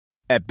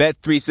At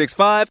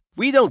Bet365,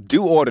 we don't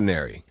do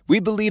ordinary. We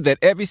believe that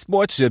every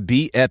sport should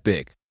be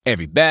epic.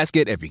 Every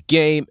basket, every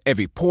game,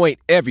 every point,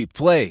 every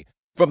play.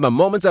 From the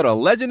moments that are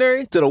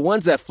legendary to the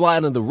ones that fly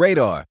under the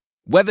radar.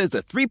 Whether it's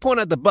a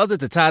three-pointer at the buzzer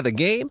to tie the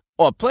game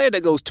or a player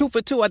that goes 2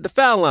 for 2 at the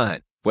foul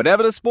line.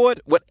 Whatever the sport,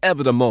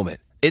 whatever the moment.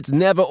 It's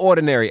never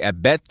ordinary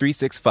at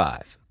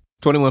Bet365.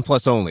 21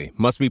 plus only.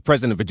 Must be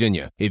present in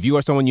Virginia. If you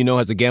or someone you know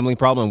has a gambling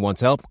problem and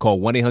wants help,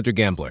 call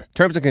 1-800-GAMBLER.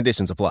 Terms and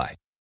conditions apply.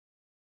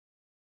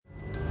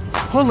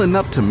 Pulling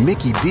up to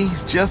Mickey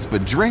D's just for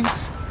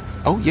drinks?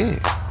 Oh yeah,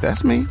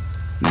 that's me.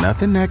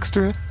 Nothing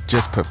extra,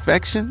 just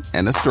perfection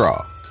and a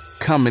straw.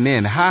 Coming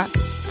in hot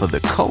for the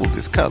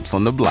coldest cups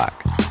on the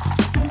block.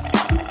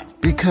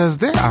 Because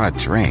there are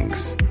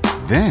drinks.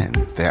 Then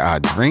there are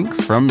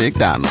drinks from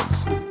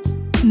McDonald's.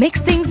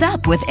 Mix things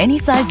up with any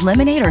size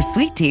lemonade or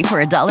sweet tea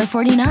for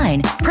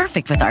 $1.49.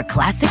 Perfect with our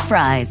classic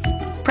fries.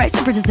 Price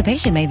and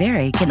participation may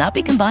vary. Cannot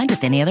be combined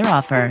with any other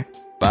offer.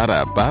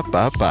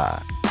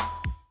 Ba-da-ba-ba-ba.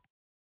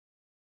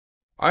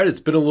 All right,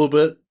 it's been a little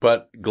bit,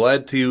 but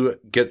glad to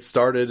get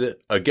started.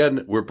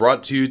 Again, we're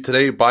brought to you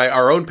today by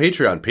our own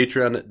Patreon,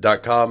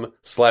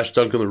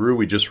 patreon.com/Duncan LaRue.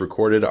 We just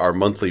recorded our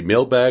monthly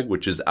mailbag,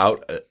 which is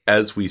out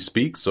as we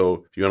speak.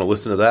 So if you want to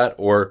listen to that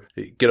or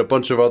get a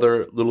bunch of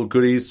other little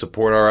goodies,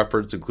 support our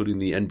efforts, including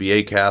the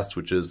NBA cast,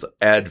 which is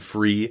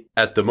ad-free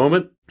at the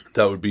moment,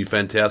 that would be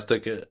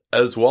fantastic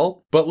as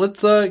well. But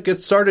let's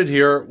get started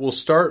here. We'll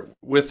start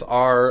with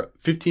our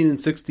 15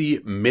 and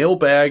 60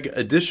 mailbag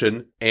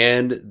edition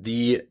and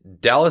the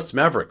Dallas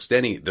Mavericks.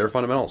 Danny, their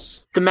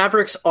fundamentals. The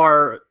Mavericks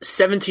are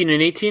 17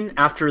 and 18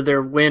 after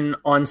their win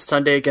on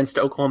Sunday against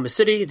Oklahoma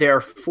City. They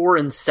are 4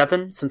 and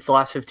 7 since the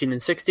last 15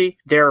 and 60.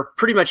 They're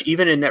pretty much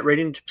even in net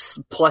rating,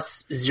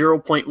 plus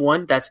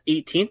 0.1. That's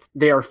 18th.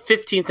 They are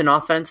 15th in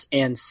offense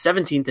and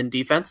 17th in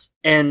defense.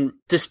 And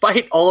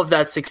despite all of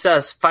that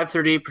success,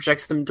 538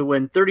 projects them to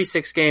win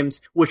 36 games,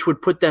 which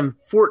would put them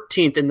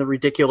 14th in the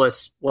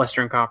ridiculous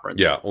Western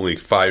Conference. Yeah, only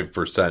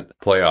 5%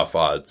 playoff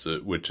odds,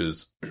 which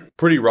is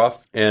pretty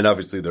rough. And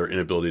obviously their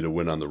inability to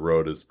win on the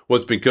road is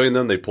what's been killing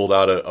them. They pulled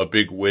out a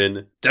big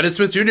win. Dennis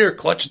Smith Jr.,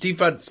 clutch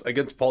defense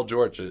against Paul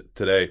George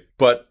today.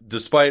 But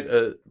despite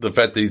the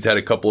fact that he's had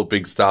a couple of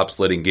big stops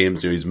late in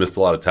games, he's missed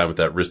a lot of time with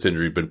that wrist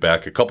injury, been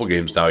back a couple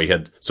games now. He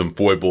had some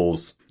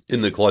foibles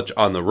in the clutch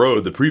on the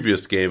road the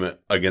previous game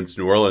against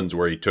New Orleans,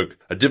 where he took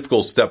a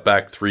difficult step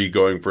back three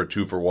going for a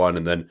 2-for-1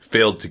 and then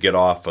failed to get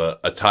off a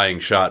tying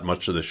shot,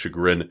 much to the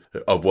chagrin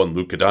of one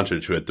Luka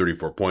Doncic, who had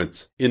 34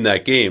 points in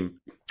that game.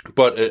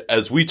 But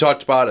as we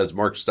talked about, as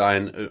Mark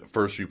Stein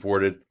first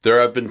reported, there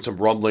have been some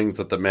rumblings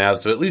that the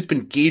Mavs have at least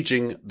been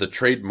gauging the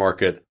trade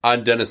market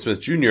on Dennis Smith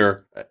Jr.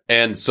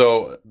 And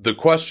so the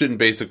question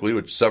basically,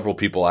 which several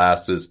people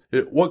asked, is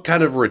what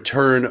kind of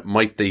return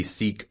might they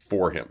seek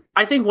for him?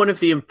 I think one of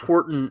the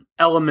important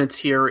elements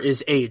here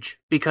is age,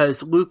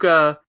 because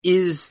Luka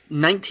is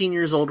 19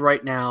 years old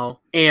right now,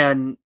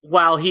 and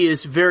while he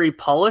is very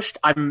polished,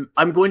 I'm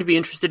going to be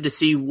interested to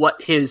see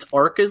what his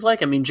arc is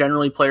like. I mean,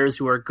 generally players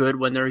who are good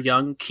when they're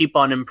young keep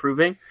on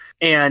improving,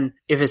 and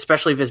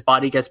especially if his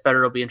body gets better,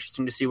 it'll be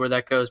interesting to see where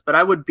that goes. But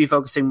I would be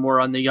focusing more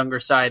on the younger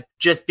side,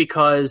 just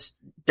because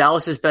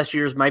Dallas's best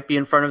years might be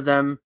in front of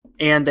them,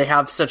 and they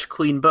have such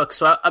clean books.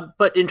 So,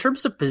 but in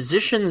terms of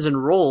positions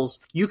and roles,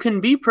 you can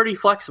be pretty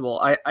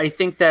flexible. I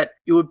think that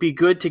it would be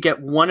good to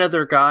get one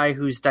other guy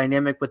who's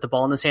dynamic with the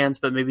ball in his hands,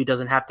 but maybe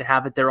doesn't have to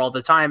have it there all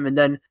the time. And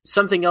then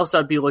something else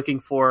I'd be looking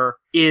for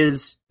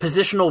is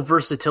positional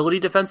versatility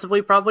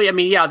defensively, probably. I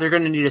mean, yeah, they're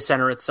going to need a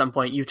center at some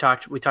point. We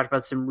talked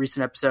about some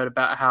recent episode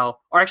about how,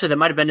 or actually that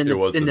might have been in the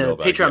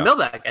Patreon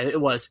mailbag. It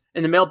was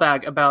in the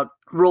mailbag about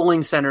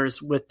rolling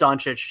centers with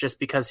Doncic, just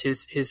because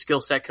his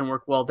skill set can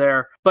work well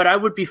there. But I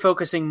would be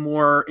focusing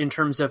more in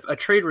terms of a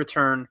trade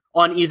return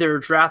on either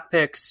draft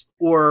picks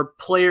or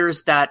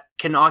players that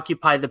can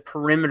occupy the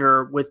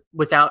perimeter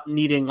without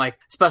needing like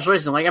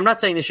specialization. Like, I'm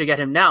not saying they should get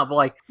him now, but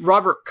like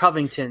Robert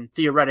Covington,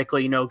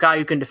 theoretically, guy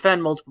who can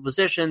defend multiple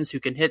positions, who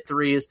can hit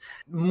threes,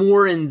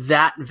 more in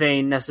that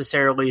vein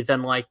necessarily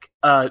than like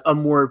a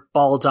more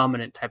ball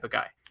dominant type of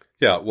guy.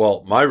 Yeah,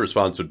 well, my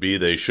response would be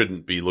they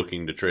shouldn't be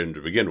looking to trade him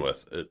to begin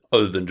with,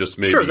 other than just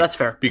maybe. Sure, that's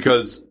fair.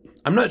 Because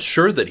I'm not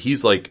sure that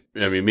he's like,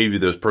 I mean, maybe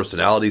there's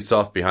personality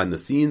stuff behind the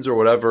scenes or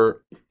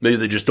whatever. Maybe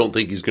they just don't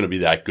think he's going to be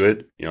that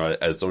good,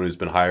 as someone who's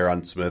been higher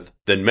on Smith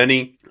than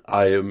many.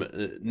 I am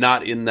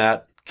not in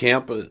that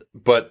camp,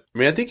 but I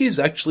mean, I think he's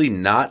actually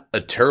not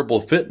a terrible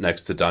fit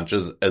next to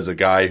Doncic as a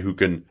guy who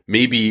can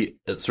maybe,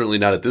 certainly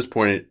not at this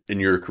point in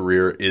your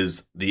career,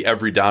 is the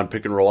every down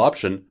pick and roll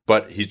option,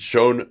 but he's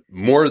shown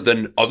more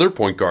than other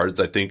point guards,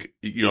 I think,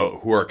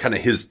 who are kind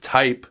of his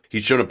type.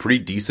 He's shown a pretty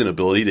decent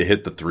ability to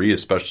hit the three,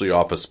 especially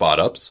off of spot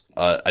ups.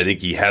 I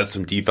think he has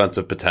some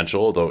defensive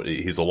potential, although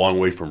he's a long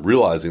way from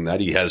realizing that.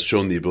 He has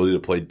shown the ability to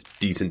play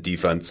decent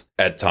defense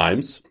at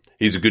times.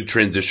 He's a good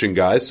transition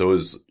guy. So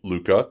is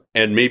Luka.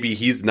 And maybe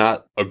he's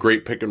not a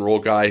great pick and roll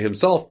guy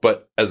himself,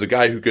 but as a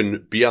guy who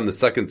can be on the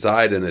second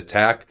side and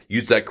attack,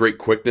 use that great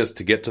quickness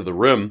to get to the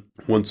rim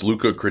once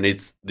Luka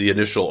creates the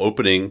initial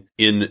opening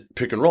in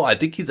pick and roll, I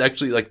think he's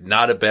actually like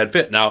not a bad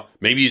fit. Now,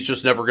 maybe he's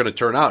just never going to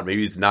turn out.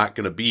 Maybe he's not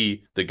going to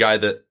be the guy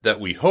that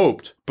we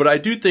hoped. But I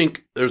do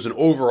think there's an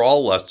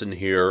overall lesson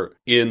here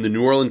in the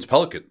New Orleans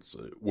Pelicans,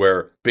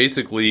 where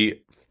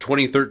basically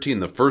 2013,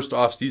 the first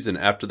offseason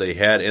after they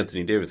had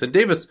Anthony Davis. And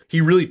Davis, he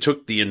really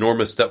took the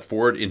enormous step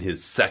forward in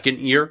his second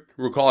year.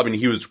 Recall, I mean,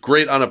 he was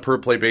great on a per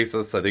play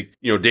basis. I think,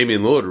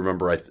 Damian Lillard,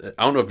 remember, I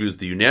don't know if he was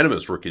the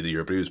unanimous rookie of the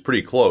year, but he was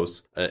pretty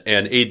close.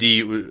 And AD,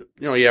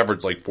 he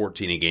averaged like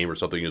 14 a game or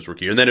something his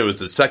rookie year. And then it was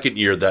the second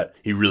year that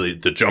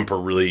the jumper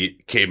really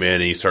came in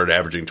and he started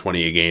averaging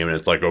 20 a game. And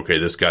it's like, okay,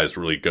 this guy's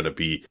really going to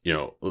be,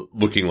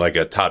 looking like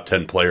a top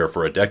 10 player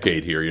for a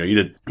decade here.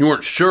 You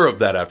weren't sure of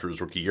that after his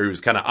rookie year. He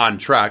was kind of on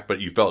track, but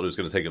you felt it was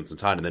going to take him some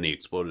time, and then he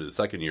exploded his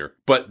second year.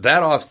 But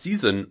that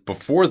offseason,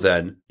 before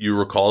then, you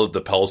recall that the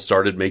Pels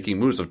started making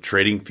moves of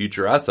trading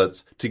future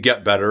assets to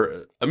get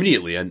better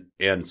immediately.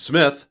 And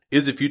Smith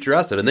is a future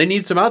asset, and they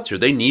need some outs here.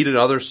 They need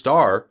another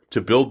star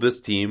to build this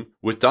team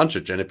with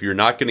Doncic. And if you're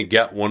not going to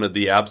get one of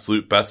the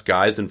absolute best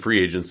guys in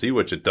free agency,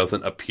 which it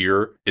doesn't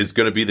appear is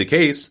going to be the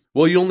case,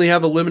 well, you only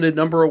have a limited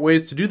number of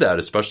ways to do that,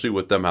 especially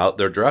with them out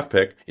their draft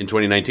pick in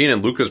 2019.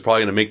 And Luka's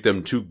probably going to make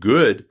them too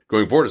good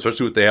going forward,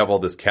 especially if they have all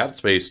this cap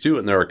space too,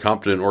 and they're a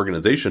competent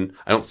organization.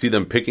 I don't see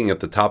them picking at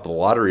the top of the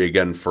lottery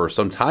again for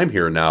some time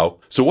here now.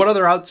 So what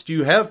other outs do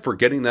you have for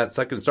getting that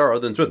second star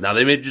other than Smith? Now,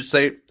 they may just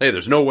say, hey,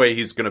 there's no way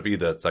he's going to be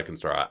that second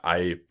star.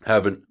 I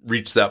haven't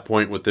reached that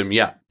point with him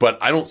yet, but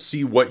I don't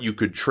see what you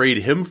could trade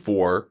him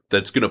for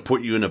that's going to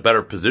put you in a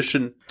better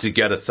position to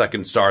get a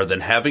second star than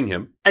having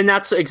him. And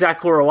that's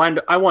exactly where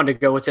I wanted to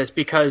go with this,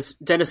 because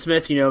Dennis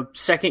Smith,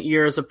 second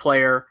year as a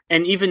player,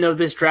 and even though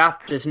this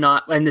draft is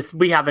not, and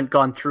we haven't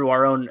gone through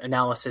our own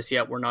analysis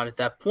yet, we're not at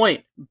that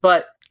point,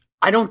 but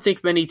I don't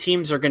think many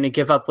teams are going to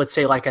give up, let's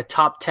say, like a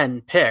top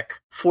 10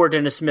 pick for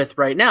Dennis Smith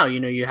right now.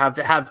 You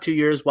have 2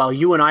 years. While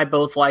you and I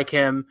both like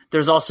him,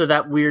 there's also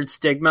that weird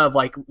stigma of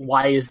like,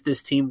 why is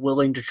this team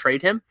willing to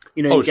trade him?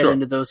 You get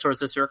into those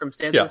sorts of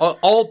circumstances.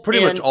 Yeah, pretty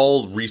much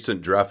all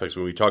recent draft picks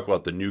when we talk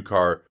about the new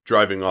car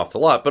driving off the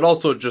lot, but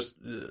also just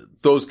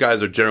those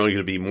guys are generally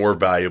going to be more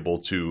valuable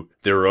to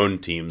their own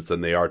teams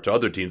than they are to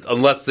other teams,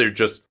 unless they're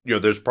just,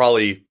 there's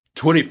probably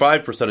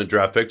 25% of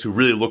draft picks who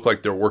really look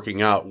like they're working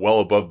out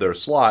well above their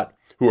slot,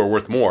 who are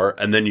worth more.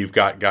 And then you've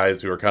got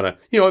guys who are kind of,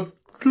 have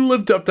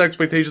lived up to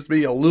expectations,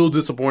 maybe a little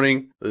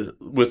disappointing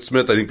with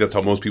Smith. I think that's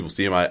how most people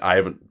see him. I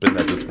haven't been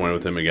that disappointed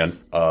with him again.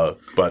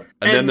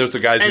 Then there's the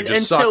guys who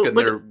just suck and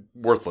they're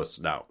worthless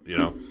now,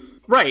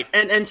 Right.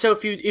 And so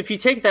if you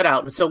take that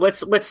out, so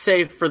let's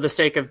say for the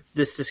sake of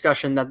this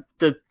discussion that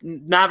the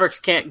Mavericks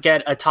can't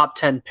get a top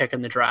 10 pick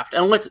in the draft.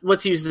 And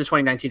let's use the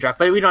 2019 draft,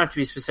 but we don't have to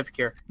be specific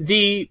here.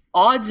 The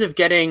odds of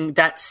getting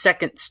that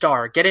second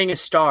star, getting a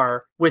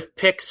star with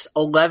picks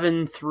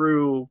 11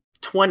 through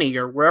 20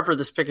 or wherever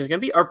this pick is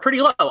going to be are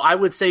pretty low. I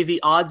would say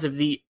the odds of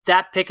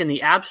that pick in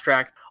the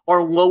abstract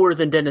are lower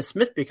than Dennis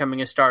Smith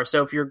becoming a star.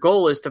 So if your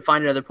goal is to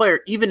find another player,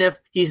 even if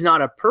he's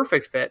not a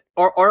perfect fit,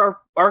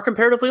 are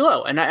comparatively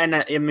low. And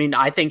I mean,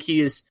 I think he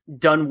has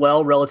done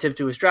well relative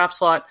to his draft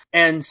slot.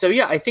 And so,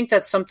 yeah, I think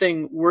that's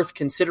something worth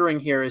considering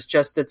here, is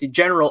just that the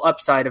general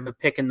upside of a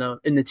pick in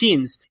the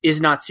teens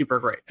is not super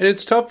great. And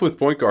it's tough with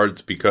point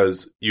guards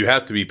because you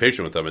have to be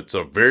patient with them. It's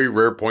a very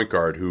rare point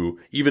guard who,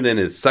 even in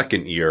his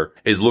second year,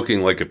 is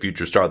looking like a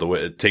future star. The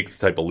way it takes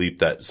the type of leap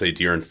that, say,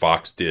 De'Aaron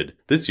Fox did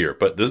this year.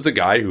 But this is a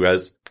guy who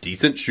has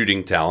decent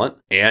shooting talent,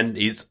 and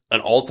he's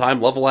an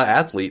all-time level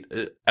athlete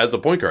as a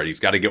point guard.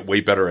 He's got to get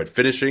way better at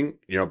finishing,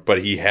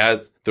 but he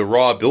has the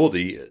raw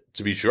ability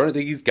to be sure. I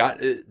think he's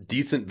got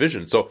decent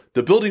vision. So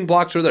the building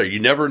blocks are there. You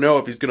never know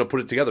if he's going to put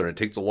it together, and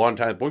it takes a long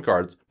time with point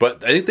guards.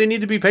 But I think they need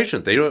to be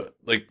patient. They don't,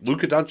 like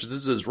Luka Doncic, this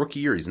is his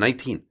rookie year. He's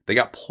 19. They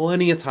got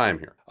plenty of time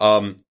here.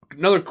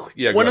 One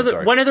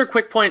other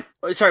quick point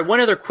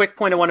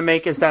I want to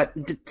make is that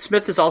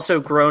Smith has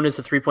also grown as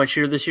a three-point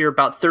shooter this year,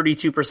 about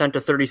 32% to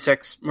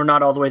 36%. We're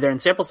not all the way there in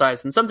sample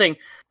size. And something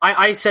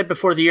I said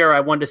before the year, I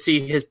wanted to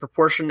see his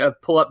proportion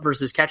of pull-up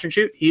versus catch and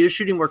shoot. He is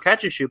shooting more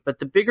catch and shoot, but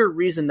the bigger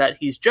reason that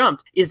he's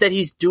jumped is that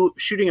he's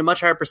shooting a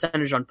much higher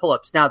percentage on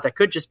pull-ups. Now, that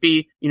could just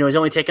be, he's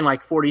only taken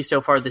like 40 so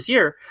far this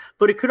year,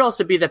 but it could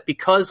also be that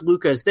because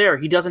Luka is there,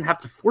 he doesn't have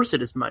to force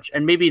it as much.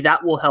 And maybe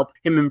that will help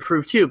him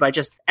improve too by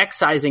just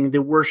excising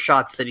the worst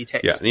shots that he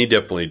takes. Yeah, and he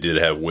definitely did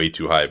have way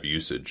too high of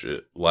usage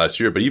last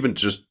year, but even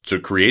just to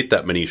create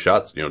that many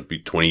shots, it'd be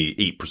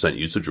 28%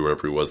 usage or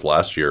whatever he was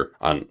last year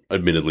on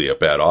admittedly a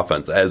bad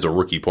offense as a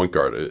rookie point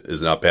guard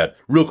is not bad.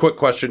 Real quick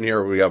question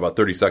here. We got about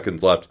 30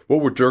 seconds left.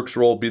 What would Dirk's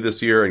role be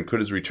this year, and could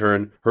his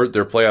return hurt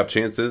their playoff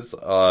chances?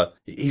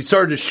 He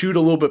started to shoot a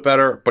little bit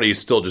better, but he's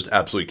still just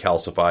absolutely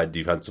calcified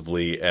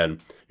defensively.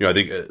 And I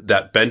think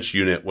that bench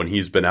unit, when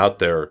he's been out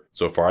there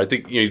so far, I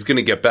think he's going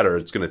to get better.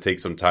 It's going to take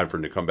some time for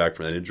him to come back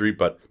from that injury,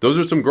 but those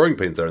are some growing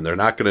pains there, and they're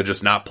not going to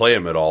just not play play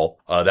him at all.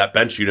 That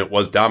bench unit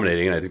was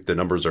dominating, and I think the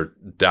numbers are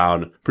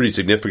down pretty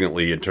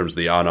significantly in terms of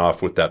the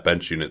on-off with that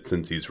bench unit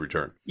since he's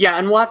returned. Yeah,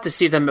 and we'll have to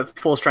see them at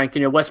full strength.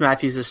 Wes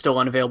Matthews is still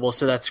unavailable,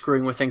 so that's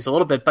screwing with things a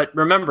little bit. But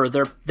remember,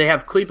 they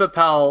have Kleba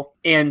Powell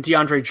and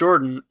DeAndre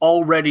Jordan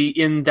already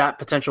in that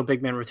potential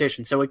big man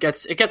rotation. So it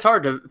gets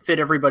hard to fit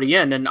everybody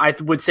in, and I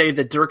would say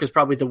that Dirk is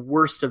probably the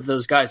worst of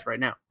those guys right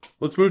now.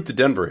 Let's move to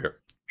Denver here.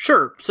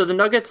 Sure. So the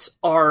Nuggets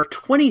are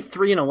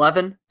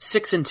 23-11,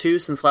 6-2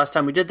 since last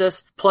time we did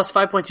this. Plus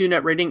 5.2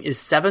 net rating is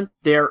 7th.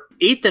 They're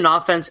 8th in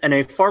offense and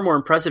a far more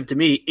impressive to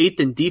me 8th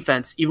in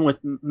defense, even with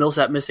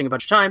Millsap missing a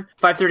bunch of time.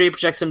 538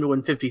 projects them to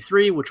win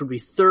 53, which would be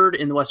 3rd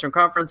in the Western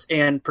Conference,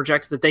 and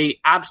projects that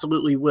they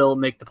absolutely will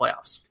make the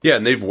playoffs. Yeah,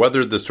 and they've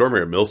weathered the storm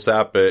here.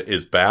 Millsap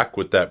is back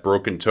with that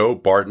broken toe.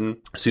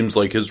 Barton seems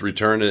like his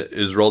return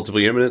is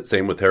relatively imminent.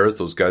 Same with Harris.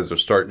 Those guys are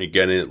starting to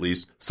get in at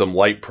least some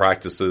light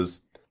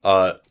practices.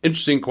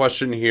 Interesting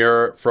question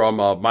here from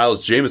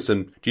Miles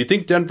Jameson. Do you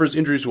think Denver's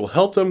injuries will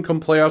help them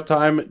come playoff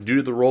time due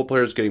to the role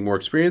players getting more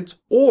experience,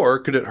 or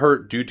could it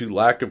hurt due to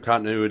lack of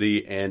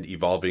continuity and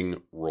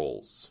evolving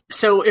roles?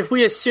 So if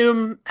we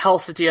assume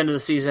health at the end of the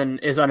season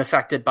is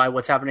unaffected by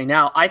what's happening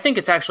now, I think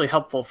it's actually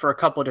helpful for a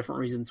couple of different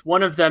reasons.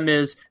 One of them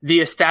is the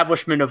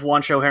establishment of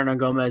Juancho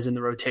Hernan-Gomez in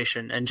the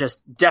rotation and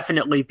just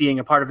definitely being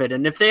a part of it.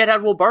 And if they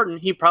had Will Barton,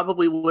 he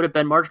probably would have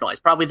been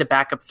marginalized, probably the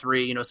backup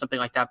 3, something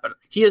like that. But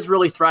he has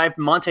really thrived.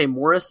 Monte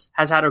Morris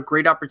has had a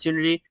great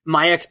opportunity.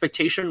 My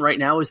expectation right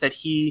now is that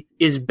he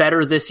is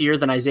better this year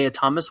than Isaiah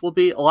Thomas will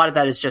be. A lot of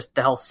that is just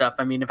the health stuff.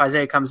 I mean, if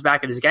Isaiah comes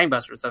back and is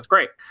gangbusters, that's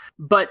great.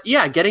 But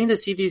yeah, getting to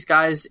see these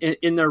guys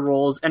in their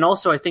roles. And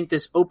also I think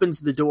this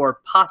opens the door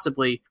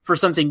possibly for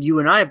something you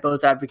and I have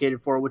both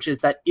advocated for, which is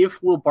that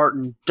if Will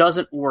Barton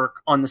doesn't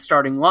work on the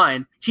starting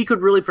line, he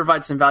could really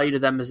provide some value to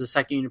them as a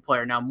second unit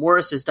player. Now,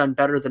 Morris has done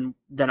better than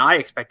I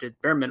expected,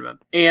 bare minimum.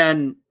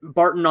 And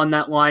Barton on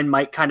that line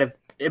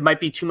it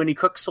might be too many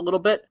cooks a little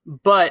bit,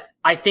 but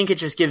I think it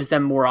just gives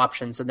them more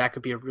options, and that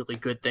could be a really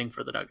good thing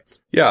for the Nuggets.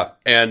 Yeah,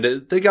 and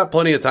they got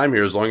plenty of time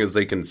here as long as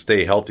they can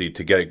stay healthy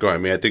to get it going. I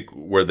mean, I think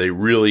where they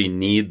really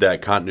need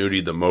that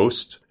continuity the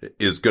most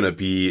is going to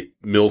be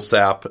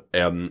Millsap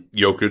and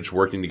Jokic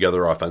working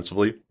together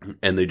offensively,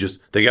 and they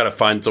got to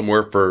find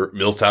somewhere for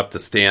Millsap to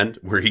stand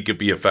where he could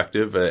be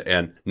effective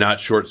and not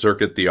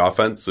short-circuit the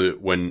offense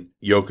when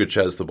Jokic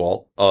has the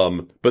ball.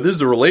 But this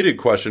is a related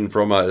question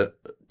from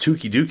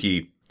Tuki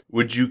Dookie.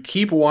 Would you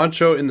keep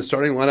Juancho in the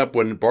starting lineup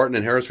when Barton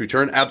and Harris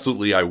return?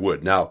 Absolutely, I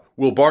would. Now,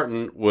 Will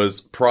Barton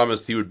was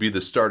promised he would be the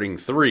starting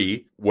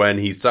 3 when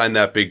he signed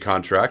that big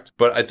contract.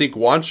 But I think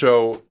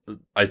Juancho,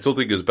 I still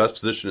think his best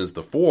position is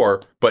the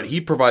 4, but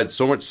he provides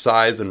so much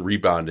size and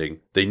rebounding.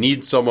 They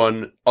need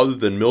someone other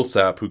than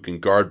Millsap who can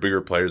guard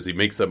bigger players. He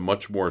makes them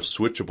much more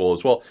switchable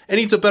as well.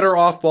 And he's a better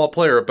off-ball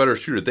player, a better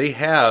shooter. They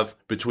have,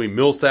 between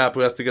Millsap,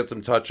 who has to get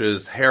some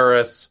touches,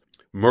 Harris,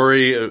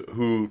 Murray,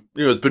 who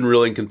has been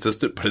really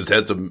inconsistent, but has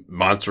had some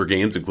monster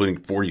games, including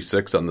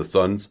 46 on the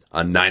Suns,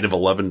 on 9 of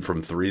 11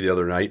 from 3 the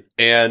other night.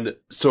 And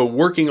so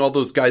working all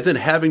those guys in,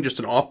 having just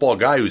an off-ball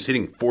guy who's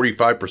hitting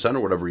 45% or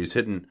whatever he's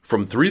hitting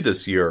from 3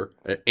 this year,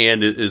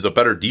 and is a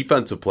better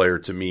defensive player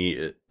to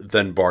me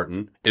than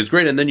Barton, is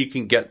great. And then you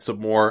can get some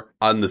more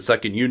on the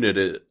second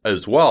unit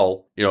as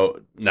well.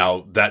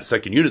 Now that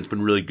second unit's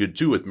been really good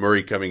too with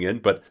Murray coming in,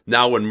 but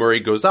now when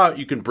Murray goes out,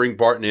 you can bring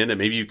Barton in, and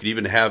maybe you could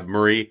even have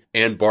Murray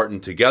and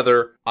Barton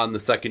together on the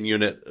second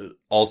unit.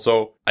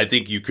 Also, I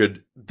think you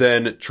could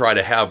then try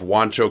to have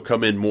Juancho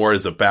come in more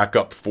as a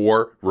backup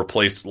 4,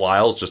 replace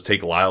Lyles, just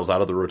take Lyles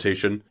out of the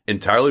rotation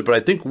entirely. But I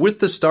think with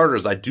the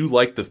starters, I do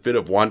like the fit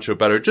of Juancho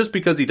better, just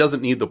because he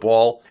doesn't need the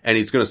ball and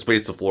he's going to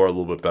space the floor a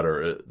little bit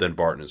better than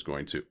Barton is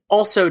going to.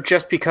 Also,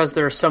 just because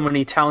there are so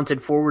many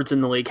talented forwards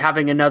in the league,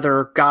 having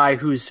another guy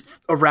who's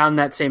around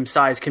that same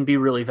size can be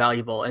really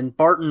valuable. And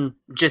Barton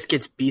just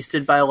gets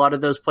beasted by a lot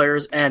of those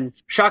players. And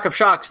shock of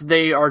shocks,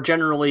 they are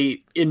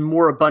generally in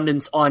more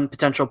abundance on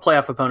potential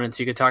playoff opponents.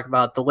 You could talk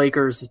about the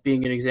Lakers as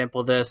being an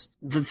example of this,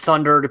 the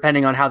Thunder,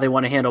 depending on how they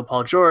want to handle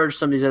Paul George,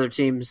 some of these other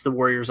teams, the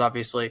Warriors,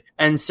 obviously.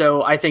 And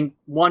so I think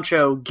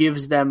Juancho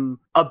gives them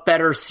a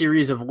better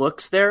series of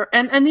looks there.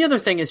 And the other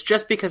thing is,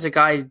 just because a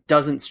guy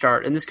doesn't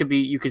start, and this could be,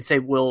 you could say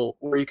Will,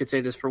 or you could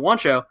say this for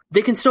Juancho,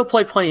 they can still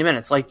play plenty of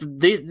minutes. Like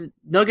the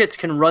Nuggets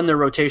can run their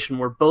rotation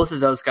where both of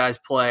those guys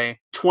play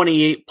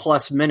 28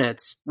 plus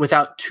minutes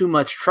without too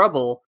much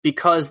trouble,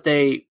 because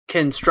they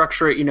can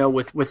structure it,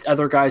 with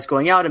other guys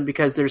going out, and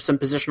because there's some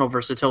positional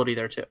versatility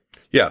there too.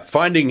 Yeah,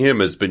 finding him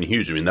has been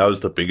huge. I mean, that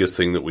was the biggest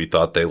thing that we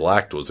thought they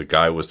lacked, was a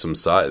guy with some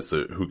size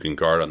who can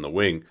guard on the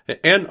wing.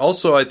 And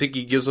also, I think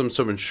he gives them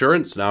some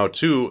insurance now,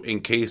 too,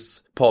 in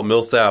case Paul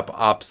Millsap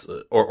opts,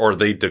 or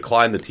they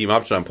decline the team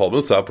option on Paul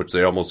Millsap, which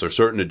they almost are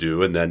certain to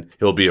do, and then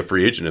he'll be a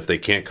free agent. If they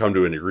can't come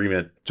to an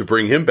agreement to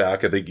bring him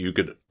back, I think you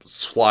could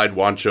slide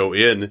Juancho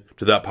in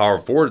to that power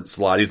forward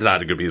slot. He's not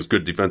going to be as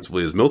good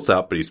defensively as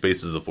Millsap, but he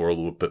spaces the floor a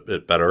little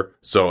bit better.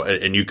 So,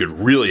 and you could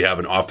really have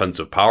an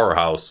offensive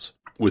powerhouse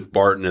with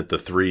Barton at the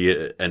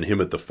 3 and him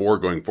at the 4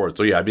 going forward.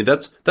 So yeah, I mean,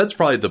 that's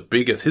probably the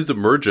biggest, his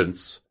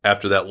emergence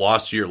after that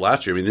lost year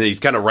last year. I mean, he's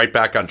kind of right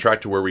back on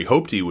track to where we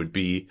hoped he would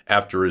be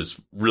after his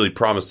really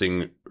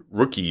promising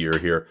rookie year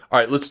here. All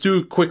right, let's do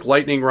a quick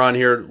lightning round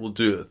here. We'll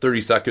do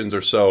 30 seconds or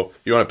so.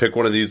 You want to pick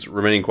one of these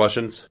remaining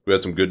questions? We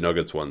have some good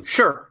Nuggets ones.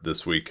 Sure.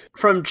 This week.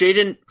 From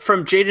Jaden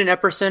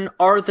Epperson,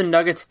 are the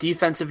Nuggets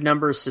defensive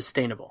numbers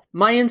sustainable?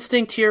 My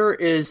instinct here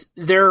is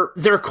they're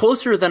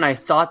closer than I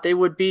thought they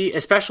would be,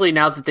 especially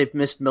now that they've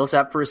missed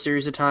Millsap for a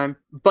series of time.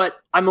 But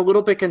I'm a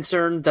little bit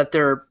concerned that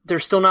they're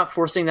still not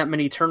forcing that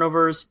many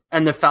turnovers,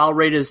 and the foul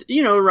rate is,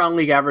 around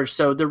league average,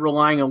 so they're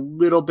relying a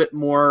little bit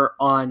more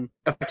on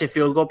effective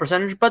field goal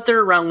percentage, but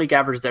they're around league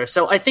average there.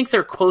 So I think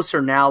they're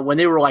closer now. When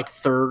they were like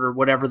third or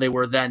whatever they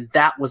were then,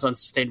 that was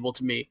unsustainable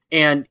to me.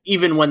 And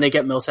even when they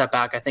get Millsap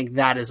back, I think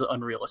that is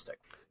unrealistic.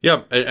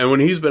 Yeah, and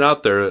when he's been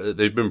out there,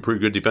 they've been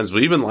pretty good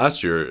defensively. Even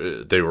last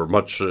year, they were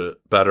much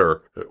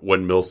better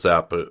when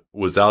Millsap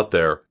was out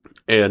there.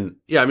 And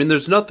yeah, I mean,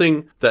 there's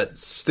nothing that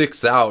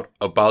sticks out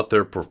about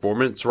their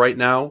performance right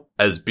now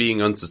as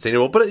being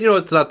unsustainable, but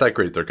it's not that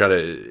great. They're kind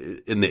of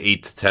in the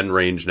 8 to 10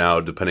 range now,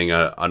 depending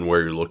on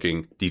where you're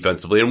looking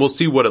defensively. And we'll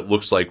see what it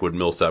looks like when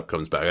Millsap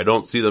comes back. I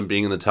don't see them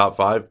being in the top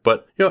 5,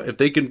 but if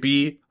they can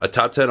be a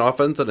top 10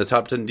 offense and a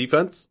top 10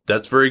 defense,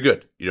 that's very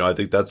good. I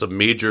think that's a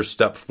major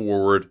step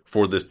forward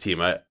for this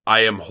team. I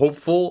am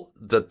hopeful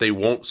that they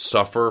won't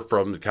suffer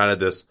from kind of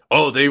this,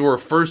 they were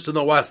first in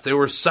the West, they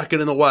were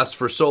second in the West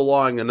for so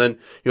long, and then,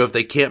 if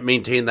they can't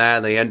maintain that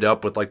and they end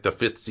up with like the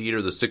 5th seed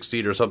or the 6th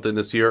seed or something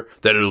this year,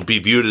 that it'll be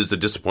viewed as a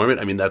disappointment.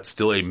 I mean, that's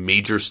still a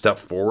major step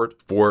forward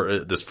for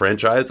this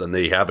franchise, and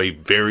they have a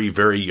very,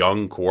 very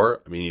young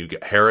core. I mean, you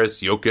get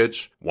Harris,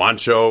 Jokic,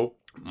 Juancho,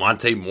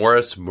 Monte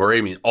Morris, Murray.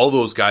 I mean, all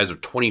those guys are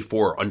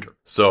 24 or under.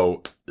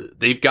 So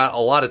they've got a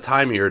lot of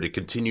time here to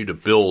continue to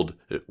build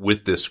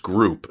with this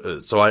group.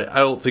 So I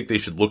don't think they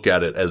should look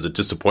at it as a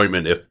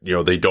disappointment if,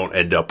 they don't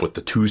end up with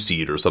the 2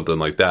 seed or something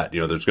like that.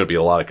 There's going to be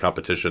a lot of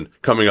competition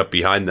coming up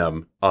behind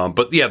them.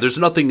 But yeah, there's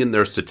nothing in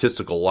their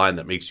statistical line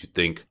that makes you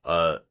think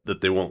that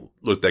they won't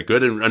look that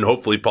good. And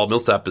hopefully Paul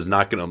Millsap is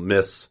not going to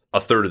miss a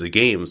third of the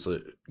games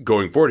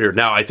going forward here.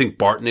 Now, I think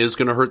Barton is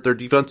going to hurt their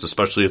defense,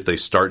 especially if they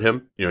start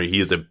him.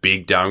 He is a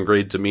big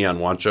downgrade to me on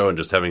Juancho and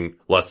just having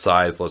less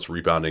size, less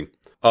rebounding.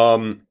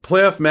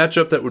 Playoff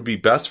matchup that would be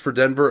best for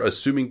Denver,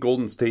 assuming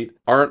Golden State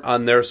aren't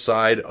on their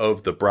side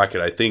of the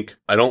bracket.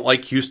 I don't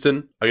like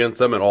Houston against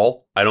them at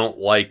all. I don't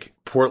like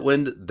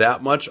Portland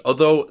that much,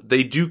 although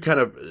they do kind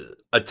of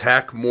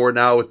attack more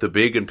now with the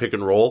big and pick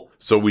and roll.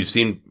 So we've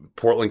seen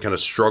Portland kind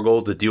of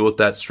struggle to deal with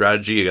that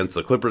strategy against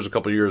the Clippers a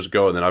couple of years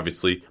ago, and then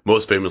obviously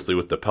most famously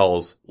with the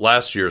Pels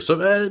last year. So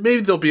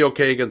maybe they'll be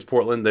okay against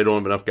Portland. They don't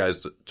have enough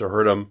guys to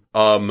hurt them.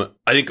 I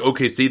think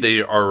OKC,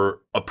 they are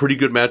a pretty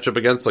good matchup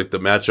against. Like the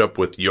matchup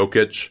with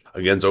Jokic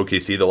against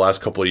OKC the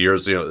last couple of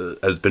years,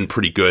 has been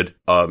pretty good.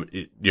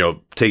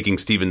 Taking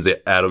Steven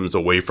Adams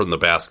away from the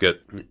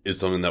basket is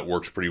something that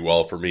works pretty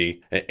well for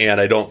me.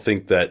 And I don't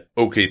think that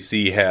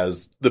OKC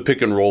has the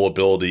pick and roll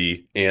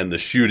ability and the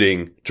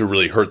shooting to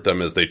really hurt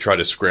them as they try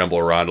to scramble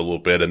around a little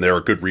bit. And they're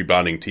a good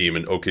rebounding team,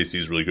 and OKC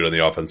is really good on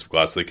the offensive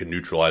glass, so they can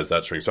neutralize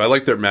that strength. So I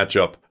like their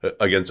matchup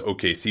against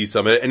OKC.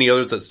 Some any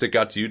others that stick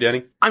out to you,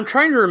 Danny? I'm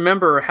trying to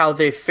remember how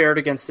they fared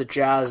against the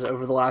Jazz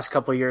over the last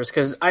couple of years,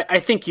 because I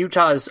think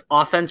Utah's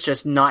offense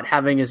just not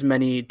having as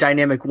many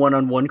dynamic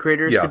one-on-one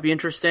creators could be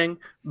interesting.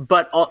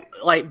 But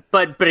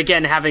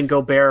again, having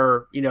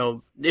Gobert,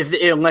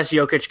 unless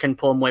Jokic can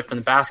pull him away from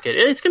the basket,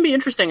 it's going to be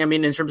interesting. I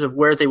mean, in terms of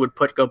where they would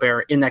put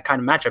Gobert in that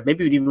kind of matchup,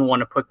 maybe we'd even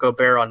want to put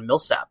Gobert on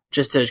Millsap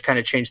just to kind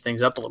of change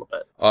things up a little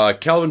bit.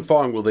 Calvin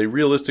Fong, will they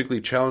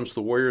realistically challenge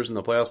the Warriors in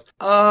the playoffs?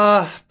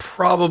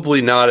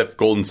 Probably not if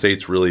Golden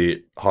State's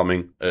really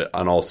humming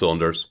on all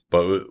cylinders,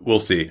 but we'll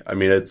see. I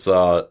mean, it's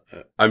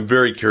I'm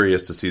very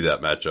curious to see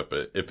that matchup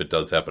if it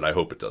does happen. I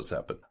hope it does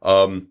happen.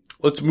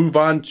 Let's move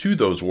on to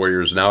those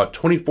Warriors now at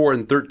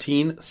 24-13,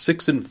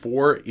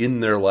 6-4 in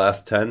their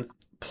last 10.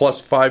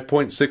 Plus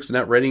 5.6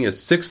 net rating is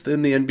 6th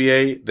in the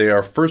NBA. They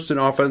are first in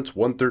offense,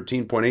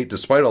 113.8,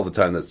 despite all the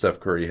time that Steph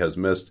Curry has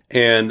missed.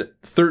 And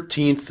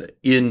 13th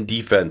in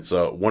defense,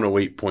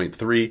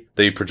 108.3.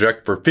 They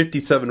project for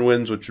 57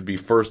 wins, which would be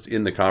first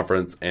in the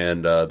conference,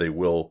 and they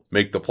will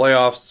make the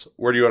playoffs.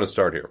 Where do you want to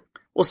start here?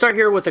 We'll start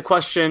here with a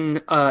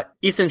question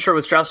Ethan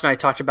Sherwood-Strauss and I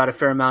talked about a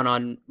fair amount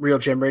on Real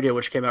Jam Radio,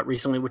 which came out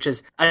recently, which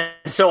is,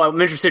 so I'm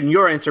interested in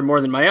your answer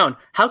more than my own.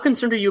 How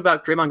concerned are you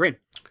about Draymond Green?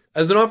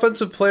 As an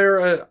offensive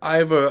player, I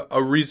have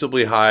a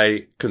reasonably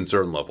high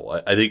concern level.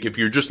 I think if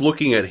you're just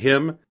looking at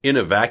him in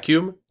a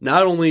vacuum,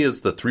 not only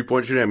is the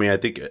three-point shooting, I mean, I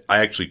think I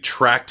actually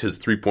tracked his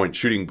three-point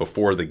shooting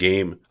before the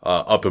game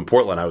up in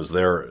Portland. I was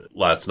there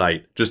last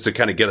night just to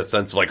kind of get a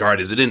sense of like, all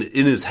right, is it in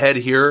his head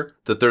here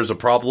that there's a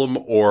problem,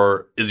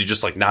 or is he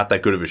just like not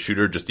that good of a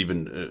shooter, just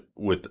even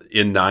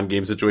in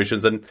non-game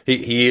situations? And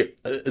he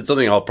it's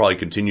something I'll probably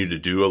continue to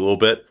do a little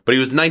bit, but he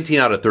was 19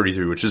 out of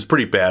 33, which is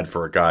pretty bad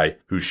for a guy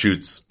who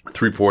shoots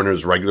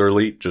three-pointers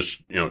regularly,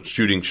 just,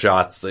 shooting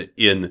shots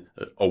in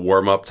a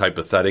warm-up type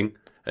of setting.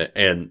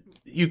 And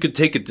you could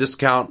take a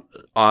discount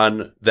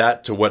on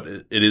that to what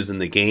it is in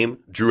the game.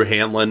 Drew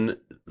Hanlon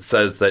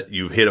says that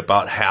you hit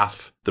about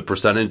half the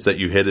percentage that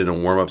you hit in a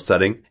warm-up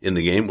setting in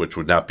the game, which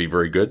would not be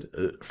very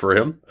good for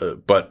him.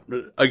 But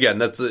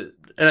again,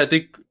 and I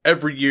think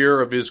every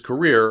year of his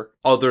career,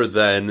 other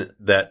than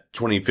that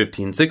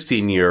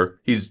 2015-16 year,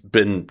 he's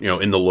been,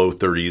 in the low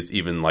 30s,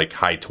 even like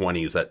high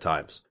 20s at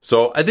times.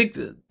 So I think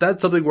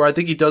that's something where I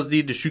think he does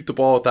need to shoot the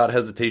ball without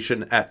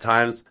hesitation at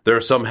times. There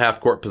are some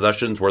half-court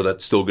possessions where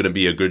that's still going to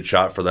be a good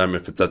shot for them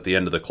if it's at the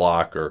end of the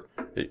clock, or,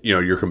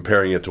 you're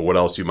comparing it to what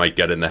else you might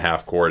get in the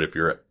half-court. If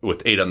you're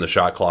with 8 on the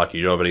shot clock,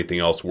 you don't have anything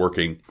else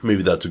working,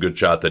 maybe that's a good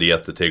shot that he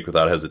has to take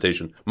without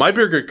hesitation. My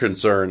bigger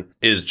concern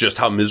is just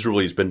how miserable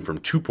he's been from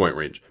 2-point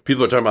range.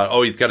 People are talking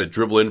about, he's got to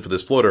dribble in for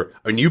this floater.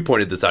 And you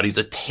pointed this out. He's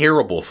a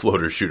terrible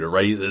floater shooter,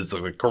 right? It's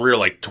a career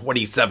like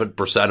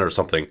 27% or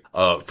something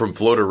from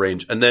floater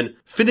range. And then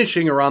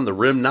finishing around the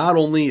rim, not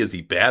only is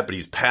he bad, but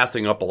he's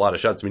passing up a lot of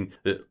shots. I mean,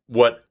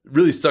 what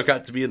really stuck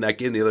out to me in that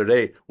game the other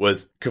day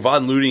was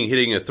Kevon Looney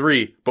hitting a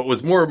 3. But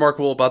what's more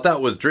remarkable about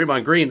that was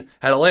Draymond Green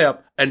had a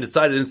layup and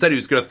decided instead he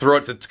was going to throw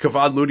it to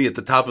Kevon Looney at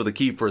the top of the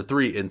key for a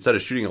 3 instead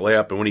of shooting a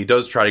layup. And when he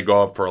does try to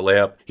go up for a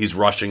layup, he's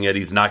rushing it.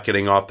 He's not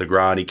getting off the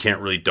ground. He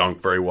can't really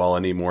dunk very well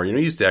anymore. He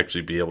used to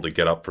actually be able to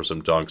get up for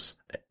some dunks.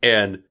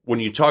 And when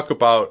you talk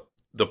about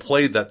the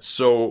play that's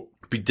so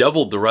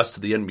bedeviled the rest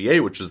of the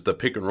NBA, which is the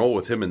pick and roll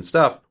with him and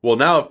Steph. Well,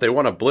 now if they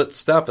want to blitz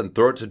Steph and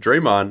throw it to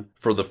Draymond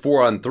for the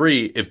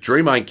 4-on-3, if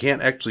Draymond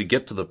can't actually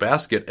get to the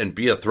basket and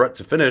be a threat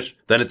to finish,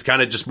 then it's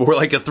kind of just more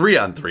like a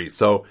 3-on-3.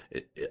 So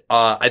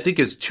I think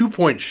his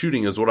 2-point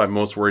shooting is what I'm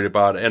most worried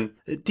about. And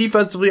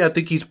defensively, I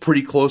think he's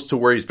pretty close to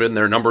where he's been.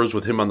 Their numbers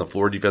with him on the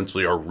floor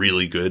defensively are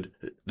really good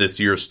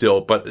this year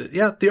still. But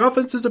yeah, the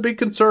offense is a big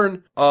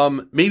concern.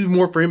 Maybe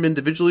more for him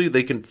individually.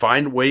 They can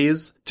find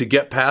ways to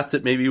get past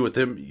it, maybe with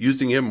him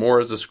using him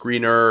more as a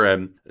screener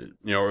and,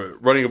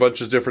 running a bunch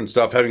of different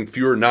stuff, having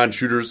fewer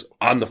non-shooters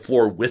on the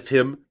floor with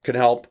him can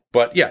help.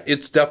 But yeah,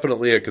 it's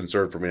definitely a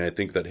concern for me. And I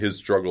think that his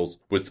struggles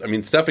with,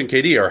 Steph and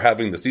KD are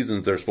having the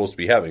seasons they're supposed to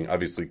be having.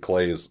 Obviously,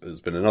 Clay has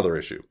been another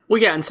issue.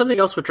 Well, yeah, and something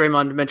else with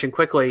Draymond to mention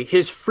quickly,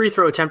 his free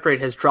throw attempt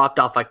rate has dropped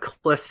off a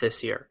cliff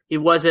this year. He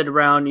was at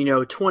around,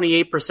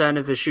 28%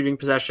 of his shooting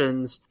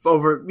possessions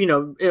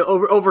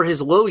over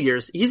his low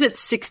years. He's at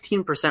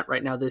 16%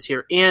 right now this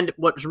year. And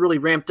what's really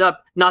ramped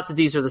up, not that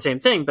these are the same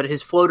thing, but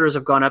his floaters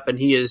have gone up and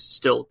he is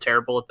still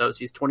terrible at those.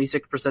 He's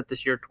 26%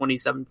 this year,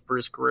 27% for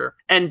his career.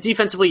 And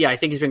defensively, yeah, I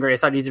think he's been great. I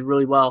thought he did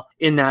really well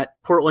in that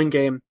Portland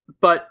game.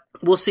 But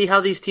we'll see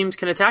how these teams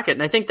can attack it.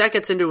 And I think that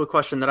gets into a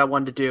question that I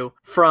wanted to do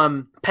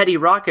from Petty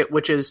Rocket,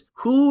 which is,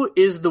 who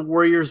is the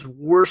Warriors'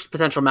 worst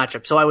potential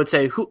matchup? So I would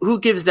say, who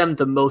gives them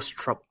the most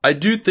trouble? I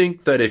do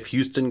think that if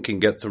Houston can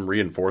get some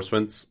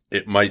reinforcements,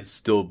 it might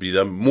still be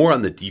them. More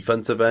on the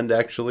defensive end,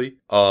 actually.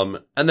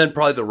 And then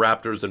probably the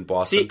Raptors and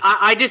Boston. See,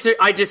 I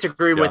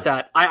disagree with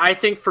that. I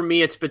think for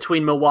me, it's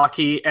between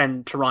Milwaukee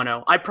and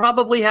Toronto. I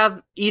probably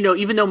have,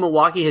 even though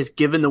Milwaukee has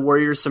given the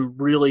Warriors some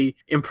really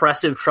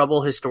impressive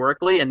trouble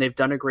historically, and they've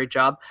done a great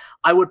job,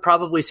 I would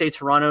probably say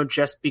Toronto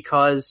just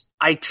because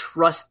I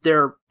trust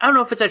I don't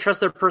know if I trust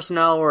their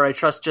personnel or I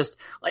trust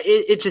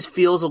it just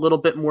feels a little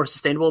bit more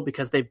sustainable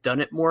because they've done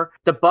it more.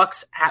 The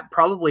Bucks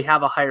probably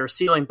have a higher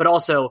ceiling, but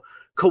also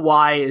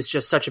Kawhi is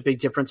just such a big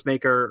difference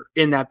maker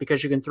in that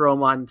because you can throw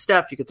him on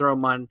Steph, you can throw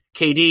him on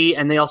KD,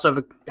 and they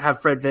also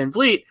have Fred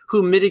VanVleet,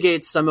 who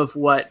mitigates some of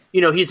what,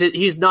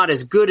 he's not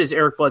as good as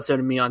Eric Bledsoe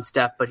to me on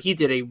Steph, but he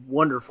did a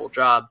wonderful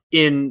job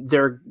in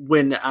their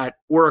win at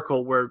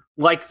Oracle where,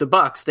 like the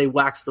Bucks, they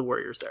waxed the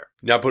Warriors there.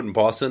 Not putting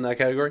Boston in that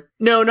category?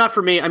 No, not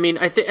for me. I mean,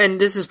 and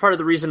this is part of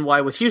the reason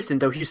why with Houston,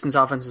 though Houston's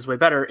offense is way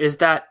better, is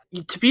that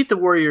to beat the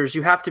Warriors,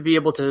 you have to be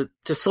able to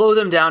slow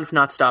them down, if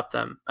not stop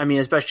them. I mean,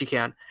 as best you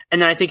can.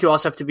 And then I think you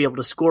also have to be able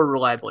to score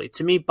reliably.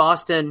 To me,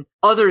 Boston,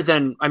 other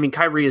than,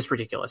 Kyrie is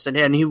ridiculous.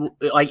 And he,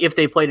 if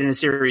they played in a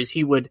series,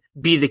 he would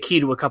be the key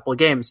to a couple of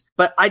games.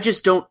 But I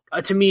just don't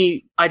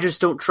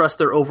trust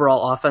their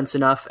overall offense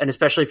enough. And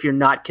especially if you're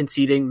not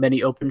conceding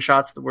many open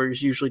shots, the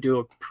Warriors usually do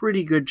a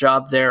pretty good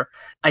job there.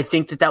 I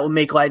think that will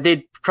make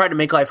they'd try to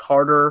make life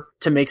harder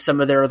to make some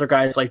of their other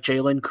guys like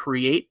Jalen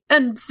create.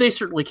 And they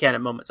certainly can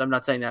at moments. I'm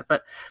not saying that.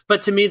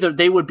 But to me,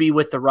 they would be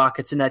with the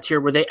Rockets in that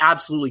tier where they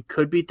absolutely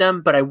could beat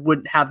them, but I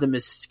wouldn't have them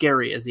as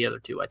scary as the other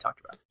two I talked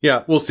about.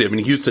 Yeah, we'll see.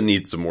 Houston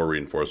needs some more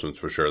reinforcements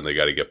for sure, and they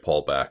got to get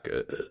Paul back.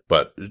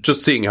 But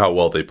just seeing how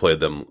well they played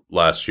them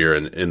last year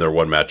and in their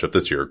one matchup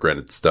this year,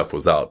 granted Steph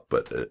was out,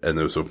 and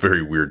it was a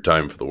very weird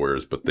time for the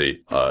Warriors, but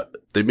they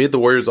made the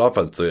Warriors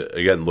offense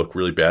again look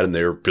really bad, and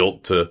they were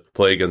built to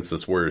play against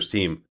this Warriors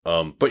team.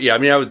 But yeah,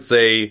 I would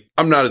say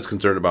I'm not as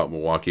concerned about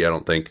Milwaukee. I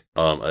don't think.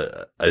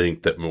 I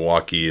think that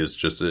Milwaukee is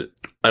just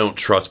I don't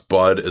trust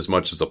Bud as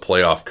much as a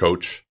playoff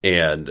coach.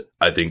 And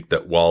I think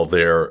that while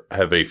they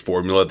have a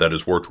formula that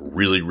has worked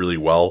really, really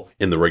well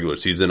in the regular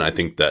season, I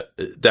think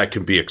that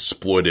can be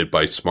exploited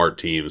by smart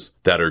teams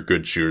that are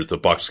good shooters. The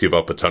Bucks give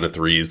up a ton of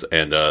threes,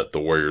 and the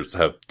Warriors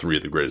have 3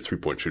 of the greatest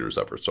 3-point shooters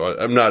ever. So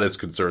I'm not as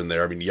concerned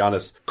there.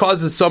 Giannis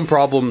causes some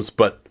problems,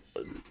 but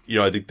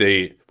I think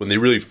when they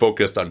really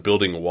focused on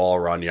building a wall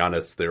around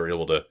Giannis, they were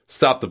able to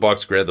stop the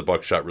Bucks. Granted, the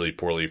Bucks shot really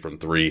poorly from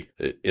 3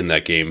 in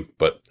that game,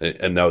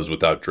 and that was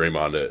without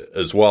Draymond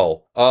as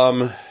well.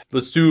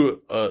 Let's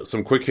do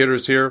some quick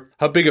hitters here.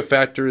 How big a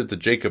factor is the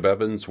Jacob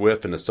Evans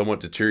whiff and a somewhat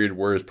deteriorated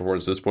Warriors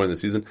performance at this point in the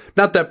season?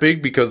 Not that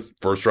big, because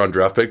first-round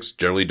draft picks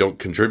generally don't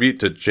contribute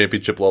to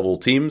championship-level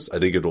teams. I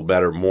think it'll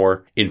matter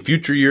more in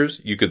future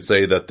years. You could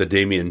say that the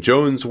Damian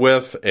Jones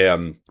whiff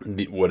and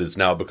what has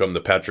now become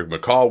the Patrick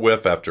McCaw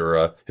whiff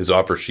after his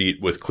offer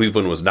sheet with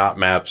Cleveland was not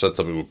matched. That's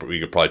something we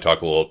could probably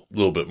talk a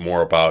little bit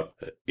more about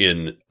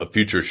in a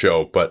future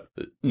show. But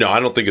no, I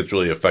don't think it's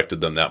really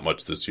affected them that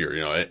much this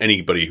year.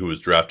 Anybody who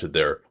was drafted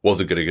there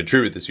wasn't going to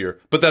contribute this year.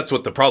 But that's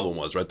what the problem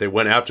was, right? They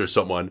went after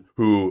someone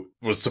who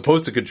was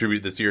supposed to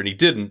contribute this year and he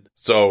didn't.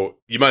 So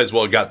you might as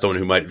well have got someone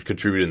who might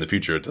contribute in the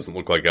future. It doesn't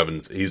look like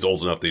Evans. He's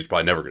old enough that he's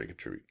probably never going to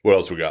contribute. What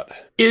else we got?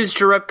 Is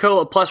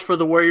Jerebko a plus for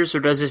the Warriors, or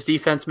does his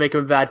defense make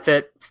him a bad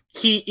fit?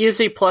 He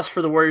is a plus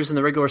for the Warriors in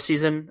the regular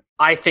season.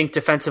 I think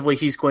defensively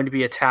he's going to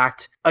be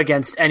attacked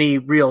against any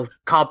real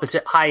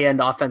competent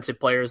high-end offensive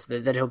players,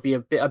 that he'll be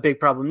a big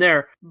problem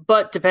there.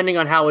 But depending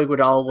on how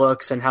Iguodala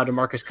looks and how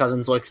DeMarcus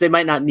Cousins looks, they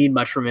might not need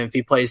much from him if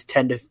he plays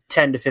 10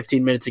 to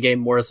 15 minutes a game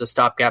more as a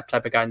stopgap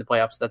type of guy in the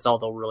playoffs. That's all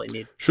they'll really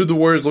need. Should the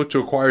Warriors look to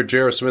acquire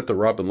J.R. Smith or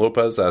Robin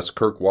Lopez? Asked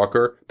Kirk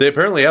Walker. They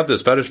apparently have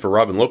this fetish for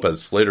Robin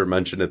Lopez. Slater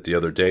mentioned it the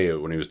other day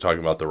when he was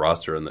talking about the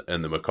roster and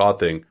the McCaw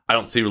thing. I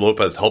don't see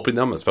Lopez helping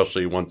them,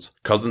 especially once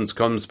Cousins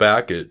comes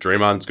back.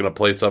 Draymond's going to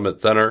play some at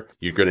center.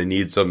 You're going to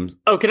need some...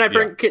 Oh, can I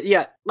bring...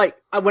 Yeah. Like,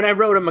 when I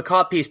wrote a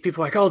McCaw piece,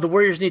 people were like, oh, the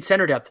Warriors need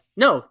center depth.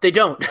 No, they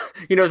don't.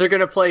 They're going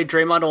to play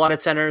Draymond a lot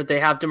at center. They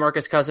have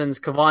DeMarcus Cousins,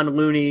 Kevon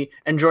Looney,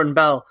 and Jordan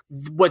Bell.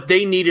 What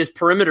they need is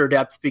perimeter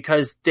depth,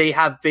 because they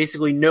have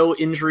basically no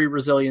injury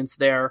resilience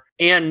there,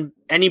 and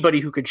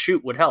anybody who could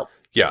shoot would help.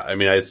 Yeah, I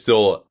mean, I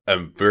still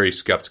am very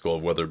skeptical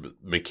of whether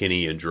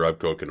McKinney and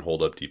Jerebko can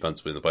hold up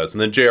defensively in the playoffs.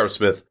 And then J.R.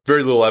 Smith,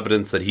 very little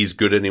evidence that he's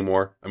good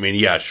anymore. I mean,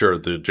 yeah, sure,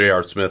 the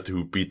J.R. Smith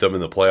who beat them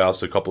in the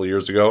playoffs a couple of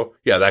years ago,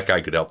 yeah, that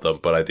guy could help them,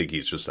 but I think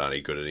he's just not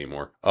any good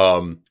anymore.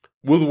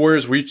 Will the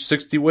Warriors reach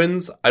 60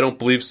 wins? I don't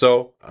believe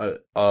so.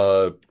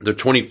 They're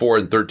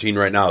 24-13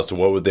 right now. So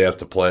what would they have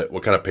to play?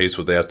 What kind of pace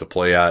would they have to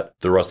play at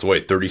the rest of the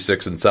way?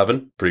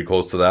 36-7, pretty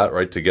close to that,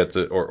 right? To get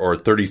to, or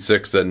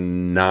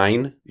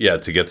 36-9, yeah,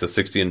 to get to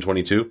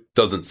 60-22.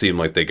 Doesn't seem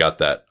like they got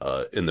that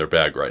in their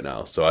bag right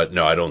now. So I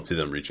don't see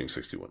them reaching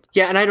 60 wins.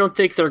 Yeah, and I don't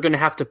think they're going to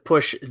have to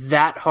push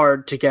that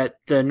hard to get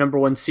the number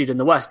 1 seed in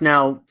the West.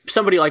 Now,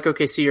 somebody like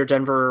OKC or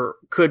Denver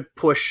could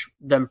push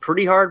them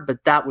pretty hard,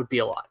 but that would be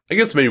a lot. I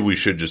guess maybe we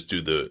should just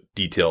do the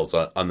details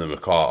on the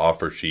McCaw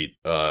offer sheet.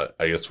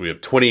 I guess we have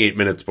 28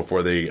 minutes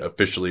before they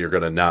officially are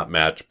going to not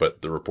match,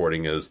 but the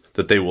reporting is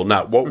that they will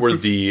not. What were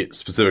the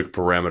specific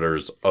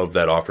parameters of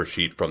that offer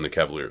sheet from the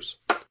Cavaliers?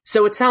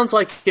 So it sounds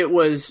like it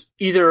was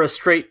either a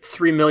straight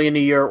 $3 million a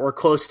year or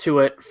close to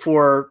it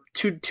for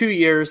two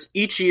years.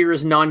 Each year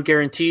is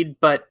non-guaranteed,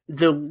 but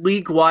the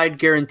league-wide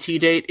guarantee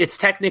date, it's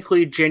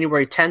technically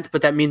January 10th,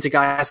 but that means a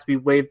guy has to be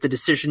waived. The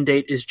decision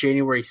date is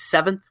January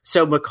 7th.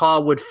 So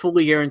McCaw would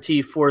fully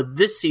guarantee for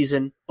this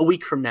season a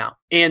week from now,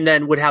 and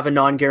then would have a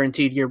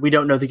non-guaranteed year. We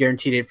don't know the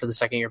guarantee date for the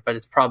second year, but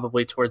it's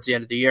probably towards the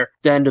end of the year,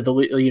 the end of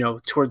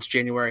the, towards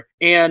January.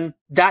 And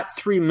that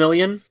 $3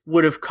 million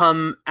would have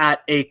come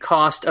at a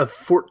cost of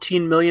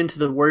 $14 million to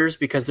the Warriors,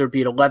 because there'd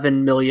be an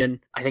 $11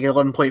 million, I think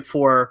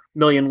 $11.4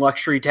 million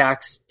luxury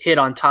tax hit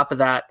on top of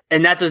that.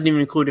 And that doesn't even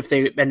include if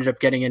they ended up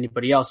getting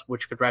anybody else,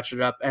 which could ratchet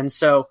it up. And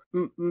so,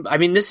 I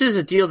mean, this is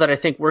a deal that I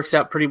think works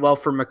out pretty well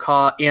for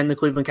McCaw and the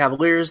Cleveland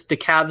Cavaliers. The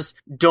Cavs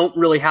don't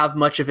really have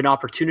much of an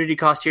opportunity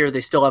cost here.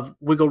 They still have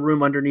wiggle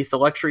room underneath the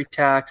luxury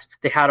tax.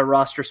 They had a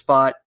roster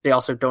spot. They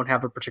also don't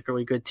have a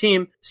particularly good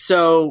team.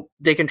 So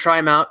they can try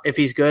him out. If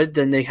he's good,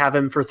 then they have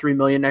him for $3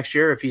 million next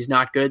year. If he's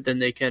not good, then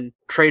they can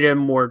trade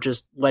him or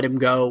just let him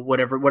go,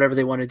 whatever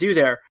they want to do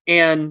there.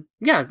 And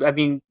yeah, I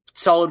mean,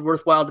 solid,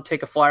 worthwhile to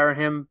take a flyer on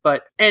him.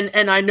 But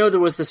and I know there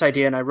was this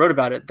idea, and I wrote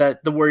about it,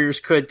 that the Warriors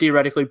could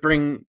theoretically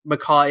bring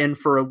McCaw in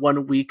for a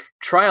 1 week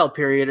trial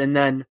period and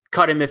then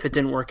cut him if it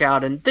didn't work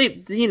out. And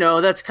they,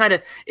 it's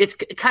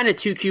kind of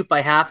too cute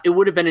by half. It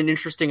would have been an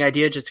interesting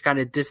idea just to kind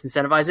of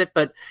disincentivize it.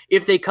 But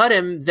if they cut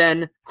him,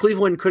 then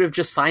Cleveland could have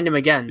just signed him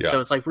again. Yeah. So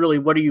it's like, really,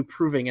 what are you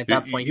proving at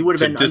that point? He would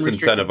have been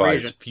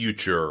disincentivize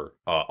future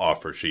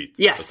offer sheets.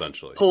 Yes,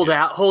 essentially. Hold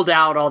out,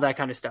 all that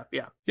kind of stuff.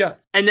 Yeah. Yeah.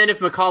 And then if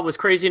McCaw was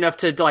crazy enough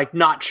to like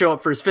not show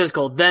up for his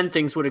physical, then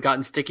things would have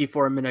gotten sticky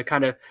for him in a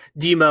kind of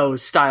Demo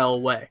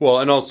style way. Well,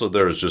 and also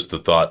there was just the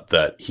thought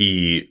that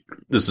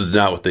this is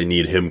not what they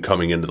need him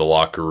coming into the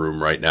locker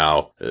room right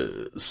now.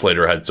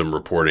 Slater had some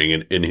reporting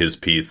in his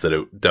piece that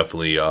it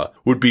definitely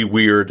would be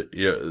weird.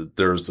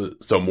 There's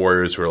some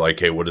Warriors who are like,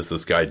 hey, what is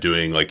this guy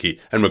doing?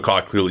 And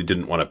McCaw clearly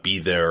didn't want to be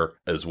there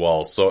as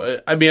well.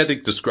 So, I mean, I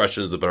think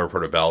discretion is the better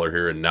part of valor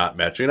here and not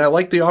matching. And I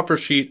like the offer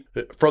sheet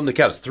from the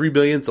Cavs. $3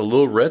 billion is a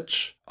little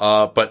rich.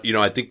 But,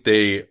 I think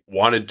they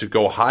wanted to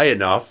go high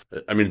enough.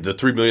 I mean, the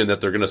 $3 million that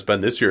they're going to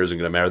spend this year isn't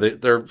going to matter.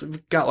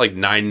 They've got like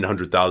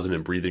 $900,000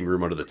 in breathing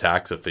room under the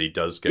tax if he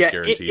does get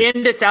guaranteed.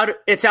 And it's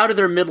out of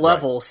their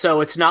mid-level, right.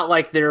 So it's not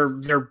like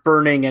they're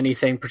burning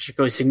anything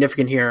particularly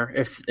significant here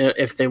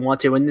if they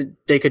want to, and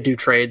they could do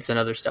trades and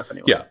other stuff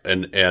anyway. Yeah,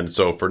 and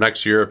so for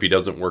next year, if he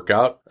doesn't work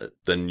out,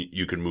 then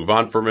you can move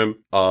on from him.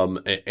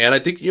 And I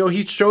think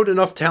he showed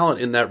enough talent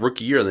in that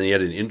rookie year, and then he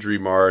had an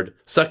injury-marred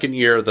second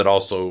year that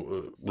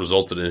also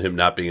resulted in him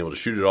not being able to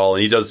shoot at all.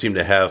 And he does seem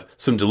to have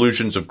some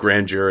delusions of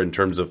grandeur in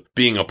terms of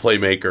being a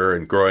playmaker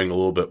and growing a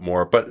little bit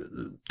more. But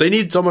they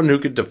need someone who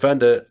can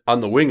defend it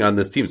on the wing on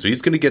this team. So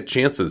he's going to get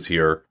chances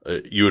here,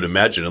 you would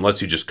imagine, unless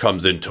he just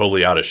comes in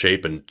totally out of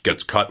shape and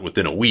gets cut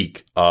within a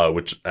week,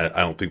 which I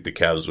don't think the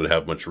Cavs would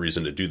have much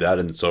reason to do that.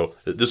 And so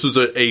this was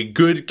a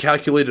good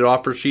calculated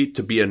offer sheet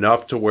to be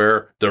enough to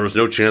where there was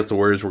no chance the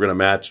Warriors were going to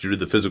match due to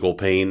the physical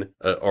pain,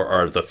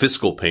 or the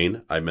fiscal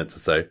pain, I meant to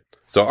say.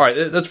 So, all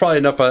right, that's probably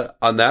enough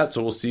on that.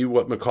 So we'll see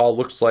what McCaw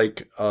looks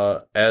like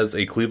as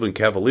a Cleveland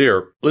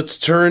Cavalier. Let's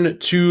turn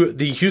to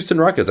the Houston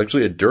Rockets.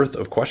 Actually, a dearth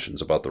of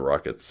questions about the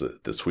Rockets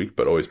this week,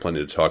 but always plenty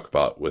to talk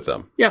about with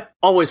them. Yeah,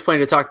 always plenty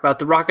to talk about.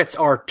 The Rockets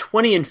are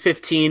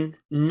 20-15,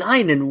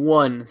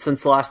 9-1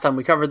 since the last time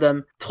we covered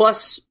them.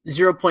 Plus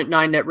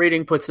 0.9 net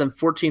rating puts them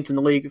 14th in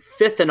the league,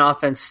 5th in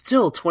offense,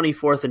 still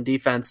 24th in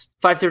defense.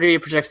 538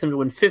 projects them to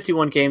win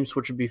 51 games,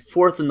 which would be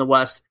 4th in the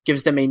West,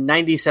 gives them a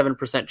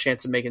 97%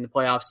 chance of making the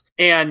playoffs.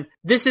 And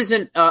this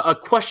isn't a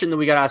question that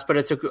we got asked, but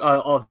it's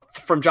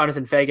from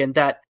Jonathan Fagan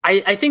that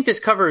I think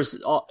this covers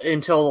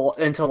until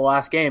the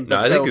last game. No,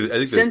 I think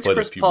they played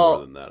a few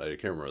more than that. I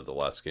can't remember the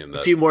last game.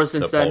 A few more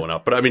since then. Went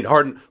up. But I mean,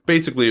 Harden,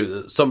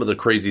 basically some of the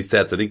crazy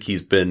stats, I think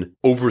he's been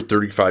over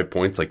 35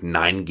 points like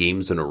 9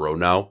 games in a row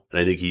now. And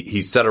I think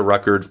he set a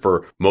record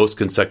for most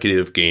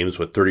consecutive games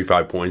with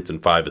 35 points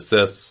and 5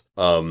 assists.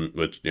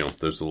 Which,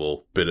 there's a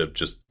little bit of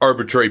just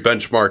arbitrary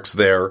benchmarks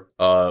there,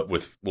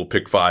 we'll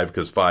pick 5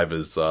 because 5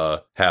 is,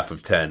 half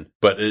of 10,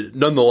 but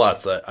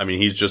nonetheless, I mean,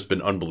 he's just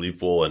been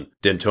unbelievable. And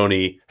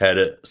D'Antoni had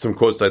some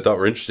quotes I thought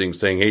were interesting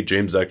saying, hey,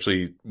 James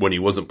actually, when he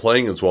wasn't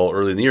playing as well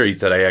early in the year, he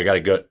said, hey, I got to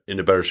get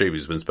into better shape.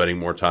 He's been spending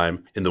more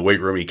time in the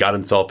weight room. He got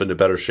himself into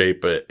better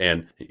shape,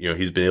 and,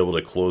 he's been able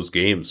to close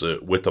games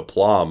with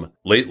aplomb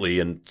lately.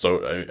 And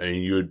so, I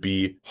mean, you would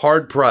be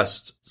hard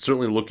pressed,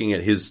 certainly looking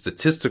at his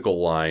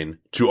statistical line,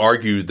 to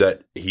argue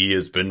that he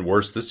has been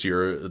worse this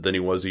year than he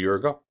was a year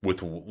ago,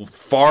 with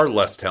far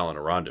less talent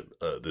around him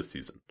this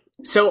season.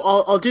 So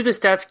I'll do the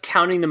stats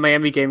counting the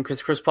Miami game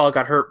because Chris Paul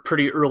got hurt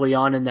pretty early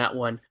on in that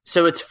one.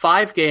 So it's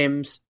 5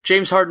 games.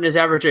 James Harden is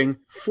averaging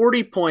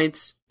 40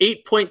 points,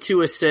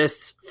 8.2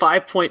 assists,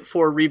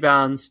 5.4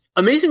 rebounds.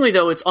 Amazingly,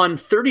 though, it's on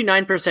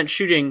 39%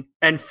 shooting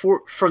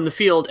from the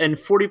field and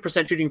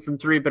 40% shooting from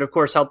 3, but of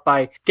course helped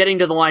by getting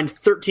to the line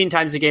 13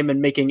 times a game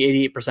and making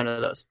 88%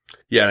 of those.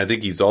 Yeah, and I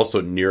think he's also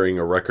nearing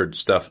a record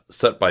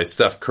set by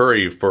Steph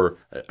Curry for,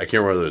 I can't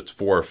remember whether it's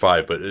 4 or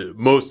 5, but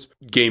most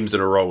games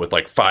in a row with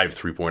like 5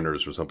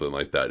 3-pointers or something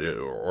like that,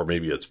 or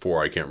maybe it's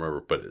 4, I can't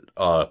remember.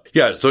 But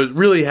yeah, so it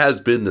really has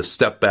been the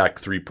step back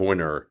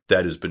 3-pointer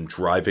that has been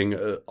driving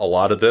a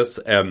lot of this,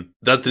 and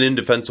that's an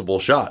indefensible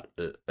shot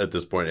at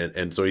this point.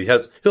 And so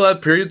he'll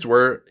have periods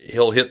where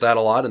he'll hit that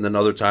a lot, and then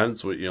other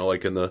times,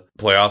 like in the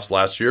playoffs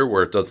last year,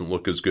 where it doesn't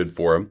look as good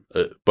for him.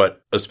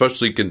 But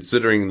especially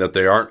considering that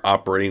they aren't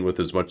operating with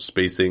as much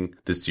spacing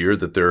this year,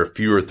 that there are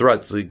fewer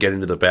threats.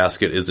 Getting to the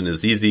basket isn't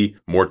as easy.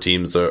 More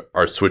teams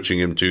are switching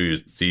him to. You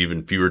see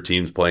even fewer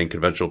teams playing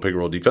conventional pick and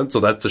roll defense.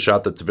 So that's the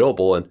shot that's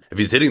available. And if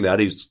he's hitting that,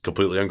 he's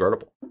completely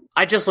unguardable.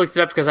 I just looked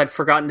it up because I'd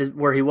forgotten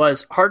where he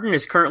was. Harden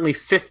is currently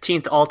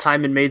 15th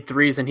all-time in made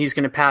threes, and he's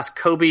going to pass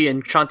Kobe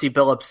and Chauncey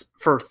Billups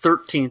for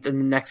 13th in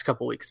the next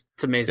couple weeks.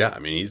 It's amazing. Yeah, I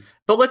mean,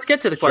 But let's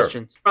get to the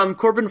question. From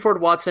Corbin Ford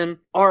Watson,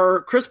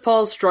 are Chris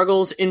Paul's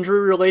struggles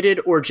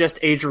injury-related or just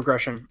age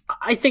regression?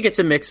 I think it's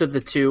a mix of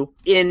the two.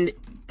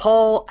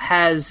 Paul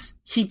has,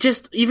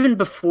 even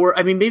before,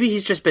 I mean, maybe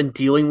he's just been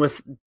dealing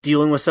with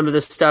some of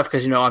this stuff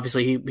because,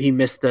 obviously he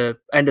missed the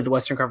end of the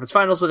Western Conference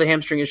Finals with a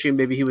hamstring issue.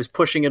 Maybe he was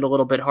pushing it a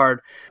little bit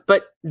hard.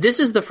 But this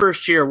is the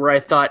first year where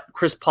I thought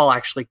Chris Paul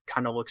actually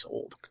kind of looks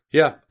old.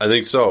 Yeah, I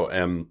think so.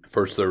 And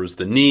first there was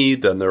the knee,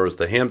 then there was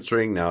the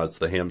hamstring. Now it's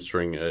the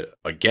hamstring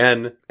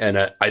again.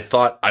 And I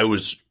thought I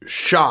was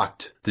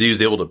shocked that he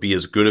was able to be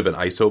as good of an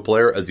ISO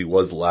player as he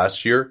was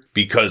last year,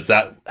 because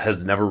that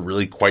has never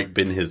really quite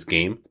been his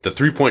game. The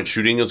 3-point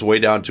shooting is way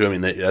down to him. I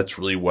mean, that's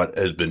really what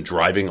has been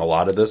driving a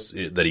lot of this,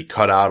 that he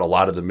cut out a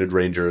lot of the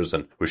mid-rangers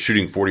and was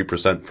shooting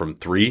 40% from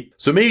 3.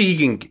 So maybe he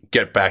can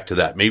get back to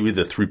that. Maybe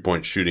the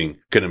 3-point shooting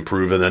can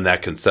improve, and then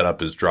that can set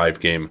up his drive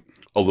game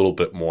a little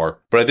bit more.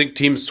 But I think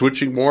teams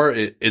switching more,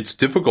 it's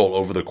difficult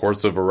over the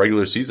course of a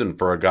regular season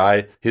for a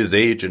guy his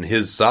age and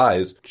his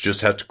size to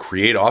just have to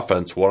create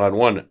offense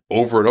one-on-one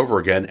over and over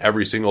again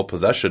every single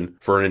possession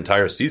for an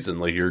entire season.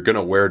 Like, you're going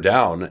to wear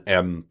down,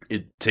 and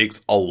it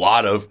takes a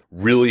lot of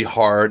really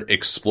hard,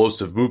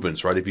 explosive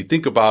movements, right? If you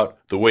think about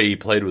the way he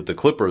played with the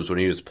Clippers when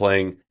he was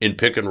playing in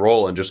pick and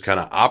roll and just kind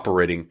of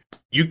operating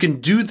you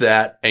can do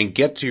that and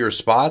get to your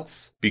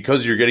spots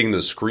because you're getting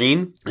the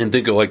screen. And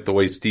think of like the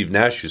way Steve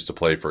Nash used to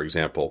play, for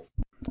example,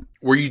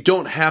 where you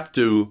don't have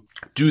to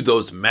do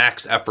those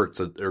max efforts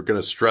that are going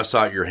to stress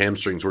out your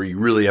hamstrings, where you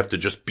really have to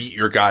just beat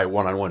your guy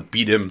one-on-one,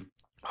 beat him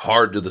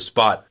hard to the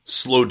spot,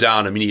 slow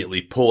down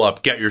immediately, pull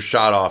up, get your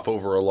shot off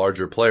over a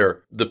larger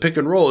player. The pick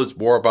and roll is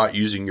more about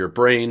using your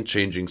brain,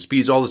 changing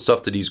speeds, all the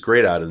stuff that he's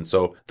great at. And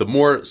so the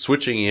more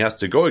switching he has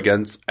to go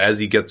against as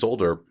he gets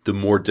older, the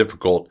more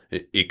difficult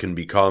it can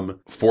become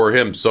for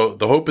him. So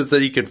the hope is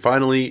that he can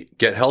finally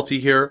get healthy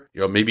here.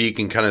 Maybe he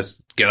can kind of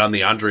get on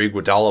the Andre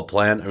Iguodala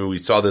plan. I mean, we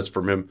saw this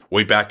from him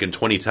way back in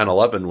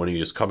 2010-11 when he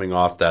was coming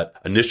off that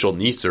initial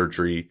knee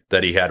surgery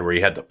that he had, where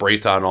he had the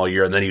brace on all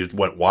year, and then he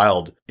went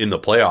wild in the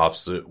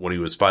playoffs when he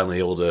was finally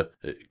able to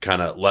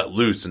kind of let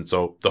loose. And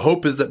so the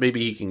hope is that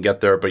maybe he can get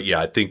there. But yeah,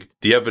 I think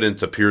the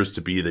evidence appears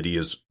to be that he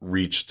has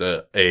reached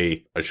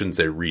I shouldn't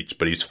say reached,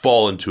 but he's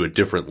fallen to a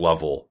different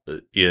level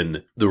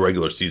in the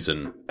regular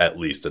season at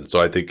least. And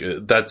so I think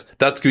that's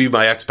going to be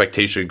my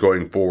expectation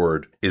going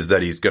forward, is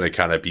that he's going to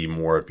kind of be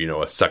more of,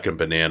 a second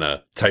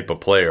banana type of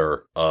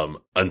player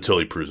until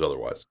he proves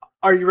otherwise.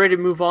 Are you ready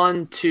to move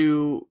on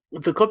to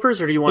the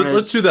Clippers, or do you want to?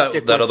 Let's do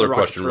that other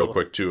question real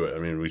quick too. I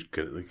mean, we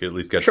could at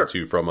least get to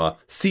two from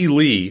C.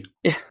 Lee.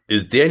 Yeah.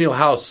 Is Daniel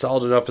House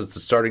solid enough as the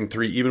starting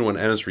three even when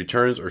Ennis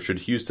returns, or should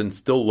Houston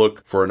still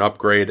look for an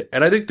upgrade?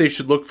 And I think they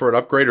should look for an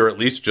upgrade, or at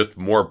least just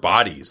more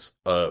bodies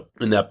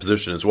in that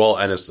position as well.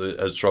 Ennis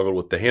has struggled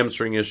with the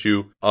hamstring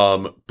issue.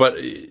 But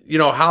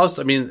House,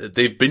 I mean,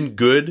 they've been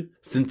good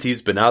since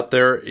he's been out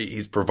there.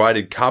 He's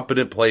provided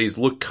competent plays,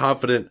 looked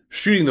confident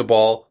shooting the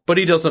ball, but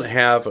he doesn't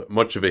have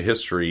much of a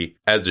history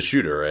as a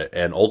shooter.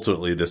 And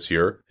ultimately this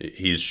year,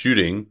 he's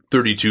shooting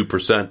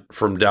 32%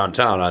 from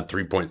downtown on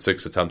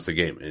 3.6 attempts a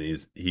game. And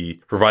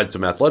he provides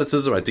some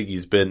athleticism. I think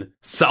he's been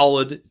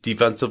solid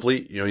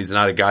defensively. He's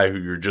not a guy who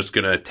you're just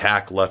going to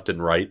attack left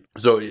and right.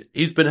 So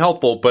he's been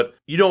helpful, but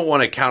you don't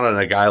want to count on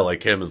a guy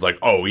like him as like,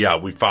 oh yeah,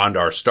 we found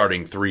our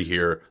starting three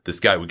here. This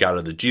guy we got out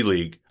of the G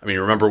League. I mean,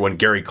 remember when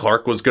Gary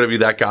Clark was going to be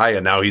that guy,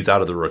 and now he's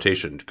out of the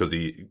rotation because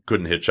he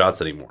couldn't hit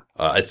shots anymore.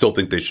 I still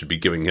think they should be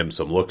giving him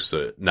some looks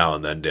now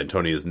and then.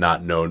 D'Antoni is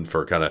not known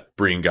for kind of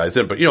bringing guys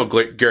in, but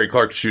Gary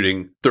Clark's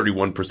shooting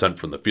 31%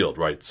 from the field,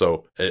 right?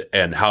 So,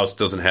 and House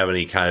doesn't have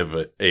any kind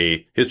of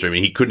a history. I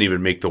mean, he couldn't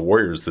even make the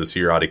Warriors this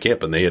year out of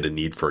camp, and they had a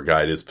need for a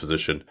guy at his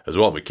position as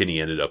well.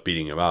 McKinney ended up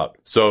beating him out.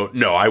 So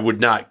no, I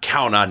would not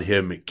count on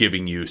him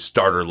giving you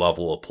starter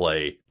level of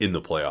play in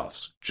the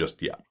playoffs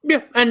just yet.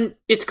 Yeah, and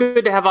it's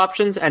good to have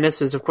options.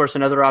 Ennis is, of course,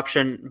 another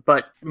option,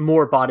 but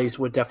more bodies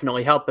would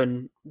definitely help,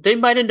 and they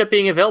might end up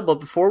being available,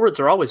 but forwards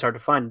are always hard to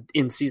find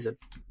in season.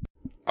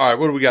 All right,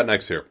 what do we got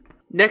next here?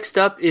 Next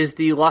up is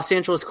the Los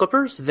Angeles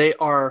Clippers. The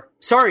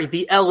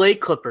LA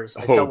Clippers.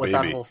 I dealt with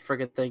that whole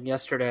friggin' thing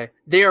yesterday.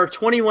 They are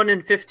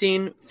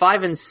 21-15,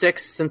 5-6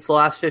 since the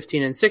last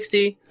 15 and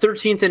 60,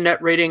 13th in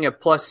net rating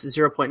at plus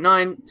 0.9,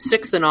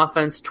 6th in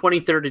offense,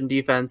 23rd in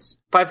defense.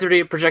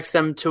 538 projects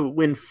them to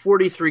win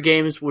 43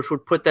 games, which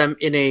would put them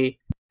in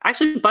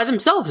actually by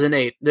themselves in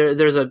 8.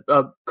 There's a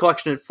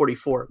collection at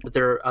 44, but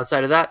they're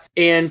outside of that.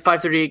 And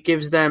 538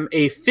 gives them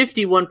a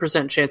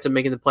 51% chance of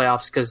making the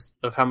playoffs because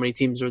of how many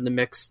teams are in the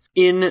mix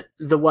in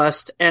the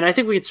West. And I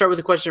think we could start with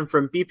a question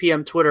from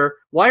BPM Twitter.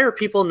 Why are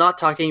people not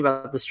talking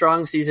about the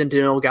strong season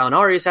Danilo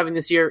Gallinari is having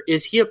this year?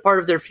 Is he a part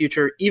of their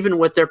future, even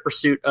with their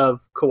pursuit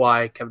of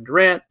Kawhi, Kevin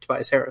Durant,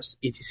 Tobias Harris,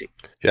 etc.?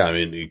 Yeah, I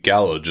mean,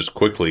 Gallo just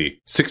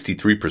quickly,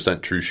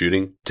 63% true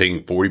shooting,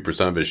 taking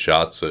 40% of his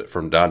shots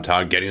from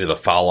downtown, getting to the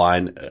foul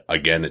line.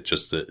 Again, it's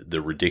just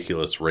the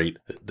ridiculous rate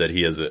that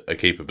he has a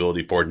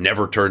capability for.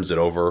 Never turns it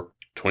over.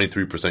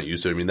 23%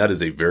 usage. I mean, that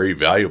is a very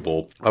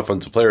valuable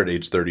offensive player at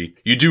age 30.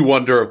 You do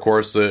wonder, of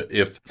course,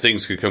 if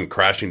things could come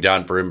crashing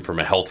down for him from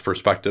a health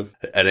perspective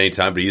at any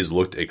time, but he has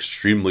looked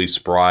extremely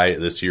spry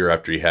this year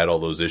after he had all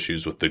those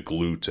issues with the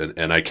glute,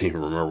 and I can't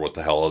even remember what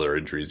the hell other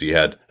injuries he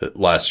had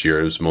last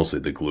year. It was mostly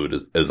the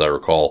glute, as I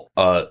recall.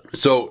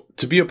 So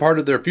to be a part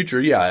of their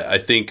future, yeah, I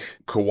think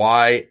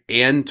Kawhi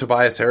and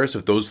Tobias Harris,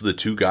 if those are the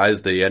two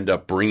guys they end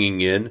up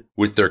bringing in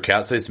with their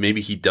cap space,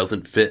 maybe he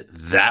doesn't fit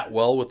that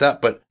well with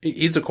that, but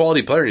he's a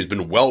quality player and he's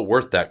been well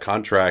worth that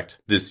contract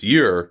this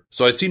year.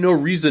 So I see no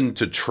reason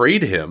to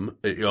trade him,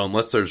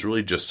 unless there's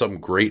really just some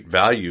great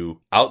value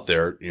out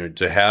there,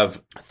 to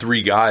have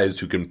three guys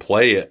who can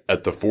play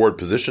at the forward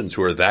positions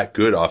who are that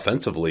good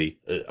offensively,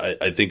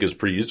 I think is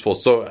pretty useful.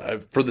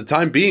 So for the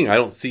time being, I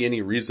don't see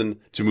any reason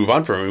to move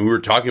on from him. I mean, we were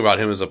talking about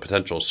him as a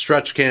potential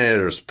stretch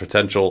candidate, or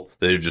potential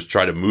they just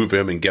try to move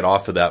him and get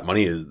off of that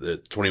money,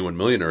 the $21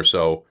 million or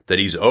so that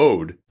he's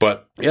owed.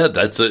 But yeah,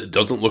 it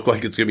doesn't look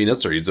like it's going to be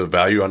necessary. He's a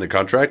value on the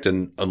contract,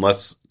 and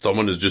unless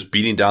someone is just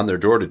beating down their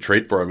door to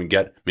trade for him and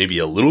get maybe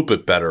a little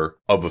bit better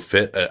of a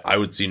fit, I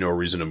would see no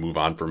reason to move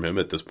on from him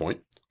at this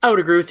point. I would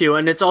agree with you,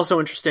 and it's also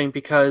interesting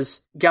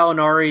because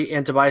Gallinari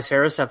and Tobias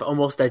Harris have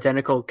almost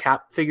identical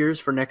cap figures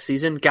for next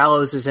season.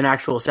 Gallo's is an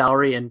actual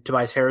salary, and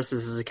Tobias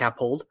Harris's is a cap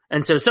hold.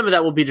 And so some of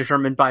that will be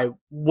determined by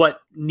what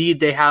need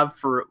they have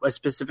for a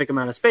specific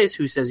amount of space,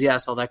 who says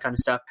yes, all that kind of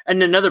stuff.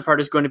 And another part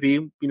is going to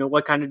be,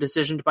 what kind of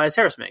decision Tobias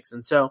Harris makes.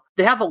 And so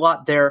they have a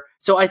lot there.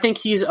 So I think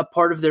he's a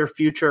part of their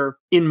future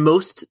in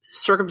most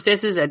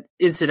circumstances. And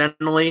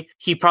incidentally,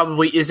 he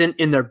probably isn't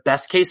in their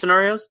best case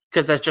scenarios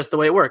because that's just the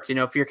way it works.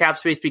 If your cap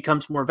space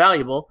becomes more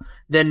valuable,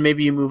 then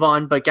maybe you move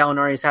on. But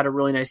Gallinari has had a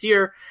really nice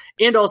year.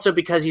 And also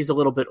because he's a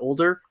little bit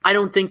older, I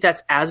don't think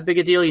that's as big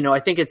a deal. I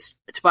think it's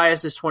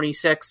Tobias is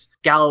 26,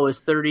 Gallo is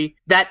 30.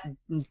 That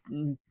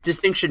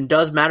distinction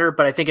does matter,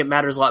 but I think it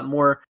matters a lot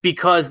more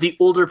because the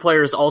older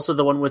player is also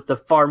the one with the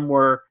far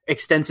more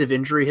extensive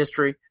injury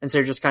history. And so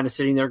you're just kind of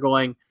sitting there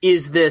going,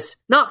 is this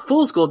not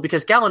fool's gold?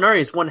 Because Gallinari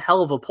is one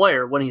hell of a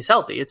player when he's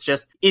healthy. It's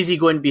just, is he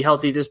going to be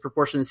healthy this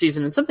proportion of the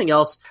season? And something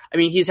else,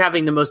 he's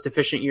having the most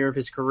efficient year of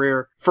his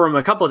career from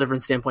a couple of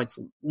different standpoints,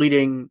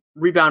 leading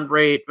rebound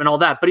rate and all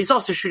that, but he's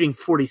also shooting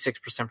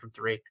 46% from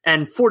three.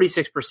 And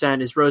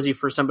 46% is rosy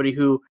for somebody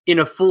who in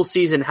a full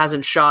season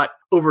hasn't shot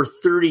over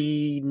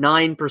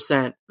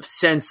 39%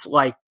 since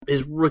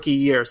his rookie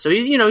year. So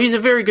he's a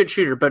very good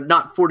shooter, but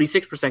not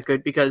 46%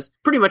 good because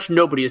pretty much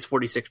nobody is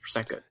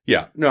 46% good.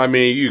 Yeah. No,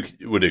 you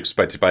would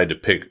expect if I had to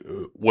pick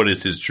what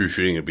is his true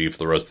shooting to be for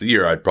the rest of the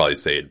year, I'd probably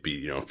say it'd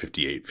be,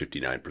 58,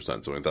 59%,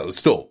 something like that. It's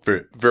still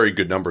very, very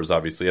good numbers,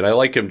 obviously. And I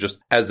like him just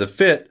as a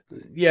fit.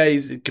 Yeah,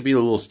 it could be a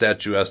little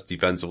statuesque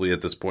defensively at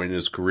this point in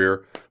his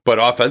career, but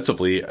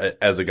offensively,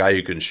 as a guy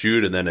who can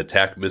shoot and then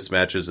attack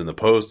mismatches in the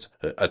post,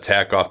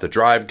 attack off the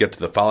drive, get to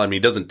the foul. He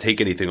doesn't take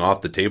anything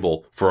off the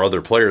table for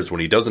other players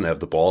when he doesn't have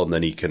the ball, and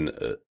then he can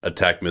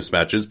attack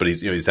mismatches, but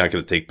he's not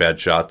going to take bad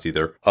shots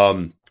either.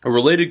 A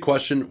related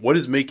question, what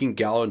is making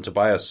Gallo and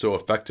Tobias so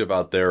effective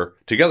out there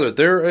together?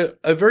 They're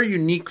a very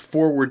unique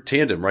forward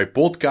tandem, right?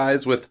 Both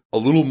guys with a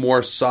little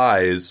more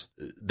size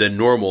than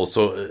normal,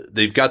 so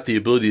they've got the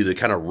ability to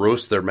kind of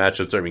roast their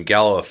matchups.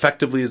 Gallo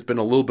effectively has been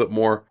a little bit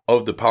more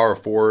of the power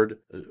forward,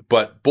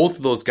 but both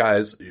of those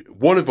guys,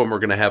 one of them are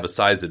going to have a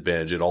size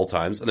advantage at all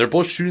times, and they're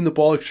both shooting the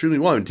ball extremely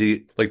well.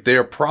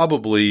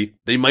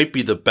 They might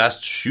be the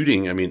best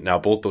shooting. Now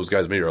both those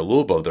guys maybe are a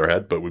little above their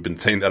head, but we've been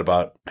saying that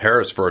about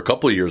Harris for a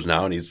couple of years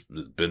now, and he's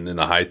been in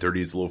the high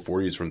 30s, low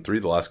 40s from three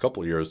the last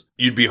couple of years.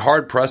 You'd be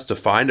hard pressed to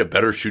find a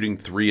better shooting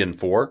 3 and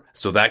 4.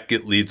 So that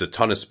leaves a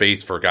ton of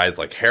space for guys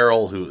like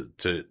Harrell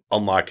to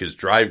unlock his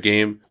drive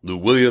game, Lou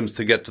Williams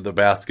to get to the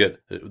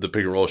basket, the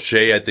pick and roll.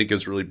 Shea, I think,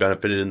 has really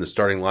benefited in the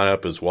starting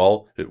lineup as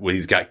well.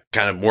 He's got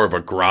kind of more of a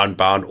ground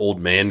bound old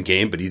man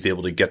game, but he's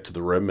able to get to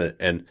the rim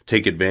and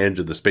take advantage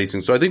of the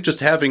spacing. So I think just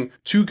having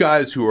two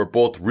guys who are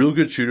both real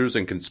good shooters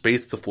and can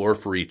space the floor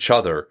for each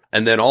other,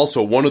 and then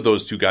also one of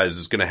those two guys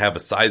is going to have a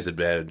size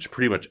advantage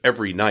pretty much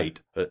every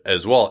night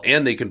as well,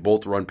 and they can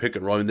both run pick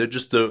and roll. They're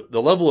just the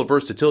level of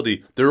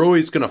versatility. They're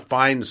always going to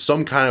find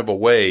some kind of a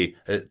way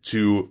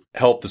to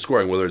help the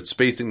scoring, whether it's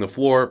spacing the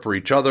floor for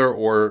each other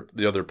or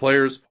the other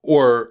players,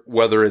 or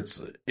whether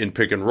it's in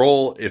pick and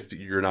roll if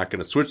you're not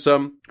going to switch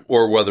them,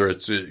 or whether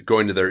it's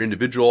going to their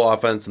individual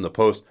offense in the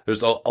post.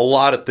 There's a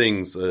lot of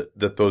things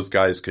that those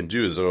guys can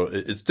do. So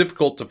it's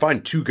difficult to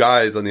find two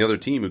guys on the other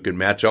team who can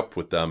match up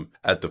with them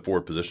at the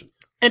forward position.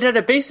 And at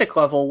a basic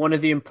level, one of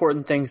the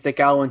important things that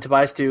Gallo and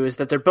Tobias do is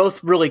that they're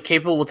both really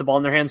capable with the ball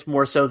in their hands,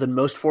 more so than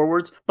most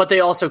forwards, but they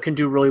also can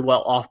do really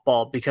well off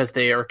ball because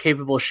they are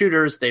capable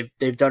shooters.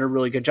 They've done a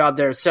really good job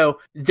there. So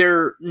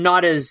they're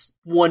not as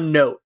one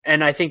note.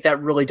 And I think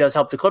that really does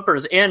help the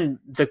Clippers, and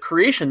the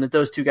creation that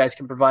those two guys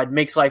can provide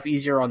makes life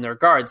easier on their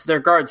guards. Their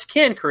guards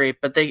can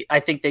create, but I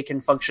think they can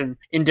function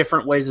in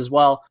different ways as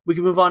well. We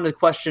can move on to the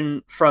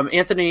question from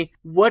Anthony.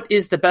 What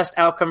is the best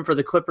outcome for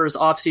the Clippers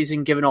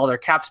offseason given all their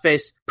cap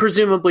space?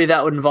 Presumably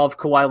that would involve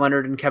Kawhi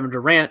Leonard and Kevin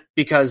Durant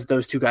because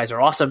those two guys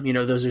are awesome.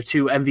 Those are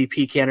two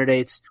MVP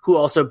candidates who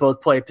also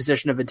both play a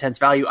position of intense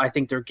value. I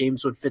think their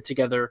games would fit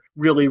together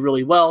really,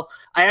 really well.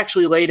 I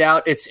actually laid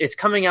out, it's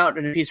coming out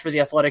in a piece for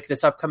The Athletic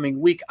this upcoming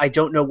week. I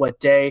don't know what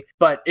day,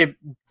 but it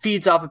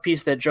feeds off a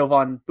piece that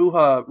Jovan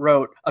Buha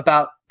wrote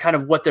about kind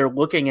of what they're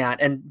looking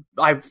at. And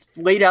I've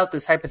laid out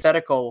this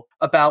hypothetical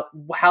about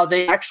how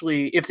they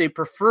actually, if they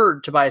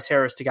preferred Tobias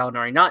Harris to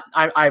Gallinari,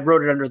 I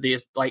wrote it under the,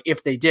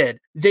 if they did,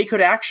 they could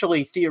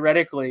actually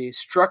theoretically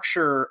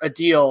structure a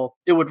deal.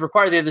 It would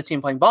require the other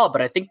team playing ball,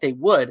 but I think they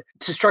would,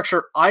 to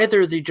structure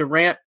either the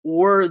Durant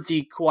or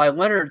the Kawhi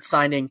Leonard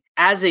signing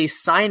as a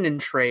sign-in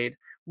trade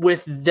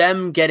with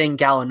them getting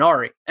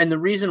Gallinari. And the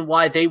reason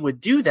why they would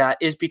do that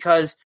is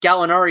because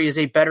Gallinari is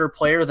a better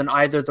player than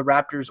either the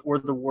Raptors or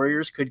the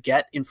Warriors could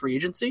get in free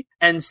agency.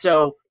 And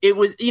so it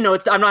was,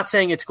 I'm not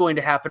saying it's going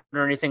to happen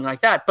or anything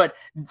like that, but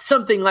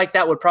something like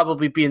that would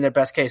probably be in their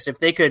best case. If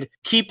they could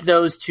keep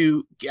those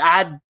two,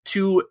 add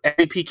two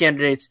MVP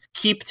candidates,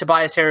 keep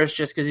Tobias Harris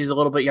just because he's a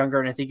little bit younger,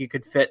 and I think he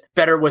could fit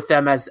better with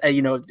them as,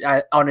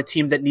 on a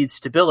team that needs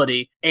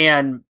stability.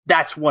 And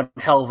that's one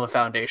hell of a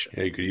foundation.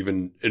 Yeah, you could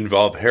even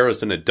involve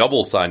Harris in a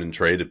double sign and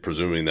trade,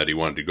 presuming that he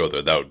wanted to go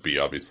there. That would be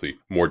obviously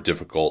more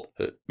difficult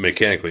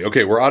mechanically.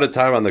 Okay, we're out of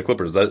time on the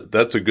Clippers.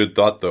 That's a good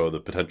thought, though, the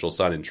potential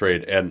sign and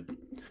trade. And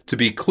to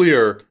be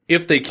clear,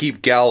 if they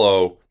keep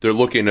Gallo, they're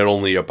looking at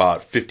only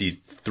about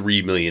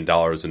 $53 million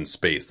in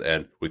space.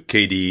 And with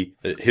KD,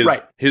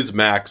 his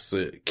max,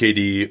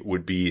 KD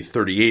would be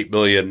 $38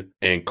 million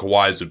and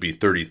Kawhi's would be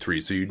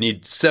 $33. So you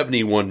need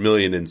 $71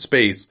 million in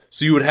space.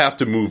 So you would have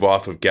to move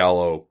off of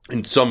Gallo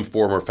in some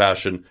form or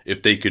fashion.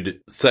 If they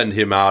could send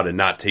him out and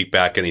not take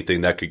back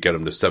anything, that could get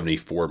him to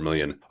 $74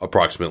 million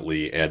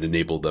approximately and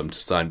enable them to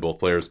sign both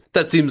players.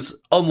 That seems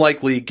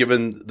unlikely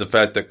given the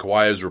fact that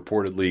Kawhi is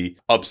reportedly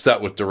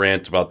upset with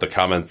Durant about the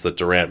comments that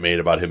Durant made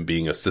about him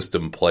being a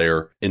system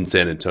player in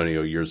San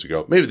Antonio years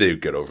ago. Maybe they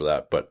would get over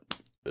that, but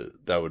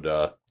that would,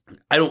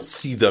 I don't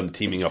see them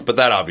teaming up, but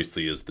that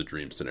obviously is the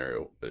dream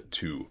scenario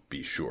to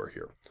be sure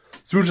here.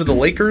 Let's move to the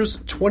Lakers.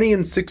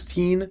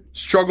 20-16,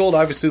 struggled.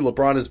 Obviously,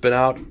 LeBron has been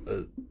out.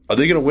 Are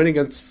they going to win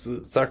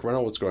against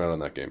Sacramento? What's going on in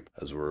that game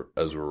as we're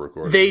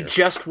recording? They here?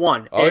 just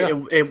won.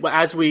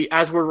 As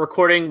we're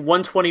recording,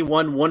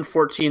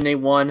 121-114. They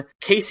won.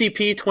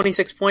 KCP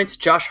 26 points.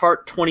 Josh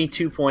Hart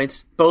 22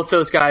 points. Both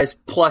those guys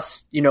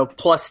plus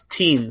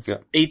teens,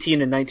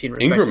 18 and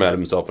 19. Ingram had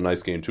himself a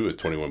nice game too with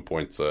 21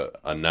 points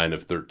on 9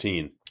 of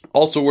 13.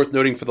 Also worth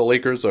noting for the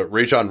Lakers,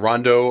 Rajon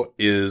Rondo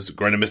is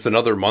going to miss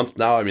another month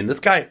now. I mean,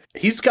 this guy,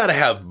 he's got to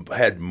have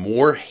had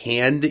more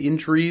hand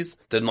injuries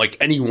than like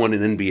anyone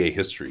in NBA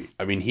history.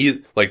 I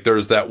mean,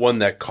 there's that one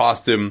that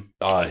cost him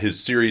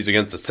his series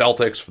against the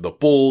Celtics for the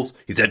Bulls.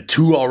 He's had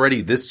 2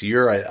 already this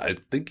year. I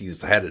think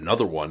he's had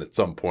another one at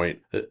some point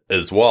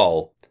as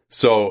well.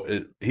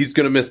 So he's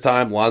going to miss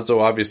time. Lonzo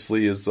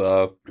obviously is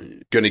going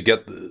to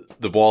get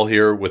the ball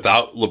here.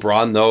 Without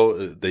LeBron,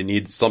 though, they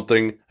need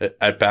something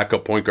at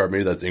backup point guard.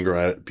 Maybe that's Ingram.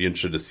 I'd be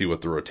interested to see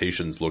what the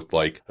rotations looked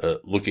like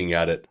looking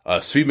at it.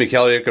 Svi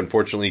Mykhailiuk,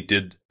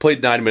 unfortunately,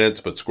 played 9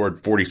 minutes, but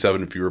scored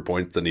 47 fewer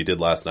points than he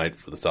did last night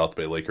for the South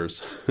Bay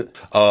Lakers.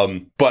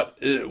 But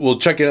we'll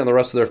check in on the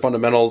rest of their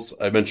fundamentals.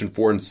 I mentioned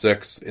 4 and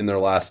 6 in their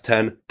last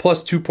 10.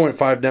 Plus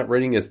 2.5 net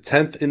rating is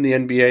 10th in the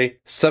NBA,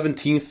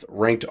 17th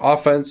ranked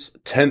offense,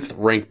 10th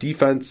ranked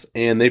defense,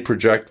 and they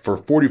project for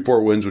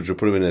 44 wins, which will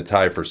put them in a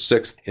tie for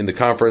 6th in the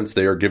conference.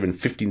 They are given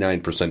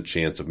 59%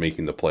 chance of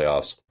making the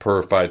playoffs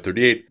per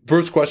 538.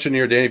 First question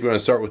here, Danny, if you want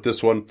to start with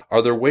this one.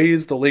 Are there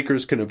ways the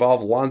Lakers can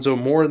involve Lonzo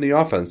more in the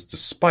offense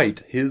despite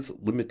his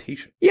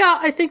limitation? Yeah,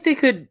 I think they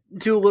could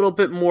do a little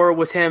bit more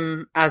with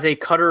him as a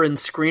cutter and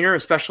screener,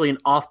 especially an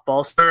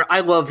off-ball screener.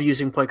 I love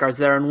using point guards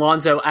there, and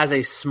Lonzo as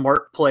a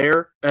smart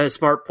player, a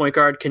smart point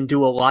guard, can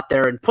do a lot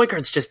there, and point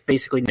guards just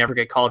basically never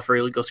get called for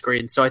illegal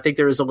screens, so I think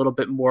there is a little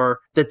bit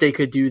more that they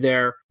could do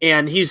there,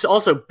 and he's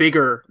also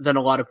bigger than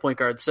a lot of point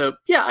guards, so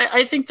yeah,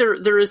 I think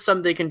there is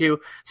some they can do.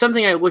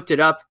 Something I looked it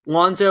up,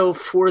 Lonzo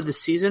for the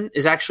season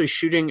is actually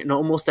shooting an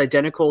almost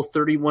identical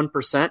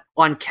 31%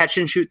 on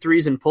catch-and-shoot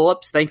threes and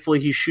pull-ups. Thankfully,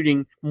 he's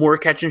shooting more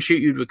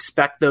catch-and-shoot. You'd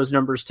expect those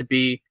numbers to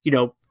be,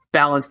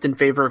 balanced in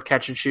favor of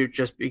catch and shoot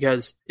just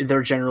because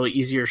they're generally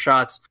easier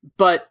shots.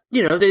 But,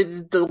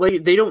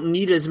 they don't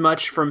need as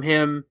much from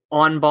him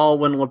on ball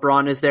when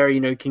LeBron is there.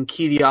 You can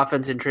key the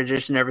offense in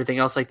transition, everything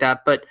else like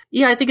that. But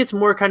yeah, I think it's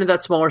more kind of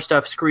that smaller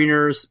stuff,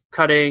 screeners,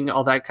 cutting,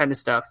 all that kind of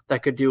stuff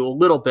that could do a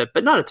little bit,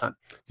 but not a ton.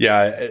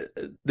 Yeah,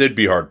 they'd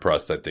be hard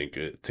pressed, I think,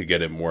 to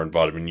get him more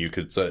involved. I mean, you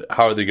could say,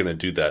 how are they going to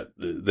do that?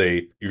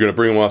 You're going to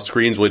bring him off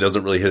screens. Well, he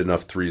doesn't really hit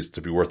enough threes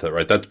to be worth it,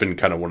 right? That's been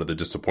kind of one of the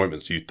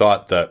disappointments. You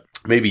thought that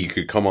maybe he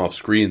could come off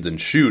screens and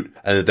shoot,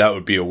 and that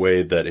would be a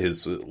way that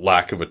his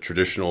lack of a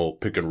traditional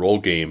pick and roll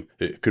game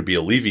could be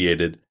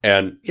alleviated.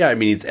 And yeah, I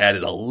mean, he's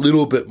added a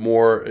little bit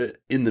more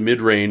in the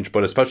mid range,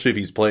 but especially if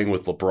he's playing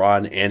with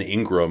LeBron and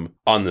Ingram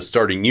on the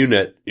starting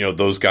unit,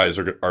 those guys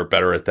are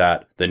better at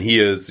that than he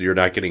is. You're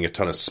not getting a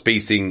ton of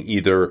spacing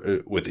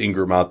either with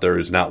Ingram out there,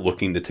 who's not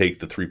looking to take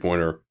the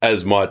 3-pointer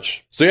as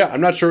much. So yeah,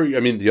 I'm not sure. I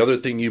mean, the other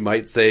thing you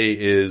might say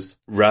is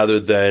rather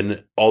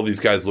than all these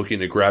guys looking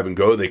to grab and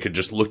go, they could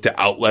just look to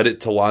outlet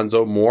it to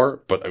Lonzo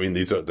more. But I mean,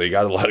 they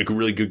got a lot of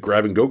really good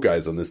grab and go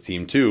guys on this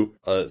team too.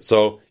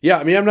 So yeah,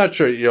 I mean, I'm not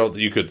sure,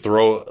 you could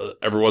throw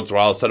every once in a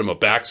while, set him a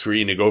back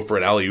screen and go for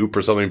an alley-oop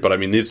or something. But I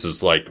mean, this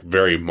is like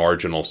very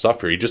marginal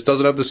stuff here. He just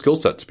doesn't have the skill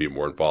set to be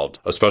more involved,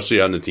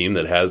 especially on a team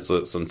that has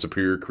some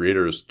superior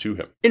creators to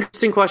him.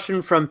 Interesting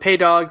question from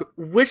Paydog.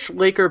 Which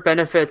Laker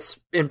benefits,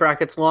 in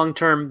brackets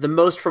long-term, the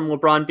most from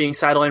LeBron being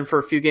sidelined for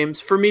a few games?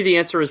 For me, the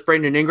answer is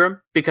Brandon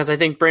Ingram, because I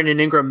think Brandon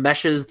Ingram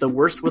meshes the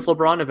worst with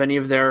LeBron of any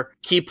of their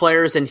key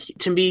players. And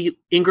to me,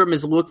 Ingram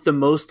has looked the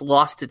most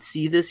lost at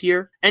sea this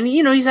year. And,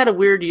 he's had a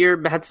weird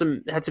year, had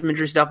some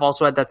injury stuff,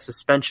 also had that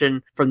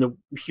suspension from the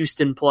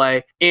Houston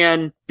play.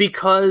 And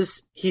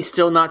because he's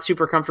still not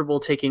super comfortable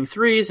taking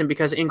threes, and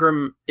because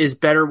Ingram is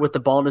better with the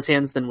ball in his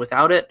hands than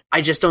without it,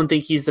 I just don't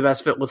think he's the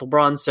best fit with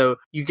LeBron. So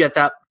you get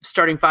that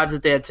starting five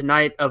that they had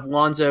tonight of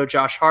Lonzo,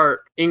 Josh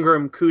Hart,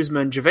 Ingram,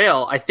 Kuzma, and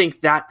JaVale. I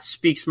think that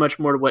speaks much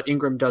more to what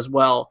Ingram does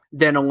well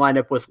than a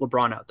lineup with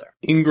LeBron out there.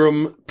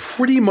 Ingram,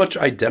 pretty much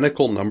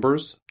identical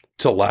numbers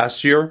to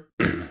last year.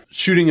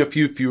 shooting a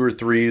few fewer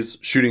threes,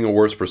 shooting a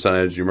worse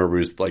percentage. You remember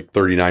he was like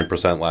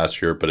 39%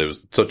 last year, but it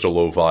was such a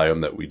low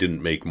volume that we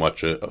didn't make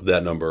much of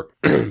that number.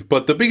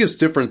 But the biggest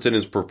difference in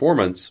his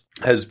performance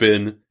has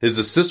been his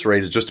assist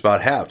rate is just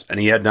about halved, and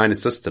he had 9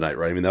 assists tonight,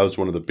 right? I mean, that was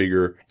one of the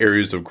bigger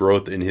areas of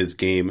growth in his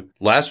game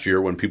last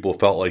year when people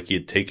felt like he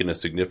had taken a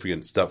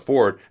significant step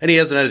forward, and he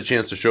hasn't had a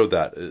chance to show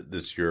that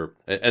this year.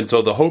 And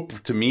so the hope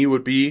to me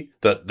would be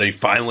that they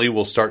finally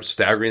will start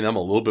staggering them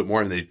a little bit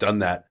more, and they've done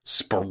that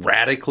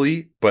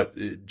sporadically, but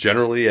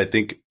generally I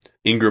think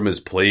Ingram has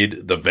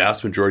played the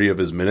vast majority of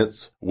his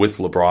minutes with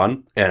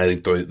LeBron, and I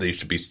think they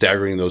should be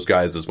staggering those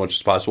guys as much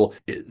as possible.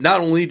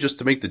 Not only just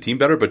to make the team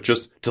better, but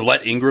just to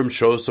let Ingram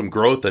show some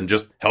growth and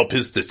just help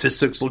his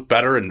statistics look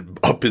better and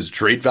up his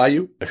trade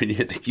value. I mean,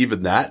 I think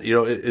even that,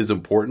 is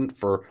important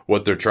for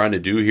what they're trying to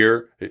do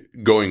here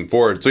going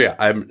forward. So yeah,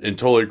 I'm in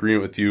total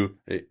agreement with you.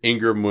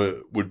 Ingram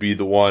would be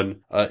the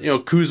one.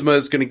 Kuzma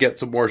is going to get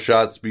some more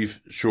shots, to be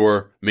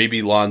sure.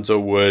 Maybe Lonzo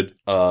would.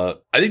 I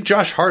think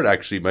Josh Hart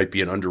actually might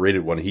be an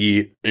underrated one.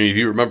 If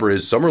you remember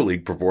his summer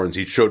league performance,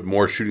 he showed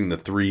more shooting the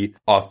three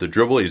off the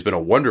dribble. He's been a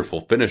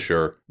wonderful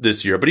finisher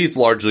this year, but he's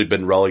largely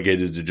been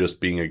relegated to just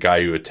being a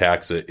guy who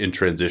attacks it in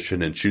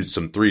transition and shoots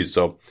some threes.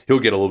 So he'll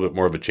get a little bit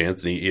more of a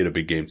chance, and he had a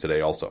big game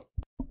today also.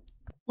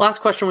 Last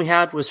question we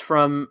had was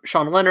from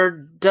Sean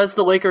Leonard. Does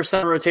the Lakers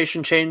center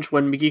rotation change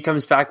when McGee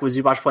comes back with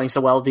Zubac playing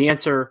so well? The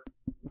answer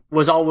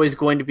was always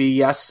going to be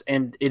yes,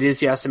 and it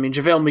is yes. I mean,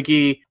 JaVale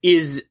McGee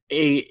is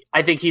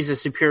I think he's a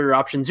superior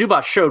option.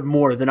 Zubac showed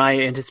more than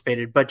I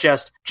anticipated, but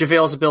just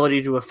JaVale's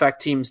ability to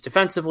affect teams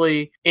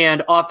defensively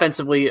and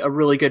offensively, a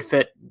really good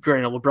fit.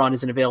 Granted, LeBron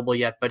isn't available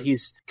yet, but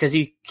he's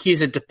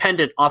a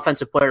dependent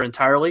offensive player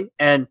entirely,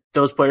 and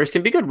those players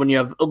can be good when you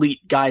have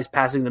elite guys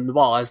passing them the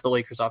ball, as the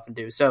Lakers often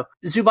do. So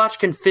Zubac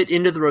can fit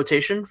into the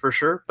rotation for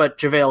sure, but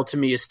JaVale to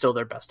me is still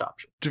their best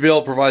option.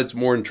 JaVale provides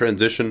more in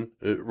transition,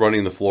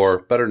 running the floor,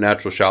 better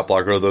natural shot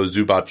blocker, although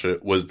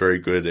Zubac was very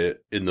good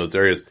in those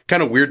areas.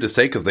 Kind of weird to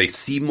say because they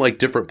seem like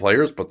different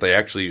players, but they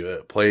actually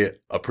play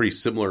a pretty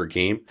similar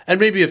game. And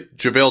maybe if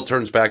JaVale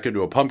turns back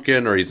into a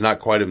pumpkin or he's not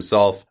quite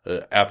himself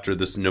after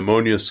this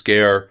pneumonia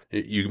scare,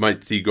 you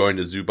might see going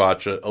to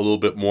Zubac a little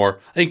bit more.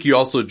 I think you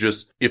also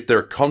just, if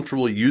they're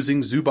comfortable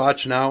using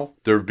Zubac now,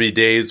 there would be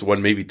days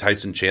when maybe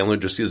Tyson Chandler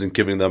just isn't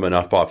giving them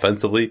enough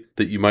offensively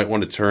that you might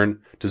want to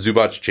turn to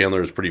Zubac.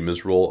 Chandler is pretty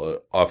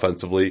miserable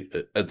offensively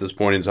at this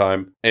point in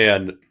time.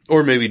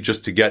 Or maybe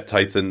just to get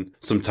Tyson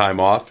some time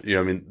off.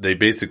 They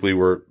basically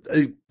were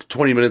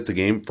 20 minutes a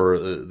game for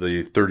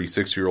the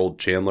 36-year-old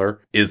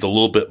Chandler is a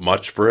little bit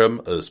much for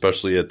him,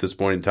 especially at this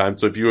point in time.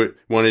 So if you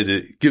wanted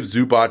to give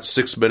Zubac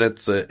 6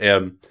 minutes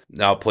and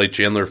now play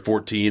Chandler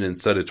 14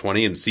 instead of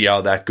 20 and see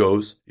how that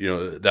goes,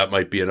 that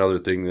might be another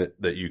thing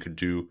that you could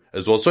do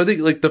as well. So I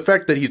think the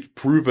fact that he's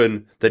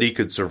proven that he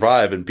could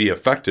survive and be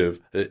effective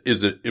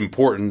is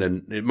important,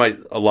 and it might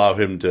allow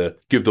him to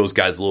give those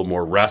guys a little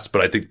more rest.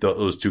 But I think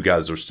those two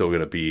guys are still going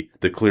to be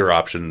the clear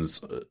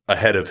options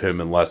ahead of him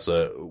unless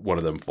one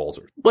of them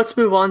falters. Let's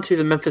move on to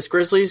the Memphis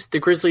Grizzlies. The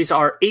Grizzlies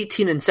are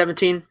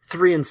 18-17,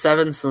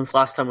 3-7 since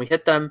last time we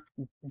hit them.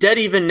 Dead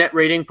even net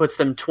rating puts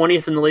them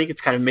 20th in the league.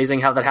 It's kind of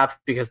amazing how that happened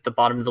because the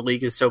bottom of the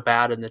league is so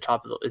bad and the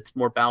top of it's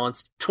more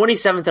balanced.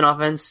 27th in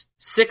offense,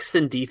 6th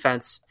in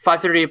defense.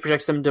 538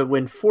 projects them to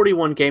win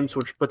 41 games,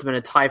 which put them in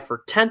a tie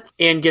for 10th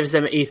and gives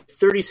them a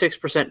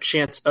 36%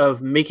 chance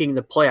of making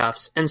the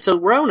playoffs. And so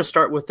where I want to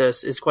start with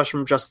this is a question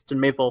from Justin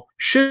Maple.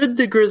 Should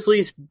the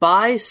Grizzlies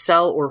buy,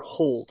 sell, or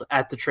hold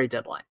at the trade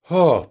deadline?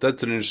 Oh,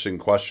 that's an interesting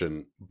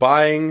question.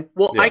 Buying?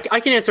 Well, yeah. I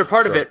can answer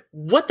part of it.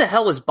 What the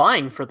hell is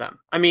buying for them?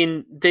 I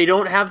mean, they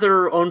don't have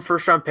their own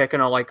first-round pick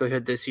in all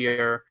likelihood this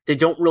year. They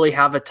don't really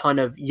have a ton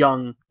of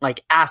young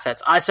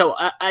assets.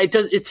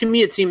 To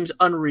me, it seems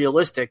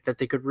unrealistic that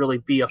they could really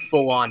be a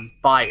full-on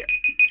buyer.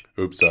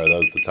 Oops, sorry, that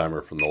was the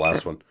timer from the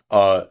last one.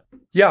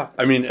 Yeah,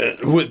 I mean,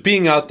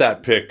 being out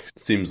that pick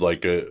seems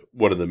like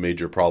one of the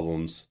major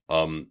problems.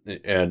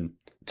 And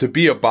to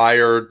be a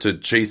buyer, to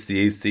chase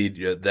the 8th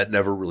seed, that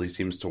never really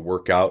seems to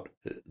work out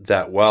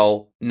that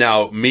well.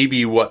 Now,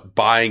 maybe what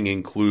buying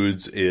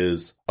includes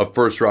is a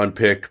first-round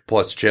pick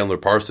plus Chandler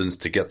Parsons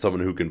to get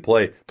someone who can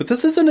play. But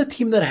this isn't a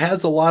team that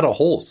has a lot of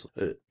holes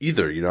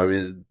either.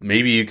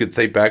 Maybe you could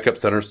say backup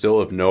center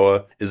still if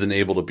Noah isn't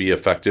able to be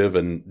effective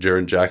and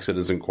Jaren Jackson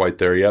isn't quite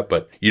there yet.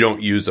 But you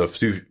don't use a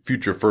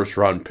future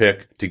first-round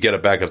pick to get a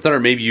backup center.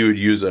 Maybe you would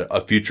use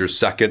a future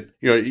second.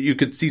 You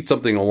could see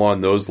something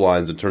along those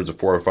lines in terms of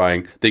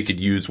fortifying. They could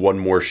use one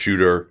more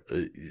shooter.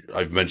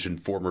 I've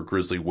mentioned former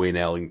Grizzly Wayne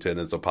Ellington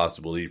as a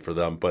possibility for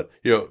them. But,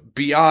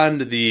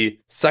 beyond the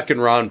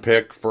second round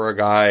pick for a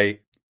guy,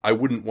 I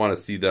wouldn't want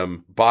to see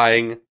them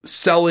buying.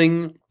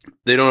 Selling,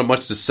 they don't have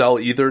much to sell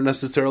either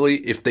necessarily.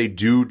 If they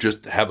do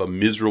just have a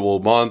miserable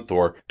month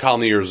or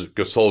Conley or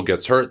Gasol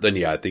gets hurt, then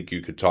yeah, I think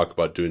you could talk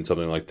about doing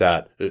something like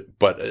that.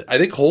 But I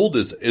think hold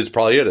is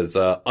probably it, as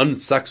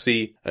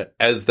unsexy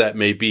as that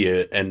may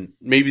be. And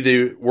maybe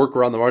they work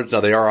around the margins.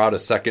 Now they are out a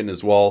second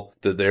as well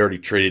that they already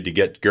traded to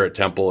get Garrett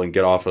Temple and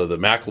get off of the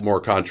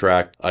McLemore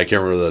contract. I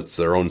can't remember if that's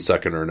their own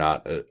second or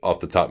not off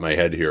the top of my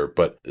head here.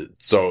 But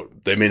so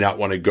they may not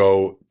want to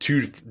go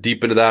too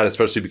deep into that,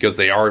 especially because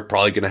they are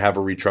probably going to have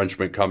a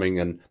retrenchment coming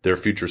and their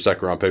future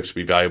second round picks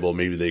will be valuable.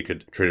 Maybe they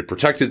could trade a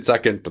protected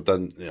second, but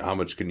then how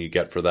much can you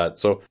get for that?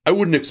 So I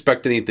wouldn't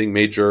expect anything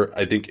major.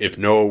 I think if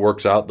Noah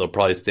works out, they'll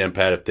probably stand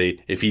pat.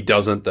 If he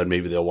doesn't, then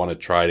maybe they'll want to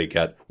try to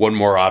get one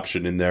more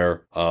option in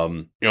there.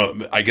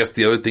 I guess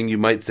the other thing you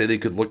might say they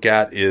could look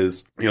at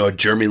is, a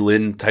Jeremy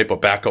Lin type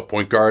of backup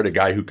point guard, a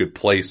guy who could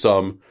play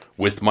some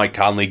with Mike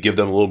Conley, give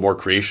them a little more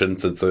creation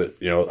since,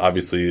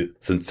 obviously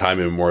since time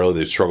immemorial,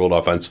 they've struggled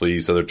offensively.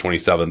 You said they're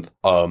 27th.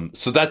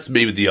 So that's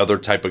maybe the other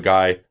type of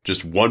guy,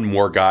 just one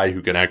more guy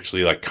who can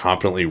actually like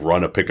competently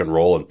run a pick and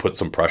roll and put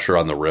some pressure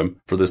on the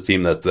rim for this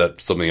team. That's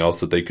something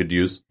else that they could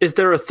use. Is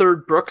there a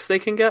third Brooks they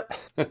can get?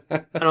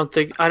 I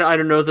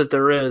don't know that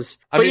there is.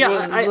 But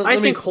I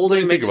think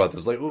holding think about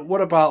this. Like, what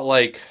about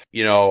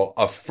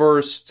a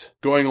first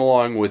going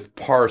along with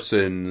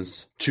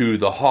Parsons to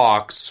the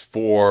Hawks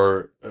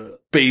for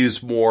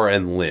Bazemore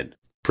and Lynn?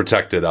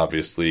 Protected,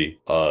 obviously,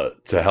 to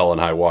hell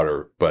and high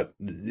water. But,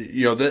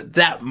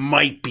 that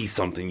might be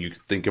something you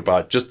could think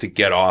about just to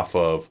get off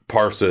of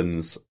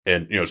Parsons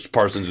and,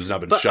 Parsons who's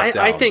not been shut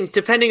down. I think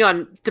depending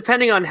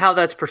on how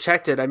that's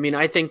protected,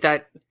 I think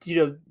that,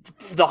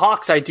 the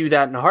Hawks, I do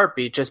that in a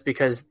heartbeat just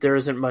because there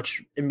isn't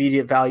much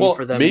immediate value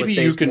for them. Maybe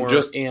you can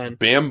just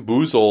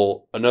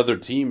bamboozle another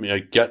team,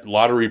 get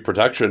lottery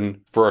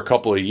protection for a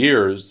couple of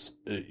years,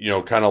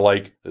 kind of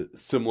like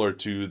similar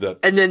to the...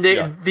 And then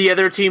the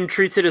other team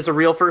treats it as a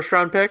real first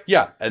round pick?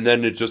 Yeah, and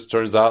then it just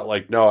turns out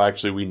no,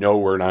 actually we know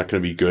we're not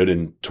going to be good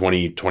in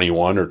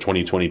 2021 or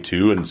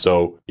 2022, and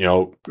so,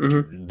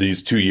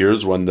 these 2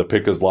 years when the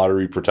pick is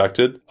lottery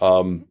protected,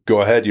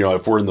 go ahead,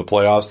 if we're in the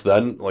playoffs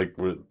then,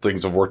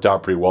 things have worked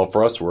out pretty well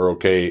for us, we're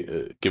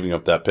okay giving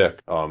up that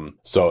pick.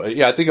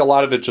 I think a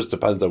lot of it just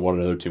depends on what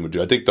another team would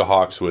do. I think the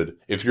Hawks would,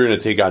 if you're going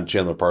to take on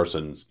Chandler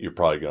Parsons, you're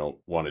probably going to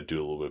want to do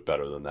a little bit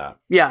better than that.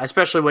 Yeah,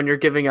 especially when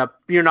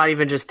you're not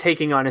even just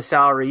taking on his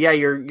salary. Yeah,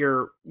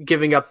 you're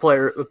giving up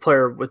a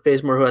player with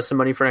Bazemore who has some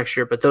money for next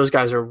year, but those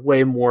guys are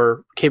way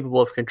more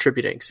capable of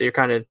contributing. So you're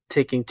kind of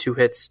taking two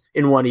hits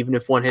in one, even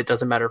if one hit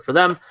doesn't matter for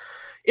them.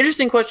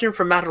 Interesting question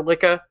from Matt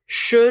Erlicka.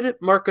 Should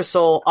Marc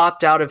Gasol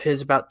opt out of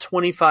his about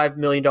 $25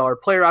 million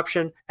player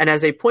option? And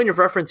as a point of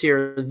reference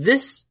here,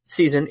 this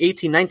season,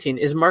 18-19,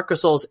 is Marc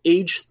Gasol's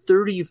age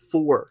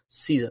 34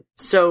 season.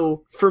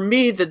 So for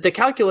me, the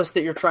calculus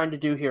that you're trying to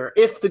do here,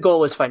 if the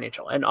goal is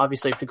financial, and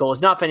obviously if the goal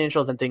is not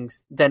financial,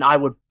 then I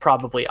would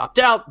probably opt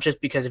out, just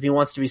because if he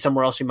wants to be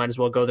somewhere else, you might as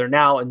well go there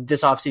now. And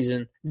this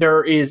offseason,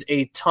 there is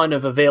a ton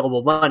of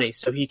available money,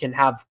 so he can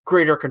have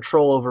greater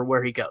control over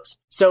where he goes.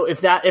 So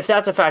if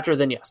that's a factor,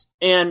 then yes.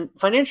 And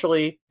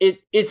financially,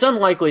 it's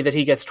unlikely that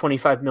he gets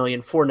 $25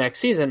 million for next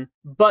season,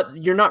 but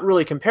you're not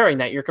really comparing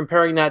that. You're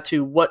comparing that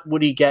to what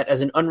would he get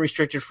as an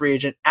unrestricted free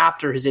agent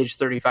after his age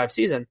 35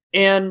 season.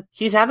 And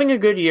he's having a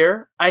good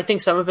year. I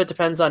think some of it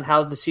depends on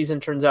how the season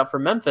turns out for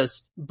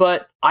Memphis,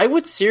 but I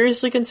would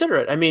seriously consider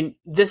it.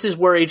 This is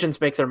where agents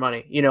make their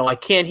money.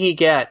 Can he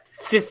get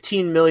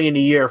 $15 million a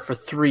year for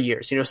 3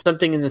 years?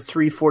 Something in the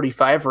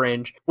 $345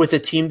 range with a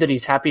team that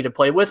he's happy to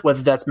play with,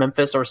 whether that's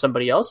Memphis or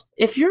somebody else.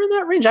 If you're in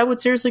that range, I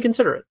would seriously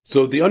consider it.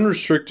 So the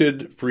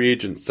unrestricted free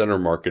agent center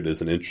market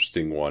is an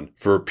interesting one.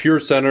 For pure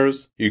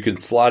centers, you can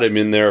slot him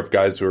in there of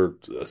guys who are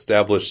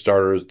established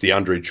starters.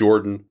 DeAndre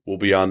Jordan will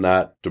be on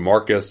that.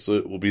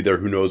 DeMarcus will be there.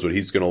 Who knows what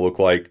he's going to look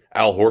like.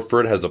 Al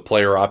Horford has a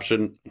player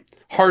option.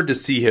 Hard to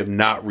see him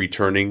not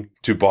returning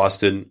to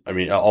Boston.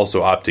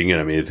 Also opting in.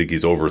 I think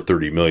he's over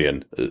 $30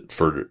 million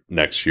for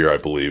next year, I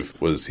believe.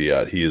 What is he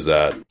at? He is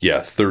at,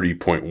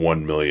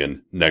 $30.1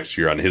 million next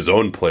year on his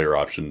own player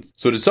options.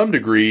 So to some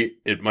degree,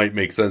 it might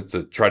make sense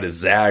to try to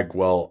zag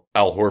while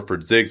Al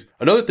Horford zigs.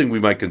 Another thing we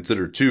might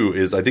consider too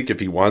is I think if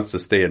he wants to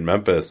stay in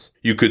Memphis,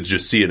 you could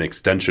just see an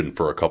extension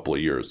for a couple of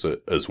years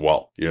as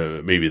well.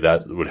 Maybe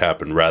that would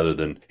happen rather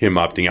than him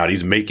opting out.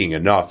 He's making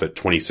enough at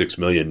 $26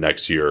 million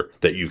next year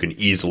that you can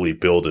easily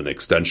build an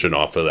extension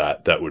off of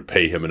that would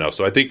pay him enough.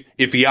 So I think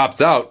if he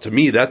opts out, to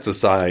me, that's a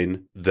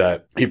sign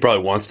that he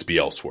probably wants to be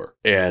elsewhere.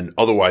 And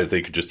otherwise,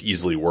 they could just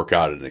easily work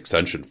out an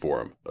extension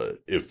for him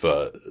if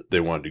they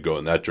wanted to go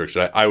in that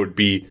direction. I would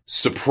be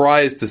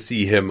surprised to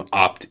see him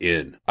opt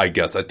in, I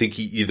guess. I think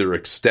he either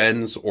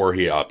extends or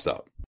he opts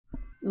out.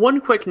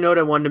 One quick note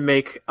I wanted to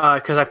make,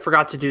 because I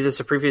forgot to do this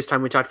the previous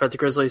time we talked about the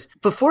Grizzlies.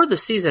 Before the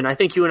season, I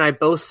think you and I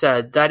both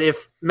said that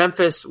if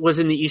Memphis was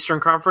in the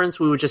Eastern Conference,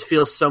 we would just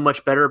feel so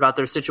much better about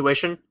their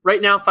situation.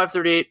 Right now,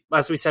 538,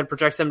 as we said,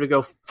 projects them to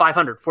go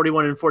 500,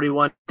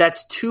 41-41.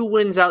 That's 2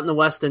 wins out in the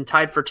West and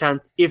tied for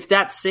 10th. If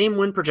that same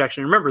win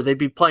projection, remember, they'd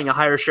be playing a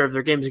higher share of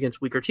their games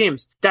against weaker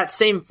teams, that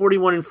same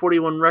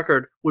 41-41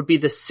 record would be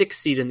the 6th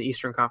seed in the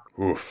Eastern Conference.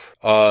 Oof.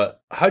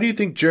 How do you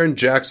think Jaren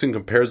Jackson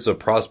compares as a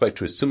prospect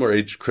to a similar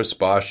age Chris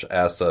Bosh?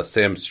 Asks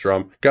Sam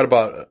Strum. Got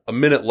about a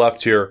minute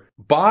left here.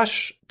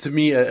 Bosh, to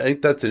me, I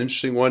think that's an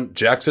interesting one.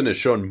 Jackson has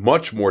shown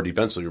much more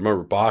defensively.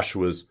 Remember, Bosh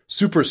was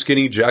super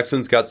skinny.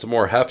 Jackson's got some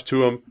more heft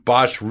to him.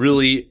 Bosh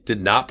really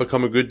did not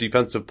become a good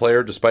defensive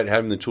player despite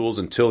having the tools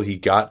until he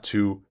got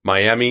to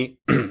Miami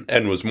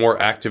and was more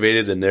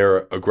activated in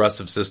their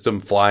aggressive system,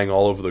 flying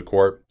all over the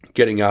court,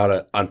 getting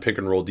out on pick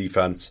and roll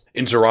defense.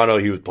 In Toronto,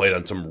 he was played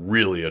on some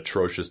really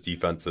atrocious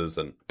defenses.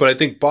 But I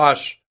think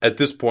Bosh, at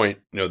this point,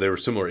 they were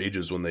similar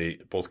ages when they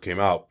both came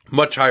out.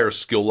 Much higher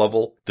skill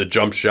level. The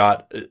jump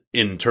shot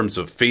in terms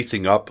of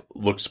facing up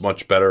looks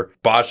much better.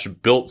 Bosh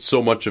built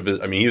so much of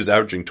it. I mean, he was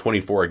averaging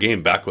 24 a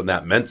game back when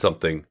that meant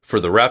something for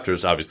the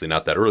Raptors. Obviously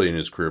not that early in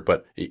his career,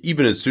 but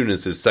even as soon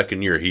as his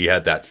second year, he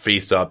had that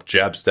face up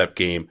jab step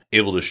game,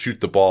 able to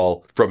shoot the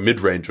ball from mid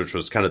range, which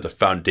was kind of the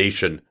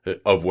foundation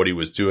of what he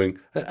was doing.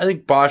 I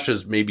think Bosh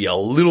is maybe a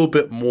little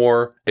bit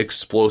more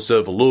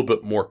explosive, a little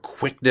bit more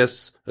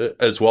quickness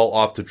as well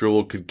off the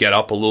dribble, could get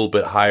up a little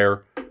bit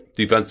higher.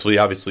 Defensively,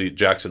 obviously,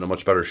 Jackson, a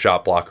much better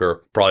shot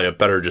blocker, probably a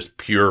better just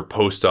pure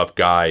post-up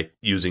guy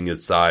using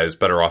his size,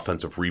 better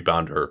offensive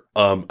rebounder.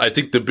 I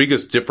think the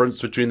biggest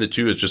difference between the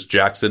two is just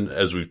Jackson,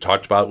 as we've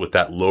talked about, with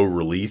that low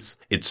release.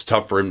 It's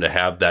tough for him to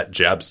have that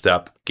jab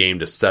step game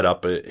to set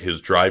up his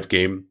drive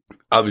game.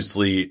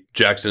 Obviously,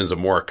 Jackson is a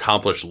more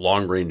accomplished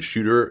long-range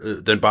shooter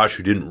than Bosh,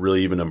 who didn't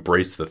really even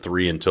embrace the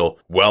three until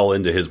well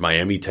into his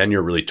Miami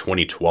tenure. Really,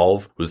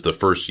 2012 was the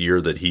first year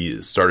that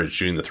he started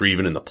shooting the three,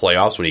 even in the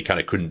playoffs when he kind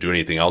of couldn't do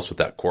anything else with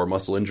that core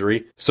muscle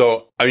injury.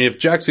 So, I mean, if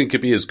Jackson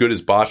could be as good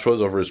as Bosh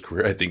was over his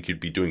career, I think he'd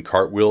be doing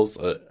cartwheels.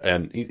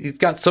 And he's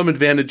got some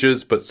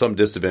advantages, but some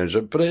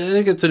disadvantages. But I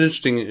think it's an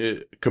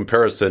interesting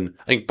comparison.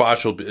 I think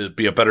Bosh will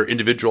be a better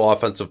individual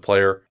offensive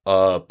player.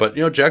 But,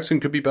 Jackson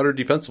could be better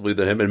defensively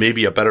than him and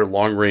maybe a better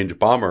long-range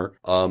bomber.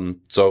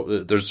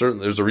 So there's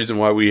a reason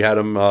why we had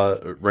him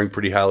ranked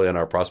pretty highly on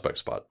our prospect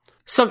spot.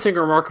 Something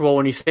remarkable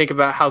when you think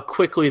about how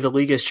quickly the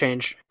league has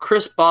changed.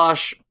 Chris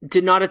Bosh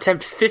did not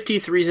attempt 50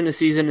 threes in a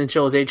season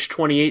until his age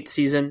 28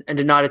 season and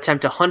did not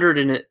attempt 100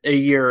 in a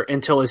year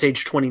until his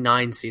age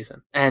 29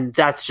 season. And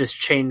that's just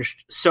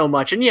changed so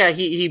much. And yeah,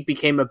 he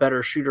became a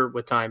better shooter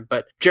with time.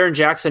 But Jaren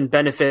Jackson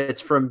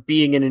benefits from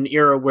being in an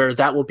era where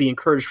that will be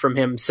encouraged from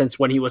him since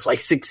when he was like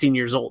 16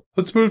 years old.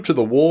 Let's move to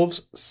the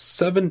Wolves.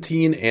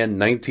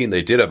 17-19.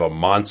 They did have a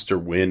monster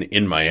win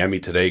in Miami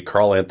today.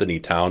 Karl Anthony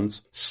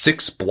Towns,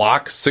 6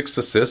 blocks, 6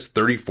 assists,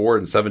 34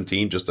 and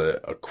 17. Just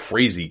a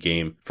crazy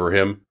game for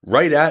him.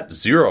 Right at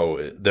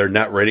 0, their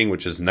net rating,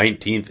 which is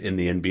 19th in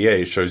the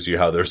NBA, shows you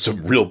how there's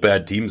some real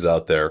bad teams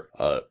out there.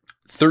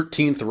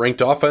 13th ranked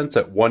offense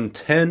at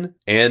 110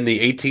 and the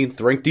 18th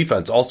ranked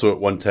defense also at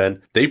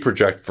 110. They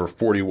project for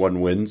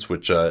 41 wins,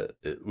 which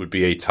would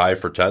be a tie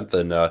for 10th,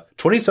 and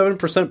 27%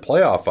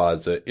 playoff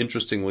odds.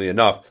 Interestingly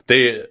enough,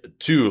 they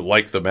too,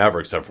 like the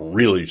Mavericks, have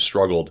really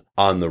struggled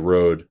on the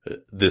road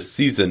this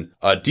season.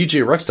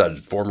 DJ Rexdad,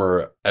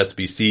 former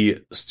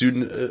SBC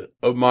student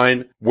of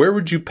mine, where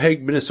would you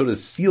peg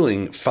Minnesota's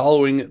ceiling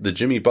following the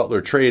Jimmy Butler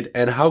trade,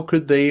 and how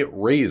could they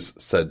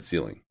raise said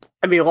ceiling?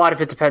 I mean, a lot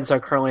of it depends on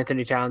Karl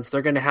Anthony Towns.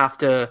 They're going to have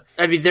to.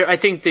 I mean, I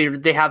think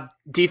they have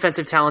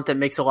defensive talent that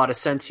makes a lot of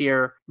sense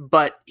here,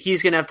 but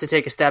he's going to have to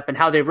take a step. And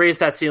how they raise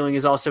that ceiling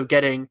is also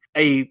getting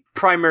a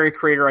primary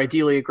creator,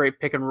 ideally a great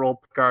pick and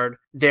roll guard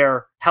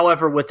there.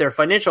 However, with their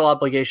financial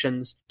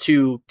obligations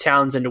to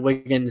Towns and to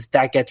Wiggins,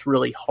 that gets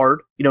really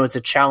hard. It's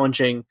a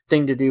challenging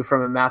thing to do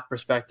from a math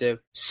perspective.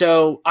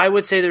 So I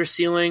would say their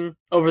ceiling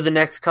over the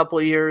next couple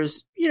of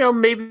years,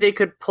 maybe they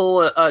could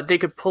pull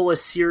a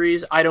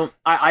series.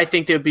 I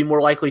think they would be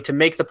more likely to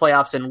make the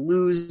playoffs and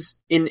lose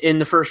in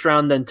the first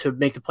round than to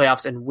make the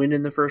playoffs and win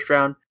in the first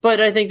round.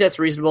 But I think that's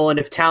reasonable. And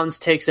if Towns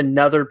takes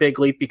another big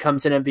leap,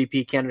 becomes an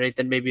MVP candidate,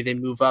 then maybe they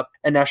move up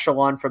an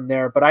echelon from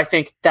there. But I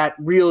think that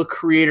real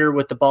creator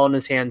with the ball in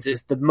his hands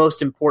is the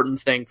most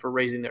important thing for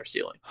raising their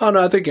ceiling. Oh,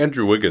 no, I think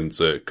Andrew Wiggins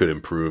could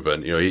improve,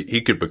 and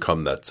he could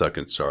become that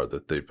second star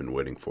that they've been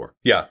waiting for.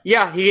 Yeah,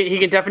 he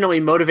can definitely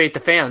motivate the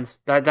fans.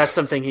 That's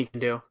something he can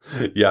do.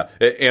 Yeah,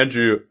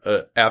 Andrew,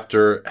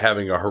 after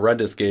having a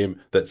horrendous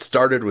game that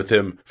started with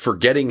him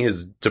forgetting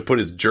to put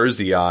his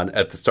jersey on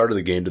at the start of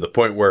the game, to the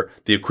point where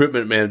the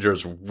equipment manager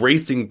is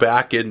racing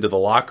back into the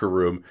locker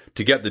room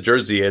to get the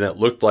jersey, and it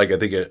looked like I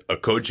think a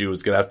Koji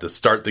was going to have to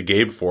start the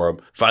game for him.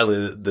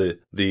 Finally,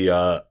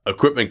 the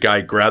equipment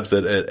guy grabs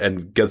it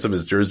and gets him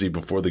his jersey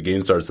before the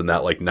game starts in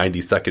that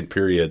 90-second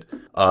period.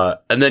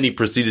 And then he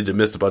proceeded to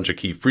miss a bunch of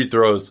key free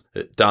throws.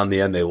 Down the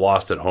end, they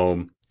lost at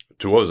home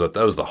what was that?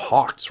 That was the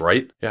Hawks,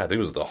 right? Yeah, I think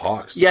it was the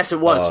Hawks. Yes, it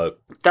was.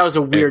 That was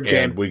a weird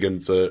game. And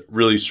Wiggins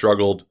really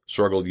struggled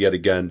yet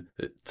again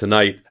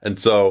tonight. And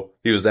so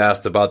he was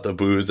asked about the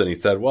boos, and he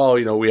said, well,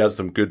 we have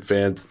some good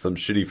fans and some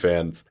shitty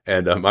fans.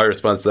 And my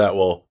response to that,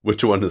 well,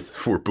 which one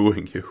were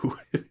booing you?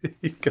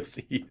 Because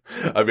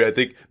I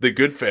think the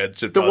good fans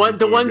should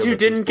the ones who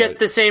didn't get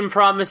the same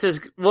promise as,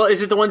 well,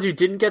 is it the ones who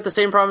didn't get the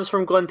same promise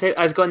from Glenn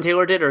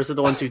Taylor did, or is it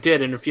the ones who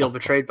did and feel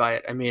betrayed by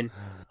it? I mean,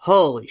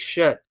 holy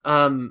shit.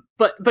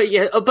 But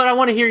I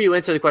want to hear you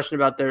answer the question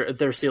about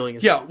their ceiling.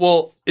 Yeah,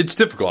 well, it's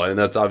difficult, and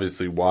that's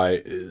obviously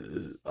why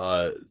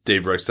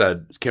Dave Rick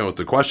came with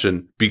the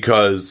question,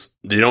 because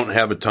they don't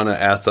have a ton of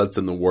assets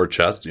in the war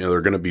chest.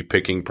 They're going to be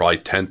picking probably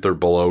 10th or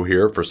below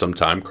here for some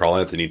time.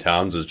 Karl-Anthony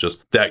Towns is just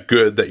that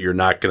good that you're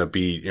not going to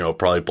be,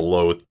 probably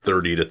below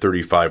 30 to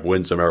 35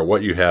 wins no matter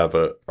what you have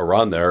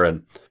around there.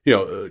 And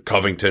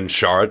Covington,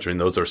 Saric,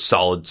 those are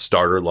solid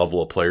starter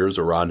level of players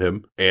around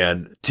him.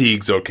 And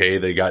Teague's okay.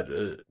 They got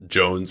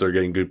Jones. They're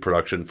getting good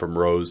production from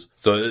Rose.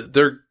 So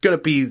they're going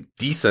to be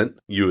decent,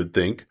 you would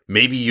think.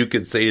 Maybe you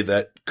could say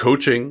that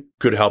coaching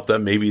could help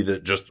them. Maybe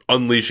that just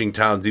unleashing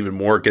Towns even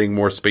more, getting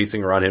more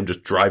spacing around him,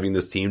 just driving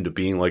this team to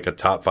being like a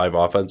top 5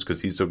 offense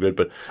because he's so good.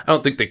 But I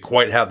don't think they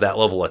quite have that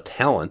level of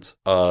talent.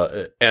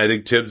 And I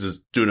think Tibbs is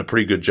doing a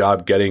pretty good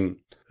job getting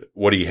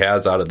what he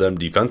has out of them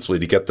defensively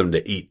to get them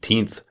to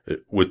 18th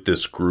with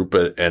this group,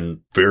 and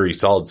very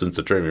solid since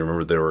the trade.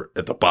 Remember, they were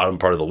at the bottom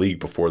part of the league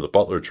before the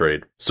Butler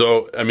trade.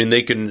 So,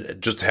 they can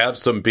just have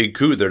some big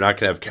coup. They're not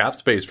going to have cap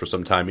space for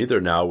some time either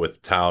now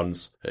with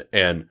Towns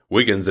and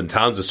Wiggins, and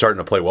Towns is starting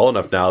to play well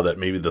enough now that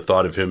maybe the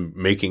thought of him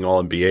making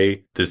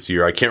All-NBA this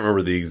year, I can't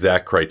remember the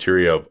exact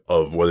criteria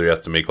of whether he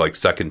has to make like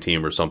second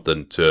team or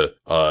something to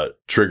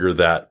trigger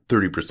that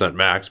 30%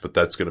 max, but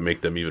that's going to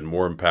make them even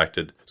more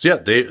impacted. So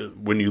yeah,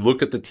 when you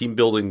look at the team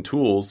building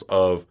tools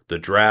of the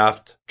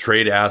draft,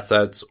 trade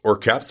assets, or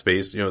cap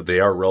space, they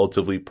are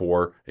relatively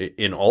poor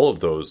in all of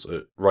those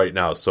right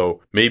now.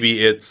 So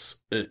maybe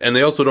and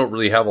they also don't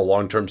really have a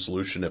long-term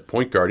solution at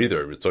point guard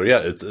either. So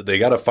yeah, they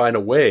got to find a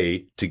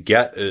way to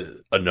get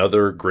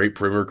another great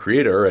perimeter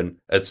creator. And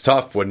it's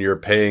tough when you're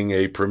paying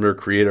a perimeter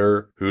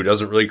creator who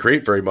doesn't really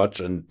create very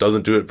much and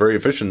doesn't do it very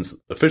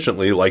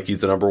efficiently, like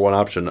he's the number one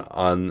option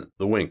on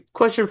the wing.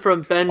 Question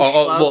from Ben.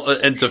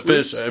 And to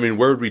finish,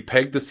 where would we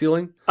peg the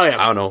ceiling? Oh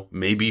yeah, I don't know,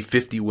 maybe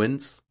 50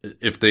 wins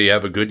if they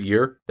have a good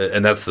year,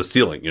 and that's the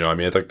ceiling.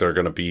 I think they're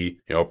going to be,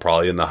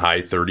 probably in the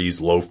high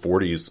 30s, low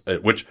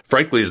 40s, which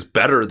frankly is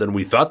better than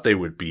we thought they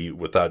would be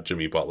without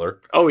Jimmy Butler.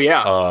 Oh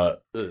yeah.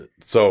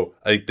 So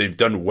I think they've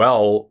done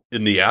well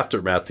in the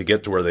aftermath to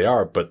get to where they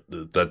are, but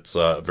that's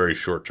very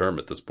short term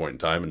at this point in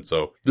time. And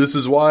so this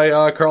is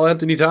why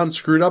Karl-Anthony Towns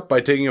screwed up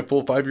by taking a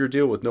full 5-year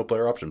deal with no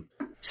player option.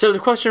 So the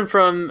question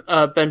from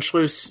Ben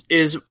Schluss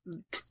is,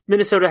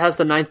 Minnesota has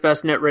the 9th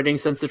best net rating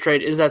since the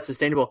trade. Is that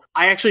sustainable?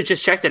 I actually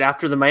just checked it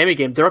after the Miami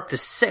game. They're up to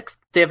 6th.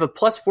 They have a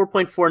plus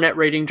 4.4 net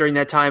rating during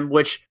that time,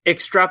 which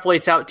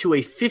extrapolates out to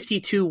a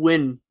 52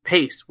 win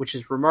pace, which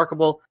is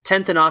remarkable.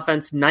 10th in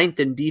offense, 9th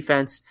in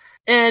defense.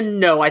 And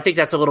no, I think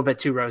that's a little bit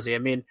too rosy.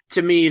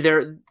 To me,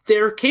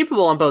 they're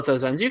capable on both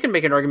those ends. You can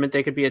make an argument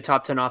they could be a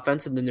top 10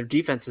 offense, and then their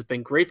defense has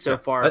been great so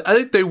far. I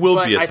think they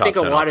will be a top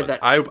 10 offense. Of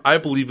that, I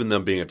believe in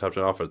them being a top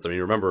 10 offense.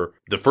 remember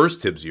the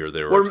first Tibbs year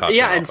they were a top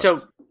 10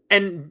 offense.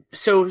 And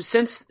so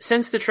since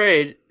the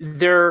trade,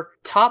 they're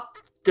top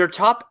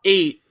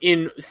 8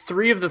 in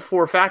 3 of the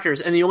 4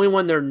 factors, and the only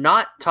one they're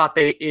not top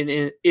 8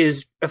 in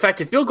is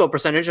effective field goal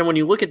percentage. And when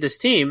you look at this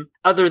team,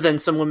 other than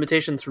some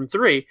limitations from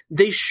 3,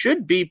 they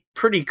should be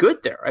pretty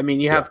good there.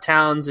 You have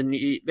Towns, and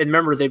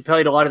remember they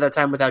played a lot of that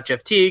time without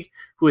Jeff Teague,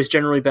 who has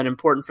generally been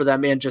important for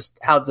them, and just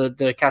how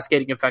the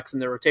cascading effects in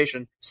their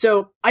rotation.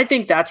 So I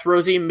think that's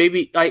rosy.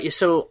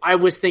 I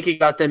was thinking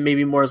about them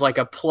maybe more as like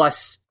a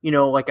plus,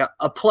 like a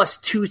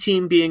 +2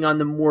 team being on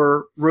the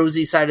more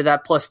rosy side of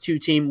that.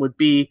 +2 team would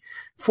be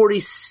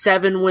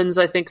 47 wins,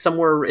 I think,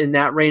 somewhere in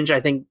that range.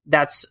 I think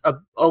that's a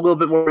little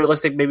bit more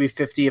realistic, maybe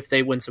 50 if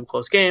they win some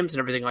close games and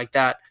everything like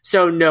that.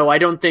 So no, I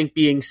don't think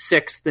being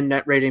 6th in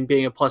net rating,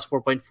 being a plus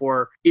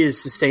 4.4 is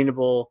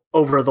sustainable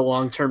over the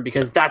long term,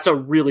 because that's a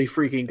really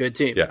freaking good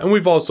team. Yeah, and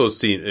we've also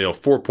seen,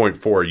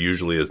 4.4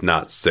 usually is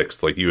not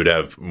 6th. Like, you would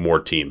have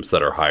more teams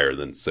that are higher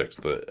than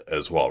 6th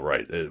as well,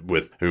 right?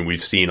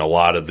 We've seen a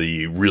lot of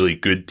the really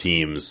good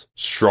teams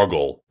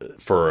struggle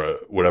for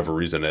whatever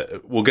reason.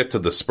 We'll get to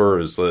the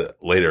Spurs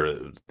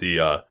later.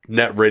 The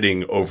net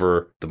rating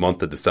over the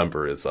month of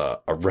December is a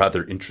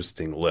rather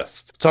interesting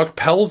list. Talk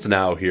Pels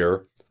now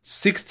here.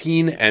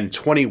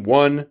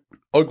 16-21.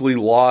 Ugly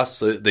loss.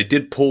 They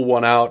did pull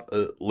one out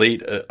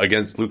late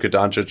against Luka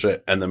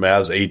Doncic and the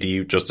Mavs.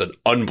 AD, just an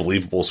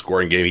unbelievable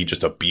scoring game. He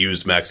just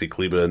abused Maxi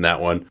Kleber in that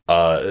one.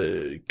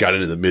 Got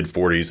into the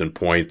mid-40s in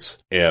points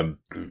and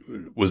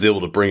was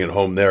able to bring it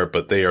home there.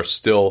 But they are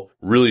still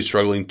really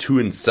struggling.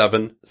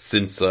 2-7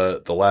 since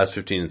the last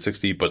 15 and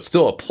 60, but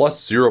still a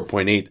plus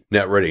 0.8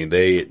 net rating.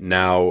 They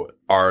now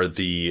are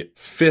the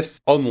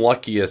 5th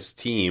unluckiest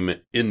team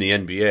in the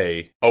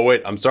NBA. Oh,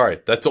 wait, I'm sorry.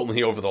 That's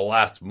only over the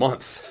last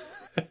month.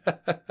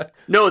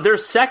 No, they're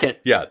second.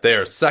 Yeah, they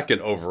are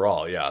second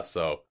overall. Yeah,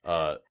 so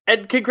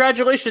and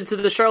congratulations to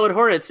the Charlotte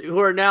Hornets, who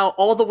are now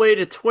all the way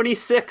to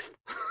 26th.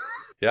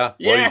 Yeah,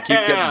 well, you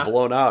keep getting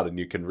blown out, and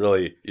you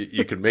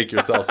can make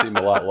yourself seem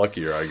a lot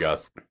luckier, I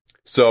guess.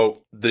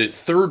 So the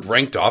third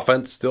ranked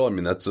offense still, I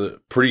mean, that's a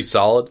pretty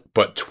solid,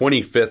 but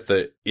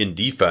 25th in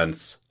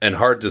defense, and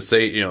hard to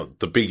say,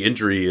 the big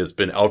injury has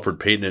been Alfred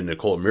Payton and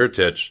Nikola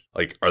Mirotic.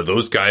 Like, are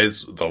those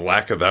guys, the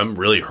lack of them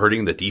really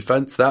hurting the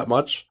defense that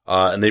much?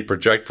 And they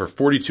project for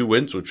 42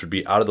 wins, which would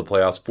be out of the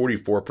playoffs,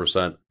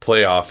 44%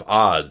 playoff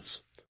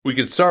odds. We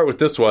could start with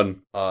this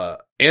one.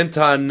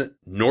 Anton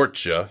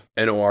Nortja,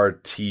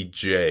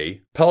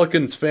 Nortj.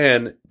 Pelicans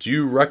fan, do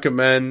you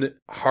recommend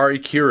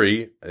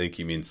Harikiri, I think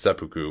he means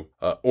seppuku,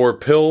 or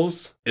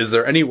pills? Is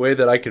there any way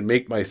that I can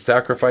make my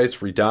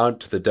sacrifice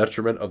redound to the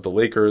detriment of the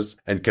Lakers?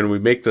 And can we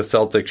make the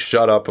Celtics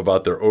shut up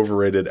about their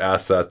overrated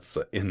assets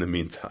in the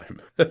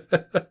meantime?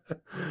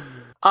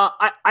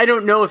 I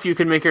don't know if you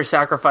can make your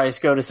sacrifice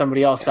go to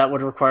somebody else. That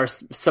would require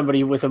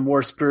somebody with a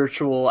more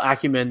spiritual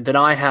acumen than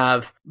I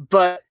have.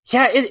 But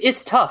yeah,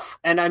 it's tough.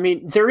 And I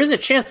mean, there is a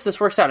chance this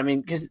works out. I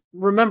mean, because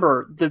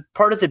remember, the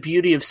part of the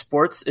beauty of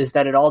sports is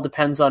that it all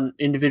depends on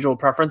individual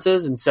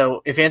preferences. And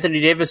so if Anthony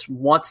Davis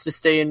wants to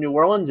stay in New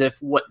Orleans,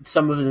 if what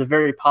some of the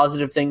very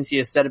positive things he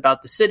has said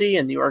about the city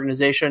and the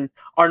organization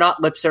are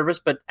not lip service,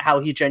 but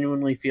how he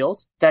genuinely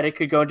feels, that it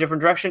could go a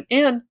different direction.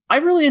 And I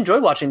really enjoy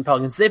watching the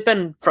Pelicans. They've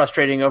been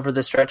frustrating over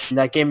the stretch. In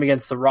that game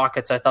against the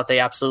Rockets, I thought they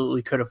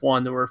absolutely could have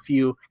won. There were a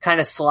few kind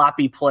of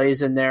sloppy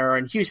plays in there.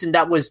 And Houston,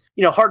 that was,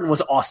 Harden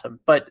was awesome.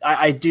 But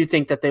I do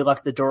think that they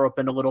left the door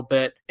open a little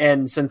bit.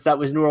 And since that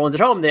was New Orleans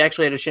at home, they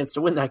actually had a chance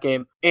to win that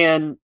game.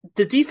 And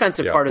the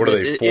defensive part of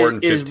this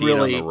is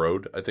really on the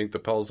road. I think the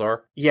Pels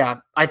are.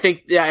 Yeah, I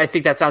think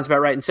that sounds about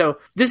right. And so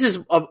this is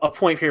a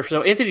point here.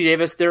 So Anthony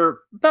Davis, they're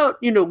about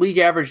league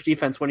average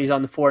defense when he's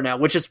on the floor now,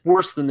 which is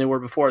worse than they were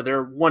before.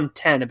 They're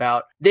 110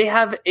 about. They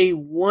have a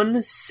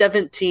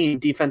 117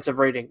 defensive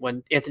rating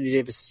when Anthony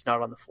Davis is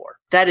not on the floor.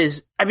 That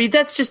is, I mean,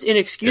 that's just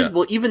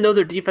inexcusable. Yeah. Even though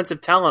their defensive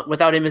talent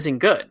without him isn't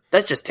good,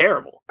 that's just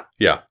terrible.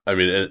 Yeah, I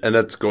mean, and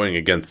that's going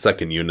against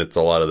second units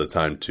a lot of the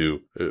time,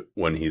 too,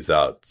 when he's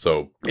out.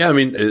 So, yeah, I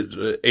mean,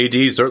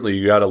 AD, certainly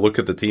you got to look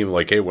at the team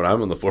like, hey, when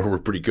I'm on the floor, we're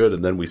pretty good,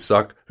 and then we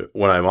suck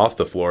when I'm off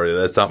the floor.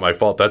 That's not my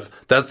fault. That's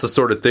the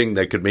sort of thing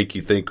that could make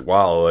you think,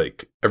 wow,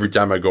 like, every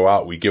time I go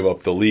out, we give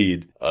up the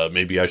lead.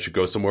 Maybe I should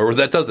go somewhere where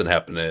that doesn't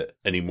happen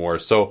anymore.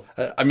 So,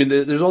 I mean,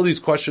 there's all these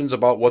questions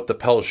about what the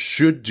Pels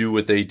should do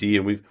with AD,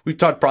 and we've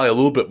talked probably a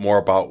little bit more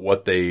about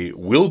what they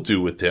will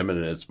do with him,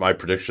 and it's my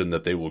prediction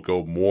that they will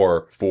go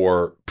more for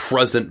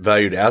present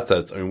valued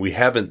assets. I mean, we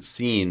haven't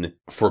seen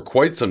for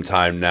quite some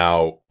time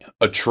now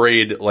a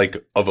trade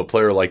like of a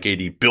player like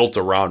AD built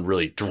around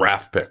really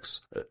draft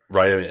picks,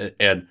 right?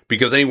 And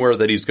because anywhere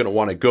that he's going to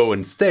want to go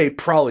and stay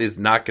probably is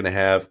not going to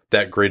have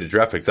that great of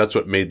draft picks. That's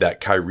what made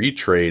that Kyrie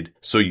trade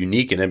so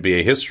unique in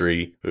NBA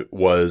history,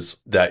 was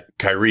that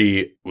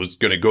Kyrie was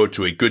going to go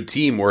to a good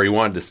team where he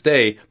wanted to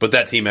stay, but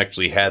that team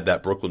actually had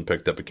that Brooklyn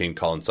pick that became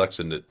Colin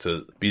Sexton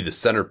to be the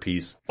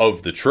centerpiece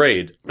of the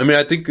trade. I mean,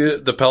 I think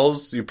the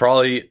Pels, you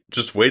probably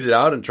just wait it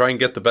out and try and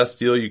get the best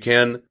deal you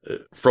can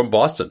from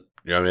Boston.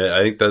 I mean,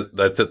 I think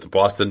that's it. The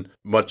Boston,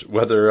 much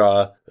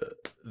whether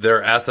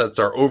their assets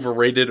are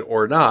overrated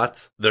or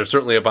not, they're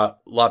certainly a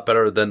lot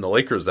better than the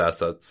Lakers'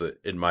 assets,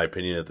 in my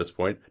opinion, at this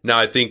point. Now,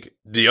 I think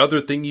the